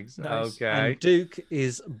 Lobster legs. Nice. Okay. And Duke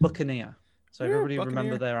is buccaneer. So Yeah, everybody Buccaneer.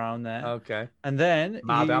 remember their own there. Okay. And then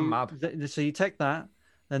Mad, you, I'm mad. So you take that,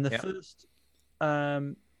 then the Yep. first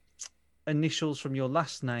initials from your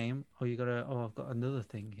last name. Oh, you got to. Oh, I've got another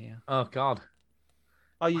thing here. Oh God.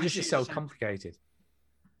 Oh, you Why just is it so complicated?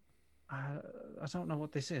 I don't know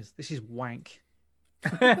what this is. This is wank.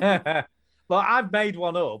 Well, I've made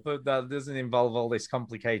one up, but that doesn't involve all this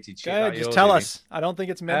complicated shit. Go ahead, that just you're tell doing. us. I don't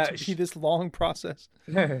think it's meant to be this long process.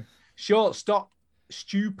 Shortstop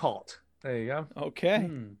stew pot. There you go. Okay.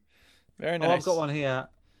 Very nice. Oh, I've got one here.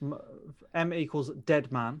 M equals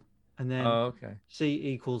dead man, and then Oh, okay. C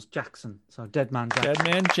equals Jackson. So dead man Jackson. Dead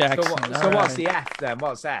man Jackson. So, All what's right. the F then?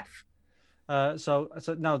 What's F? So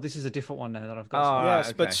no, this is a different one now that I've got. Oh, Yes,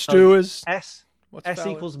 right, but okay. Stu is. S What's S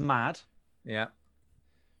valid? equals mad, Yeah.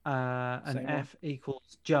 and Same one. F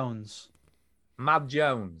equals Jones. Mad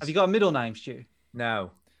Jones. Have you got a middle name, Stu?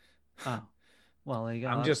 No. Oh, well, there you go.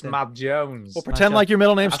 I'm That's just it. Mad Jones. Well, pretend like your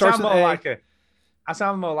middle name I starts sound with more A. like a. I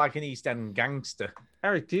sound more like an East End gangster.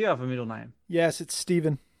 Eric, do you have a middle name? Yes, it's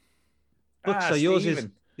Steven. So yours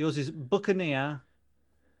Stephen. is Buccaneer,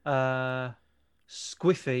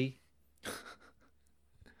 Squiffy,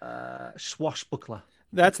 Swashbuckler.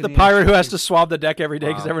 That's the Buccaneer, pirate who has Squiffy. to swab the deck every day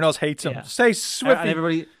because Wow. everyone else hates him. Yeah. Say And Swiffy.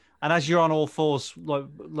 everybody, and as you're on all fours, like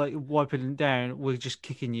wiping it down, we're just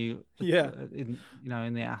kicking you. Yeah. in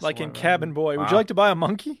the ass. or Like in whatever. Cabin Boy. Would Wow. you like to buy a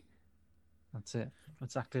monkey? That's it.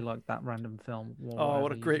 Exactly like that random film. Oh,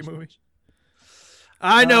 what a you great just- movie.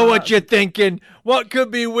 I know what you're thinking. What could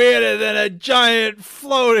be weirder than a giant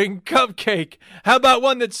floating cupcake? How about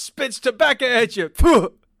one that spits tobacco at you?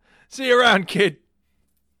 Phew. See you around, kid.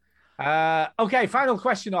 Okay, final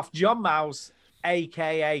question off John Mouse,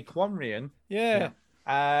 aka Quanrian. Yeah.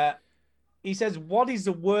 He says, "What is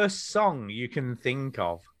the worst song you can think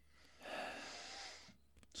of?"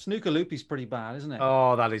 Snooker Loopy's pretty bad, isn't it?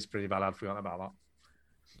 Oh, that is pretty bad. I'd forgotten about that.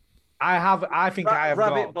 I think I have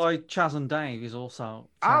Rabbit got. by Chaz and Dave is also.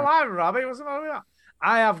 I like Rabbit. What's the matter with that?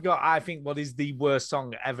 I have got. I think what is the worst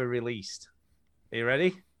song ever released? Are you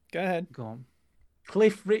ready? Go ahead. Go on.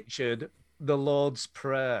 Cliff Richard, "The Lord's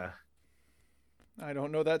Prayer." I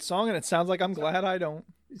don't know that song, and it sounds like I'm glad I don't.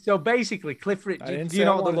 So basically, Cliff I Richard. didn't Do say you I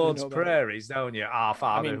know what wanted the to Lord's know about Prayer is, don't you? Our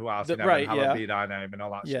Father mean, who art the- in heaven, right, hallowed yeah. be thy name, and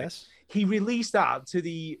all that shit. Yes. He released that to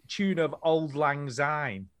the tune of Old Lang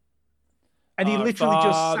Syne. And he Our literally just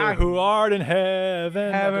Father sang, who art in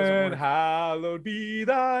heaven. That doesn't "Heaven, work. hallowed be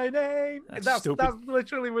thy name." That's That stupid.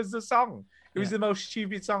 literally was the song. It was the most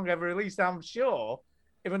stupid song ever released. I'm sure,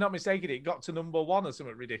 if I'm not mistaken, it got to number 1 or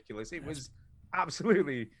something ridiculous. It was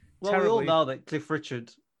absolutely Well, terribly... we all know that Cliff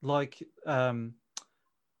Richard, like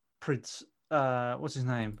Prince, what's his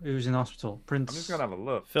name? Who was in hospital? Prince. I'm just gonna have a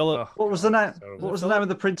look. Philip. What was the name? Terrible. What was the name of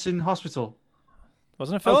the prince in hospital?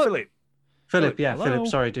 Wasn't it Philip? Oh, Philip. Philip, yeah, Hello? Philip.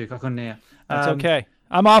 Sorry, Duke, I couldn't hear. That's okay.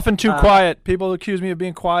 I'm often too quiet. People accuse me of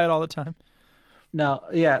being quiet all the time. No,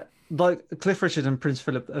 yeah, like Cliff Richard and Prince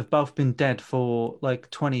Philip have both been dead for like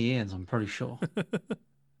 20 years. I'm pretty sure.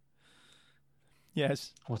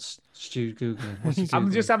 Yes. What's Stu googling? What's he I'm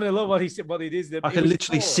Googling? just having a look what it is. I can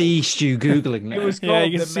literally see Stu googling. It was Yeah,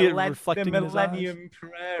 called you can see it reflecting the in his eyes. Millennium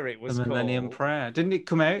Prayer. It was the Millennium called. Prayer. Didn't it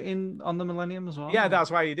come out on the Millennium as well? Yeah,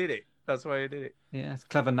 that's why he did it. That's why he did it. Yeah, it's a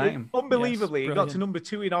clever name. Unbelievably, Yes, it got to brilliant. number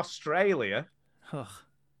 2 in Australia. Ugh.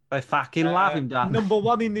 They fucking love him, Dan. Number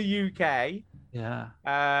 1 in the UK.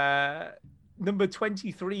 Yeah. Number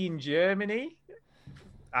 23 in Germany.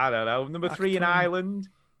 I don't know. Number 3 in come- Ireland.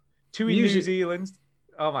 2 in Music- New Zealand.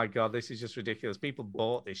 Oh my God, this is just ridiculous. People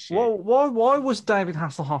bought this shit. Well, why was David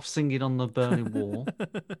Hasselhoff singing on the Berlin Wall?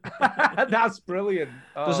 That's brilliant.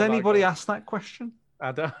 Oh, Does my anybody God. ask that question?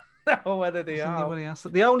 I don't know whether they Does are. anybody ask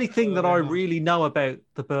that? The only thing that I really know about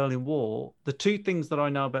the Berlin Wall, the two things that I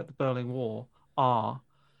know about the Berlin Wall are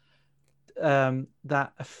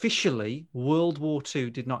that officially World War II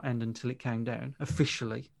did not end until it came down.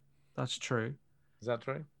 Officially, that's true. Is that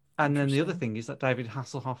true? And then the other thing is that David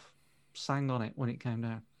Hasselhoff sang on it when it came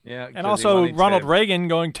down. Yeah. And also Ronald Reagan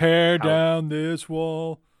going, tear down this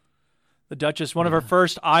wall. The Duchess, one of her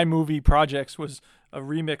first iMovie projects was a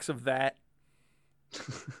remix of that.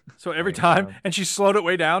 So every time, and she slowed it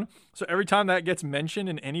way down. So every time that gets mentioned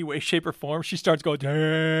in any way, shape, or form, she starts going,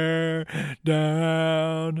 tear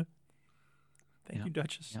down. Thank you,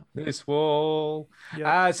 Duchess. This wall.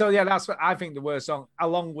 Yeah. So yeah, that's what I think the worst song,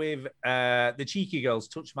 along with the Cheeky Girls,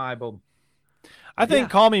 "Touch My Bum." I think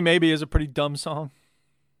 "Call Me Maybe" is a pretty dumb song.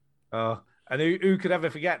 And who could ever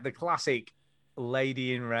forget the classic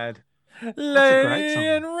 "Lady in Red"? Lady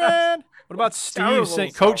in Red. What about terrible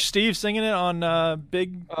Steve? song. Coach Steve singing it on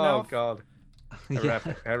Big Oh Mouth? God,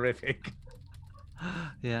 horrific,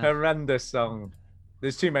 Yeah. horrendous song.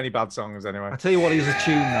 There's too many bad songs anyway. I tell you what, he's a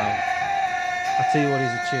tune though. I tell you what, he's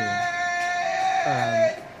a tune.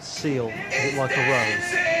 Seal, is it like a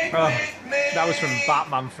rose? Oh, that was from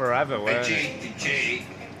Batman Forever, wasn't it?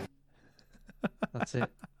 That's it.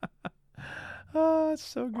 Oh, it's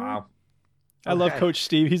so good. Wow. I love Okay. Coach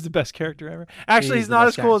Steve. He's the best character ever. Actually, he's the not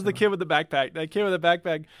as best cool as the character kid with the backpack. That kid with the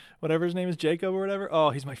backpack, whatever his name is, Jacob or whatever. Oh,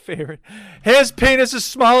 he's my favorite. His penis is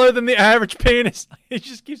smaller than the average penis. He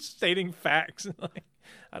just keeps stating facts. Like,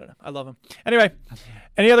 I don't know. I love him. Anyway,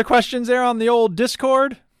 any other questions there on the old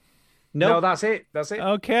Discord? No, that's it. That's it.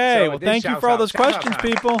 Okay. So well, this thank you shouts for all out. those Shout out questions,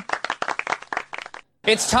 time. people.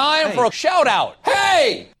 It's time for a shout out.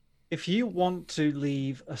 Hey! If you want to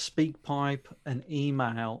leave a speak pipe, an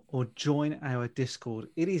email, or join our Discord,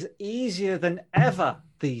 it is easier than ever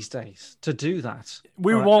these days to do that.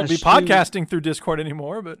 We All right, won't and be Stu- podcasting through Discord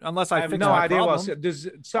anymore, but unless I I have fix no my idea problem. what's.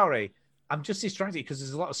 Sorry, I'm just distracted because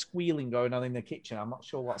there's a lot of squealing going on in the kitchen. I'm not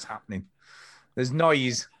sure what's happening. There's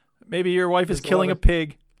noise. Maybe your wife is There's a killing lot a of-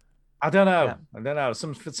 pig. I don't know. Yeah. I don't know.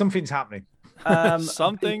 Something's happening.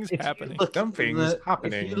 Something's if you happening. look in Something's the-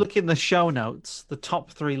 happening. If you look in the show notes, the top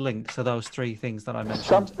 3 links are those 3 things that I mentioned.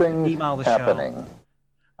 Something's Email the happening.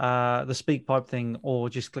 show, the speak pipe thing, or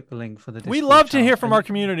just click the link for the Discord We love to channel. hear from And our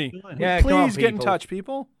community. Yeah, come on, Please get in people. touch,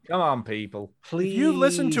 people. Come on, people. Please, If you've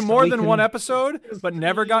listened to so more we than one can- episode but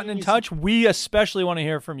never gotten in touch, we especially want to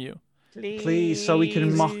hear from you. Please, so we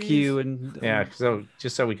can mock you and Yeah, so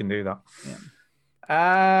just so we can do that.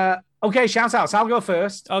 Okay, shout outs. I'll go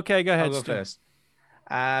first. Okay, go ahead, I'll go Stu. first.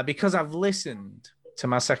 Because I've listened to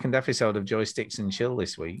my second episode of Joysticks and Chill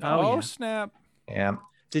this week. Oh, yeah. snap. Yeah.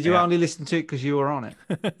 Did you Yeah. only listen to it because you were on it?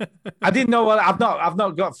 I didn't know. I've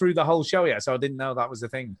not got through the whole show yet, so I didn't know that was the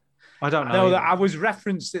thing. I don't I know. know that either. I was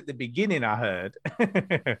referenced at the beginning. I heard.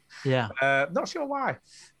 Yeah. Not sure why,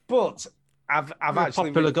 but I've You're actually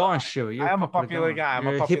a popular guy, Stuart. You're I am a popular guy. I'm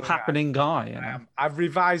You're a a popular hip happening guy. you know? I've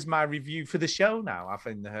revised my review for the show now. I've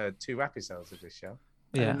heard 2 episodes of this show.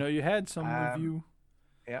 I didn't know you had some Um, review.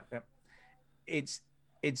 Yeah.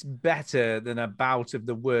 It's better than a bout of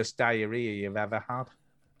the worst diarrhea you've ever had.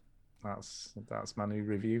 That's my new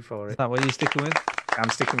review for Is it. that what you're sticking with? I'm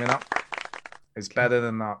sticking with that. It's better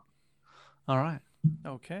than that. All right.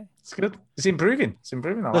 Okay. It's good. It's improving. It's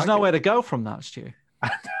improving. I There's like nowhere to go from that, Stu.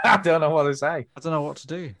 I don't know what to say. I don't know what to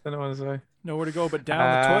do. Don't know what to say. Nowhere to go but down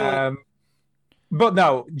the toilet. But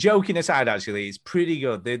no, joking aside, actually, it's pretty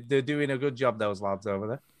good. They're doing a good job, those lads over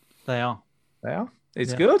there. They are. They are.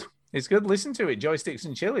 It's Yeah. good. It's good. Listen to it. Joysticks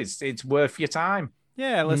and Chill. It's worth your time.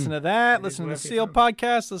 Yeah, listen to that. It Listen to the is worth Seal your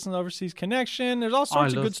podcast. Listen to Overseas Connection. There's all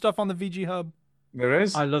sorts of good stuff on the VG Hub. There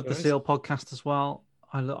is. I love the Seal podcast as well.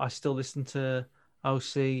 I still listen to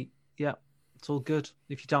OC. Yeah, it's all good.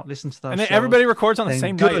 If you don't listen to those, And then everybody records on the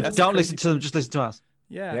same good. night. That's Don't crazy. listen to them. Just listen to us.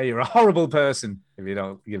 Yeah. Yeah, you're a horrible person if you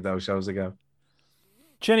don't give those shows a go.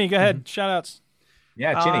 Chinny, go ahead. Shout outs.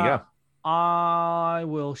 Yeah, Chinny, go. I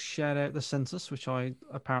will shout out the census, which I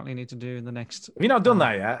apparently need to do in the next. Have you not done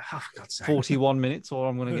that yet? Oh, for God's sake. 41 minutes, or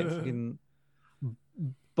I'm going to get fucking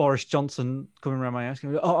Boris Johnson coming around my house.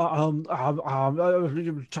 Going,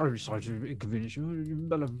 I'm terribly sorry to inconvenience you. You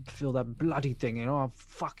better feel that bloody thing, you know. I'll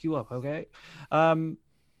fuck you up, okay? A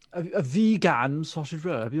vegan sausage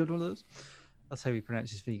roll. Have you had one of those? That's how he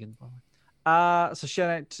pronounces vegan, by the way. So shout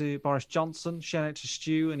out to Boris Johnson. Shout out to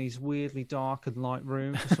Stu and his weirdly dark and light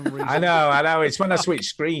room for some reason. I know. It's when I switch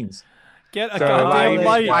screens. Get a So goddamn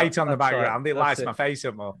light. light on the That's background. right. It lights That's my face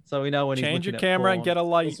up more. So we know when Change he's your camera and get a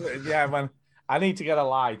light. Yeah, when I need to get a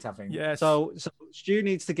light, I think. Yes. So Stu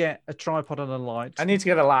needs to get a tripod and a light. I need to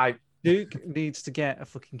get a light. Duke needs to get a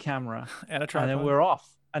fucking camera And a tripod. and then we're off.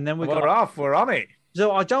 And then We're off. We're on it.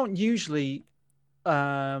 So I don't usually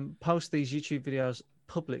post these YouTube videos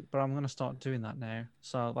public, but I'm going to start doing that now.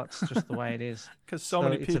 So that's just the way it is. Because so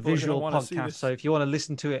many it's people a visual want to see podcast. this. So if you want to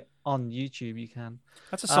listen to it on YouTube, you can.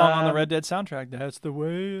 That's a song on the Red Dead soundtrack. That's the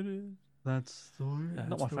way it is. That's the way. Not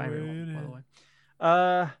my That's the favorite way one, it by the is. way.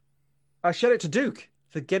 I shout out to Duke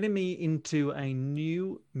for getting me into a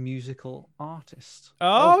new musical artist.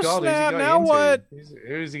 Oh, God, snap. Now what?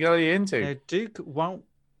 Who's he got you into? Now, Duke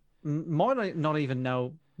might not even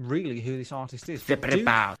know really who this artist is. but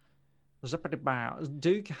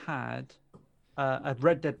Duke had a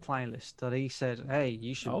Red Dead playlist that he said, hey,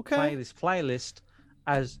 you should play this playlist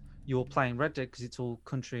as you're playing Red Dead because it's all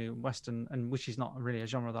country and western, and which is not really a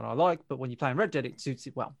genre that I like, but when you're playing Red Dead, it suits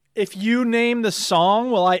it well. If you name the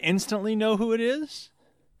song, will I instantly know who it is?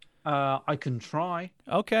 I can try.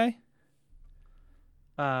 Okay.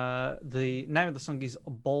 The name of the song is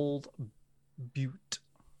Bald Butte.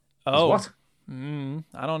 Oh. What?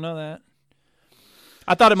 I don't know that.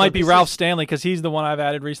 I thought it might be Ralph Stanley because he's the one I've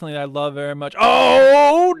added recently that I love very much.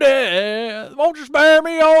 Oh, Dad, won't you spare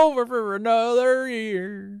me over for another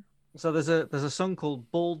year? So there's a song called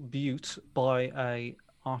Bald Butte by a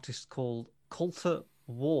artist called Coulter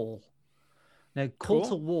Wall. Now,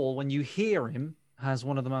 Coulter Wall, when you hear him, has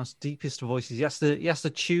one of the most deepest voices. He has to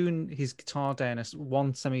tune his guitar down as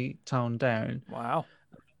one semitone down. Wow.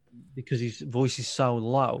 Because his voice is so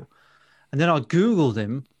low. And then I Googled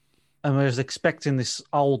him and I was expecting this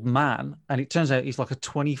old man, and it turns out he's like a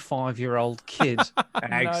 25-year-old kid.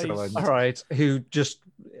 Excellent. All right, who just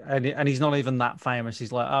and he's not even that famous.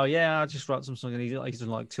 He's like, oh yeah, I just wrote some songs, and he's done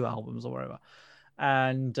like 2 albums or whatever.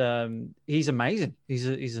 And he's amazing. He's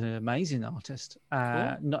an amazing artist.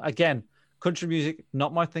 Again, country music,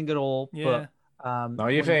 not my thing at all. Yeah. But not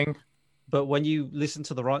your thing. But when you listen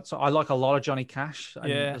to the right song, I like a lot of Johnny Cash. And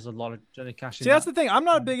Yeah. there's a lot of Johnny Cash. See, that's the thing. I'm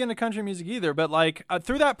not big into country music either, but like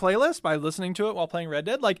through that playlist, by listening to it while playing Red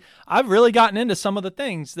Dead, like I've really gotten into some of the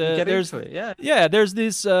things. There's into it, yeah. Yeah, there's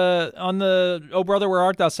this on the Oh Brother Where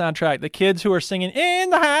Art Thou soundtrack, the kids who are singing In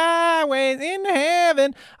the Highways, in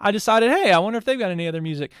Heaven. I decided, hey, I wonder if they've got any other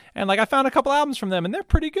music. And like I found a couple albums from them and they're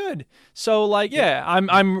pretty good. So like, yeah,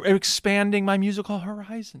 I'm expanding my musical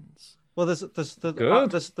horizons. Well, there's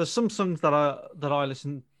some songs that I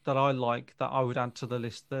listen that I like that I would add to the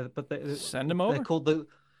list. But send them over. They're called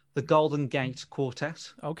the Golden Gate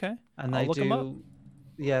Quartet. Okay, and I'll they look them up.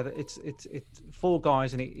 Yeah, it's 4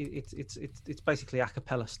 guys, and it's basically a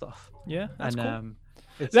cappella stuff. Yeah, that's cool.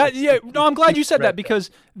 I'm glad you said that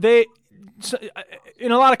because they. So,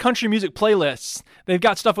 in a lot of country music playlists, they've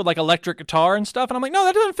got stuff with like electric guitar and stuff, and I'm like, no,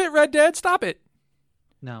 that doesn't fit Red Dead. Stop it.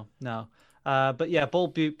 No. But yeah,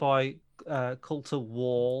 Bald Butte by Coulter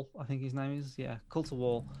Wall, I think his name is. Yeah, Coulter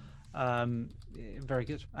Wall. Very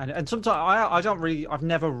good. And sometimes I've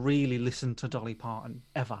never really listened to Dolly Parton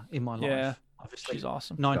ever in my life. Yeah, obviously she's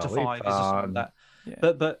awesome. 9 to 5 is just something that. Yeah.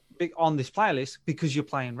 But on this playlist, because you're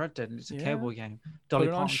playing Red Dead and it's a cowboy game, Dolly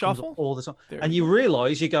Parton comes up all the time, and you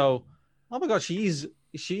realise, you go, oh my god, she is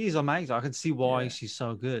amazing. I can see why she's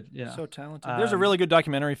so good. You know, so talented. There's a really good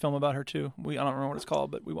documentary film about her too. I don't remember what it's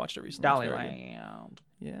called, but we watched it recently. Dollyland.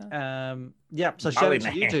 Yeah. Yeah. So shout out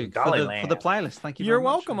to you, Duke, for the playlist. Thank you. You're very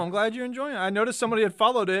much. welcome. I'm glad you're enjoying it. I noticed somebody had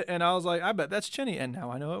followed it, and I was like, I bet that's Chinny, and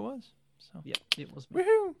now I know it was. So yeah, it was me.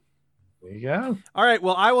 Woohoo! There you go. All right.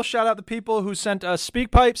 Well, I will shout out the people who sent us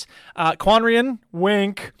speak pipes, Quanrian,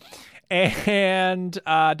 Wink, and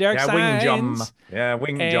Derek Sainz. Wing John. Yeah,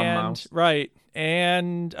 Wing John Mouse. Right.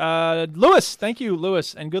 And Lewis, thank you,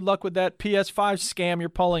 Lewis. And good luck with that PS5 scam you're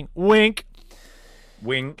pulling. Wink.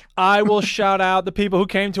 Wink. I will shout out the people who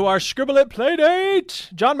came to our Scribble It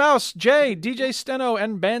Playdate. John Mouse, Jay, DJ Steno,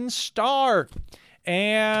 and Ben Starr.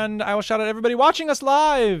 And I will shout out everybody watching us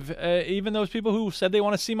live, even those people who said they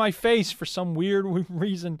want to see my face for some weird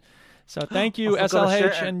reason. So thank you,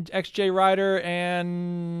 SLH and XJ Ryder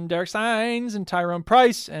and Derek Steins and Tyrone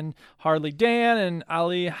Price and Hardly Dan and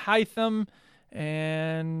Ali Hytham.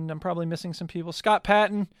 And I'm probably missing some people. Scott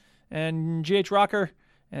Patton and GH Rocker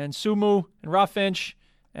and Sumu and Rob Finch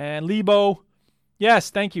and Lebo.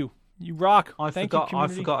 Yes, thank you. You rock. I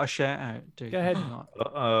forgot a shout out, dude. Go ahead.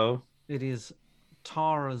 Uh-oh. It is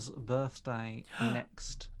Tara's birthday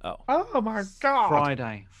next. Oh my God.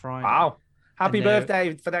 Friday. Wow. Happy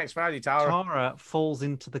birthday for next Friday, Tara. Tara falls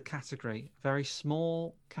into the category, very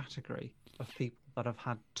small category of people that have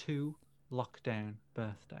had 2 lockdown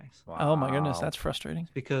birthdays. Wow. Oh my goodness, that's frustrating.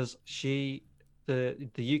 Because the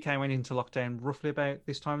UK went into lockdown roughly about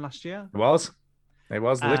this time last year. It was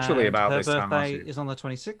literally about this time last Her year. birthday is on the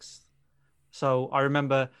 26th. So I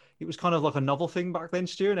remember it was kind of like a novel thing back then,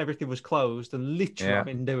 Stu, and everything was closed. And literally, I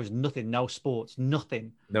mean, there was nothing, no sports,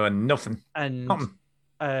 nothing. No, nothing. And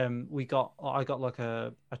I got like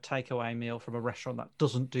a takeaway meal from a restaurant that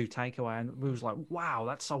doesn't do takeaway, and we was like, wow,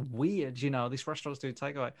 that's so weird. You know, these restaurants do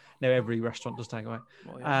takeaway. Now every restaurant does takeaway.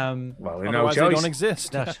 Otherwise they don't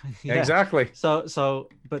exist. Yeah. Exactly.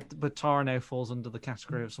 But Tara now falls under the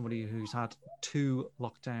category of somebody who's had 2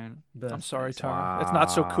 lockdown birthdays. I'm sorry, Tara. It's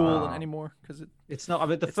not so cool anymore because it's not. I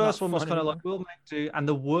mean, the first one was kind of like, we'll make do. And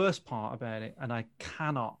the worst part about it, and I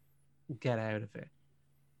cannot get out of it,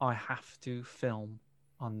 I have to film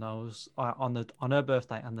on those on her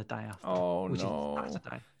birthday and the day after, which is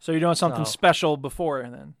Saturday. So you're doing something special before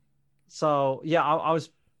and then. So yeah, I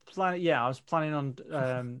was planning. Yeah, I was planning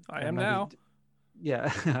on. I am now.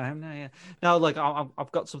 Yeah, I am now. Yeah, no, like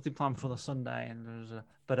I've got something planned for the Sunday, and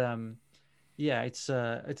yeah, it's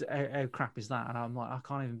how crap is that? And I'm like, I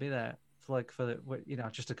can't even be there for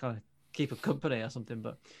just to kind of keep her company or something.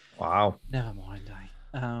 But wow, never mind.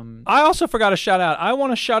 I also forgot a shout out. I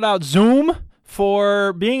want to shout out Zoom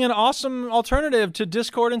for being an awesome alternative to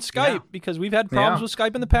Discord and Skype because we've had problems with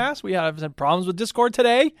Skype in the past. We have had problems with Discord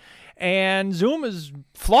today, and Zoom is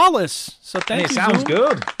flawless. So thank you, It sounds Zoom.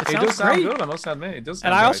 good. It does sound great. good, I must admit. It does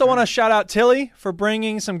sound And I also want to shout out Tilly for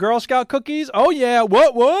bringing some Girl Scout cookies. Oh, yeah.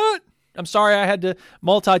 What? I'm sorry I had to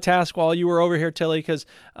multitask while you were over here, Tilly, because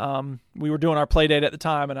we were doing our play date at the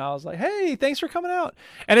time, and I was like, hey, thanks for coming out.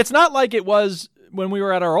 And it's not like it was when we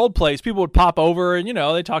were at our old place. People would pop over and,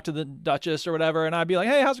 they talk to the Duchess or whatever, and I'd be like,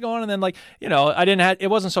 hey, how's it going? And then, it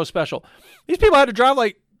wasn't so special. These people had to drive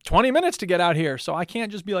 20 minutes to get out here, so I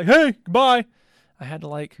can't just be like, hey, goodbye. I had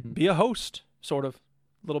to, be a host, sort of,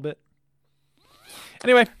 a little bit.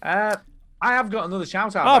 Anyway. I have got another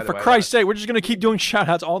shout-out, Oh, for Christ's sake, we're just going to keep doing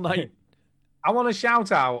shout-outs all night. I want to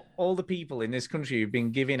shout out all the people in this country who've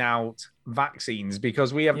been giving out vaccines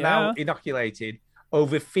because we have now inoculated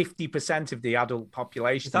over 50% of the adult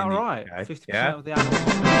population. Is that right? 50% of the adult 50% of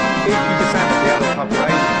the adult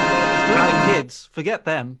population. And kids, forget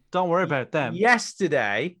them. Don't worry about them.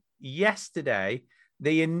 Yesterday,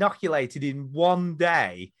 they inoculated in one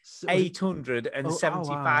day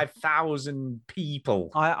 875,000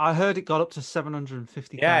 people. I heard it got up to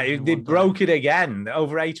 750,000. Yeah, they broke it again,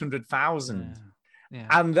 over 800,000. Yeah.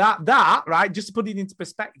 And that, right, just to put it into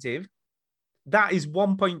perspective, that is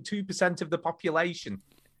 1.2% of the population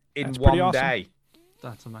in one day.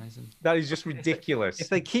 That's amazing. That is just ridiculous. If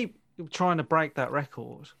they keep trying to break that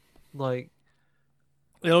record,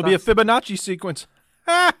 it'll be a Fibonacci sequence.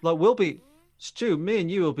 We'll be... Stu, me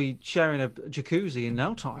and you will be sharing a jacuzzi in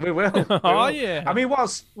no time. We will. Oh, yeah. I mean,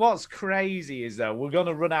 what's crazy is, though, we're going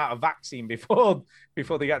to run out of vaccine before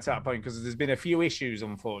they get to that point because there's been a few issues,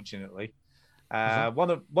 unfortunately.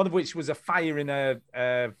 One of which was a fire in a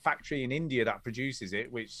factory in India that produces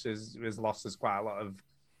it, which has lost us quite a lot of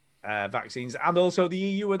vaccines. And also the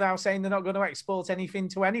EU are now saying they're not going to export anything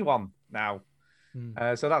to anyone now.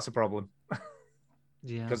 So that's a problem.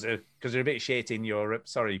 Yeah, because they're a bit shit in Europe.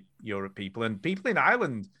 Sorry, Europe people, and people in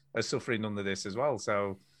Ireland are suffering under this as well.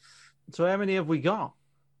 So how many have we got?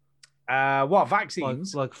 What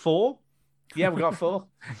vaccines? Like 4? Yeah, we got 4.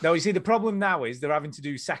 No, you see, the problem now is they're having to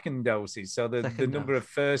do second doses. So the number of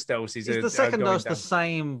first doses is the second dose down. The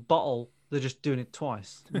same bottle? They're just doing it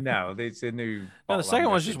twice. No, it's a new. No, the second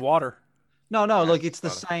one's just water. No, it's the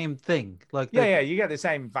same thing. You get the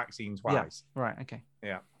same vaccine twice. Yeah. Right. Okay.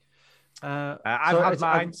 Yeah. I've had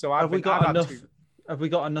mine, so I've got enough. Have we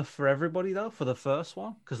got enough for everybody though for the first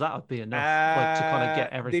one? Because that would be enough like, to kind of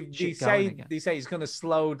get everything going again. They say it's going to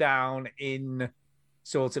slow down in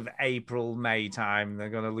sort of April, May time. They're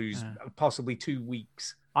going to lose possibly 2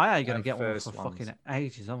 weeks. I ain't going to get one for fucking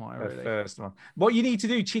ages, am I? Really? The first one. What you need to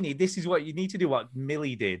do, Chinny, this is what you need to do. What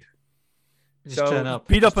Millie did. Just turn up.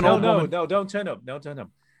 Beat up an old woman. No, don't turn up. Don't turn up.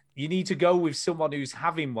 You need to go with someone who's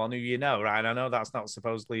having one who you know, right? I know that's not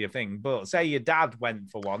supposedly a thing, but say your dad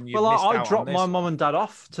went for one. Well, I dropped my mum and dad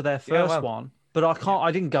off to their first one, but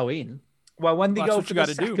I didn't go in. Well, when they go for the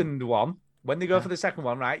second one, for the second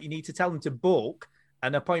one, right, you need to tell them to book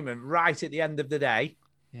an appointment right at the end of the day.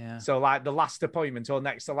 Yeah. So like the last appointment or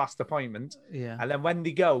next to last appointment. Yeah. And then when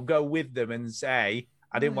they go with them and say,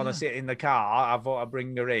 I didn't want to sit in the car. I thought I'd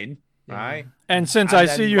bring her in. Right. And since I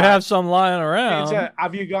see you have some lying around,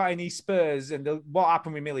 have you got any Spurs? And what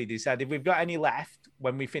happened with Millie? They said, if we've got any left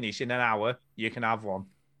when we finish in an hour, you can have one.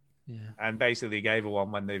 Yeah. And basically gave her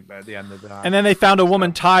one when they at the end of the night. And then they found a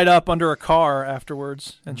woman tied up under a car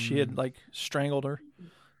afterwards, and she had like strangled her.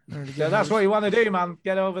 So that's what you want to do, man.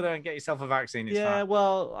 Get over there and get yourself a vaccine. It's fine.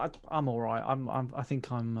 Well, I'm all right. I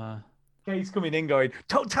think I'm. Kate's coming in, going,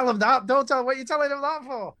 "Don't tell him that. Don't tell him what you're telling him that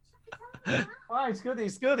for." Oh, it's good.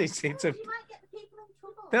 It's good. It's a...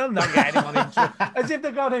 They'll not get anyone in trouble. As if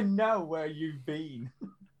they're gonna know where you've been.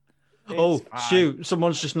 It's fine. Shoot!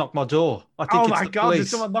 Someone's just knocked my door. I think it's the God! police.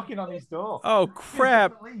 There's someone knocking on his door. Oh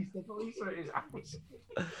crap! The police are at his house.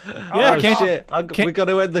 Yeah, we got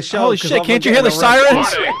to end the show. Holy shit! Can't you hear the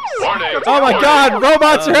sirens? Warning. Oh my God!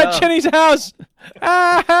 Robots are at Chinny's house.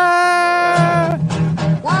 Ah!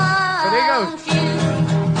 So there he goes.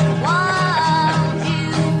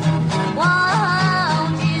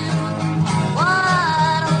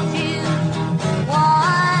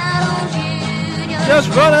 Just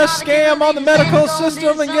run a scam on the medical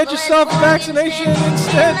system and get yourself a vaccination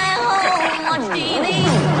instead.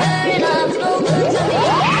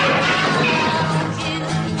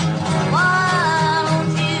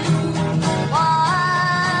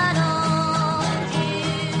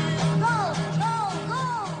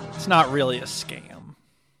 It's not really a scam.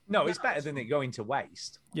 No, it's better than it going to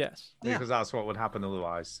waste. Yes. Because that's what would happen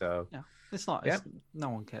otherwise. So yeah, it's not. Yeah.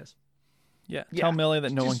 No one cares. Yeah. Tell Millie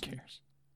that no one cares.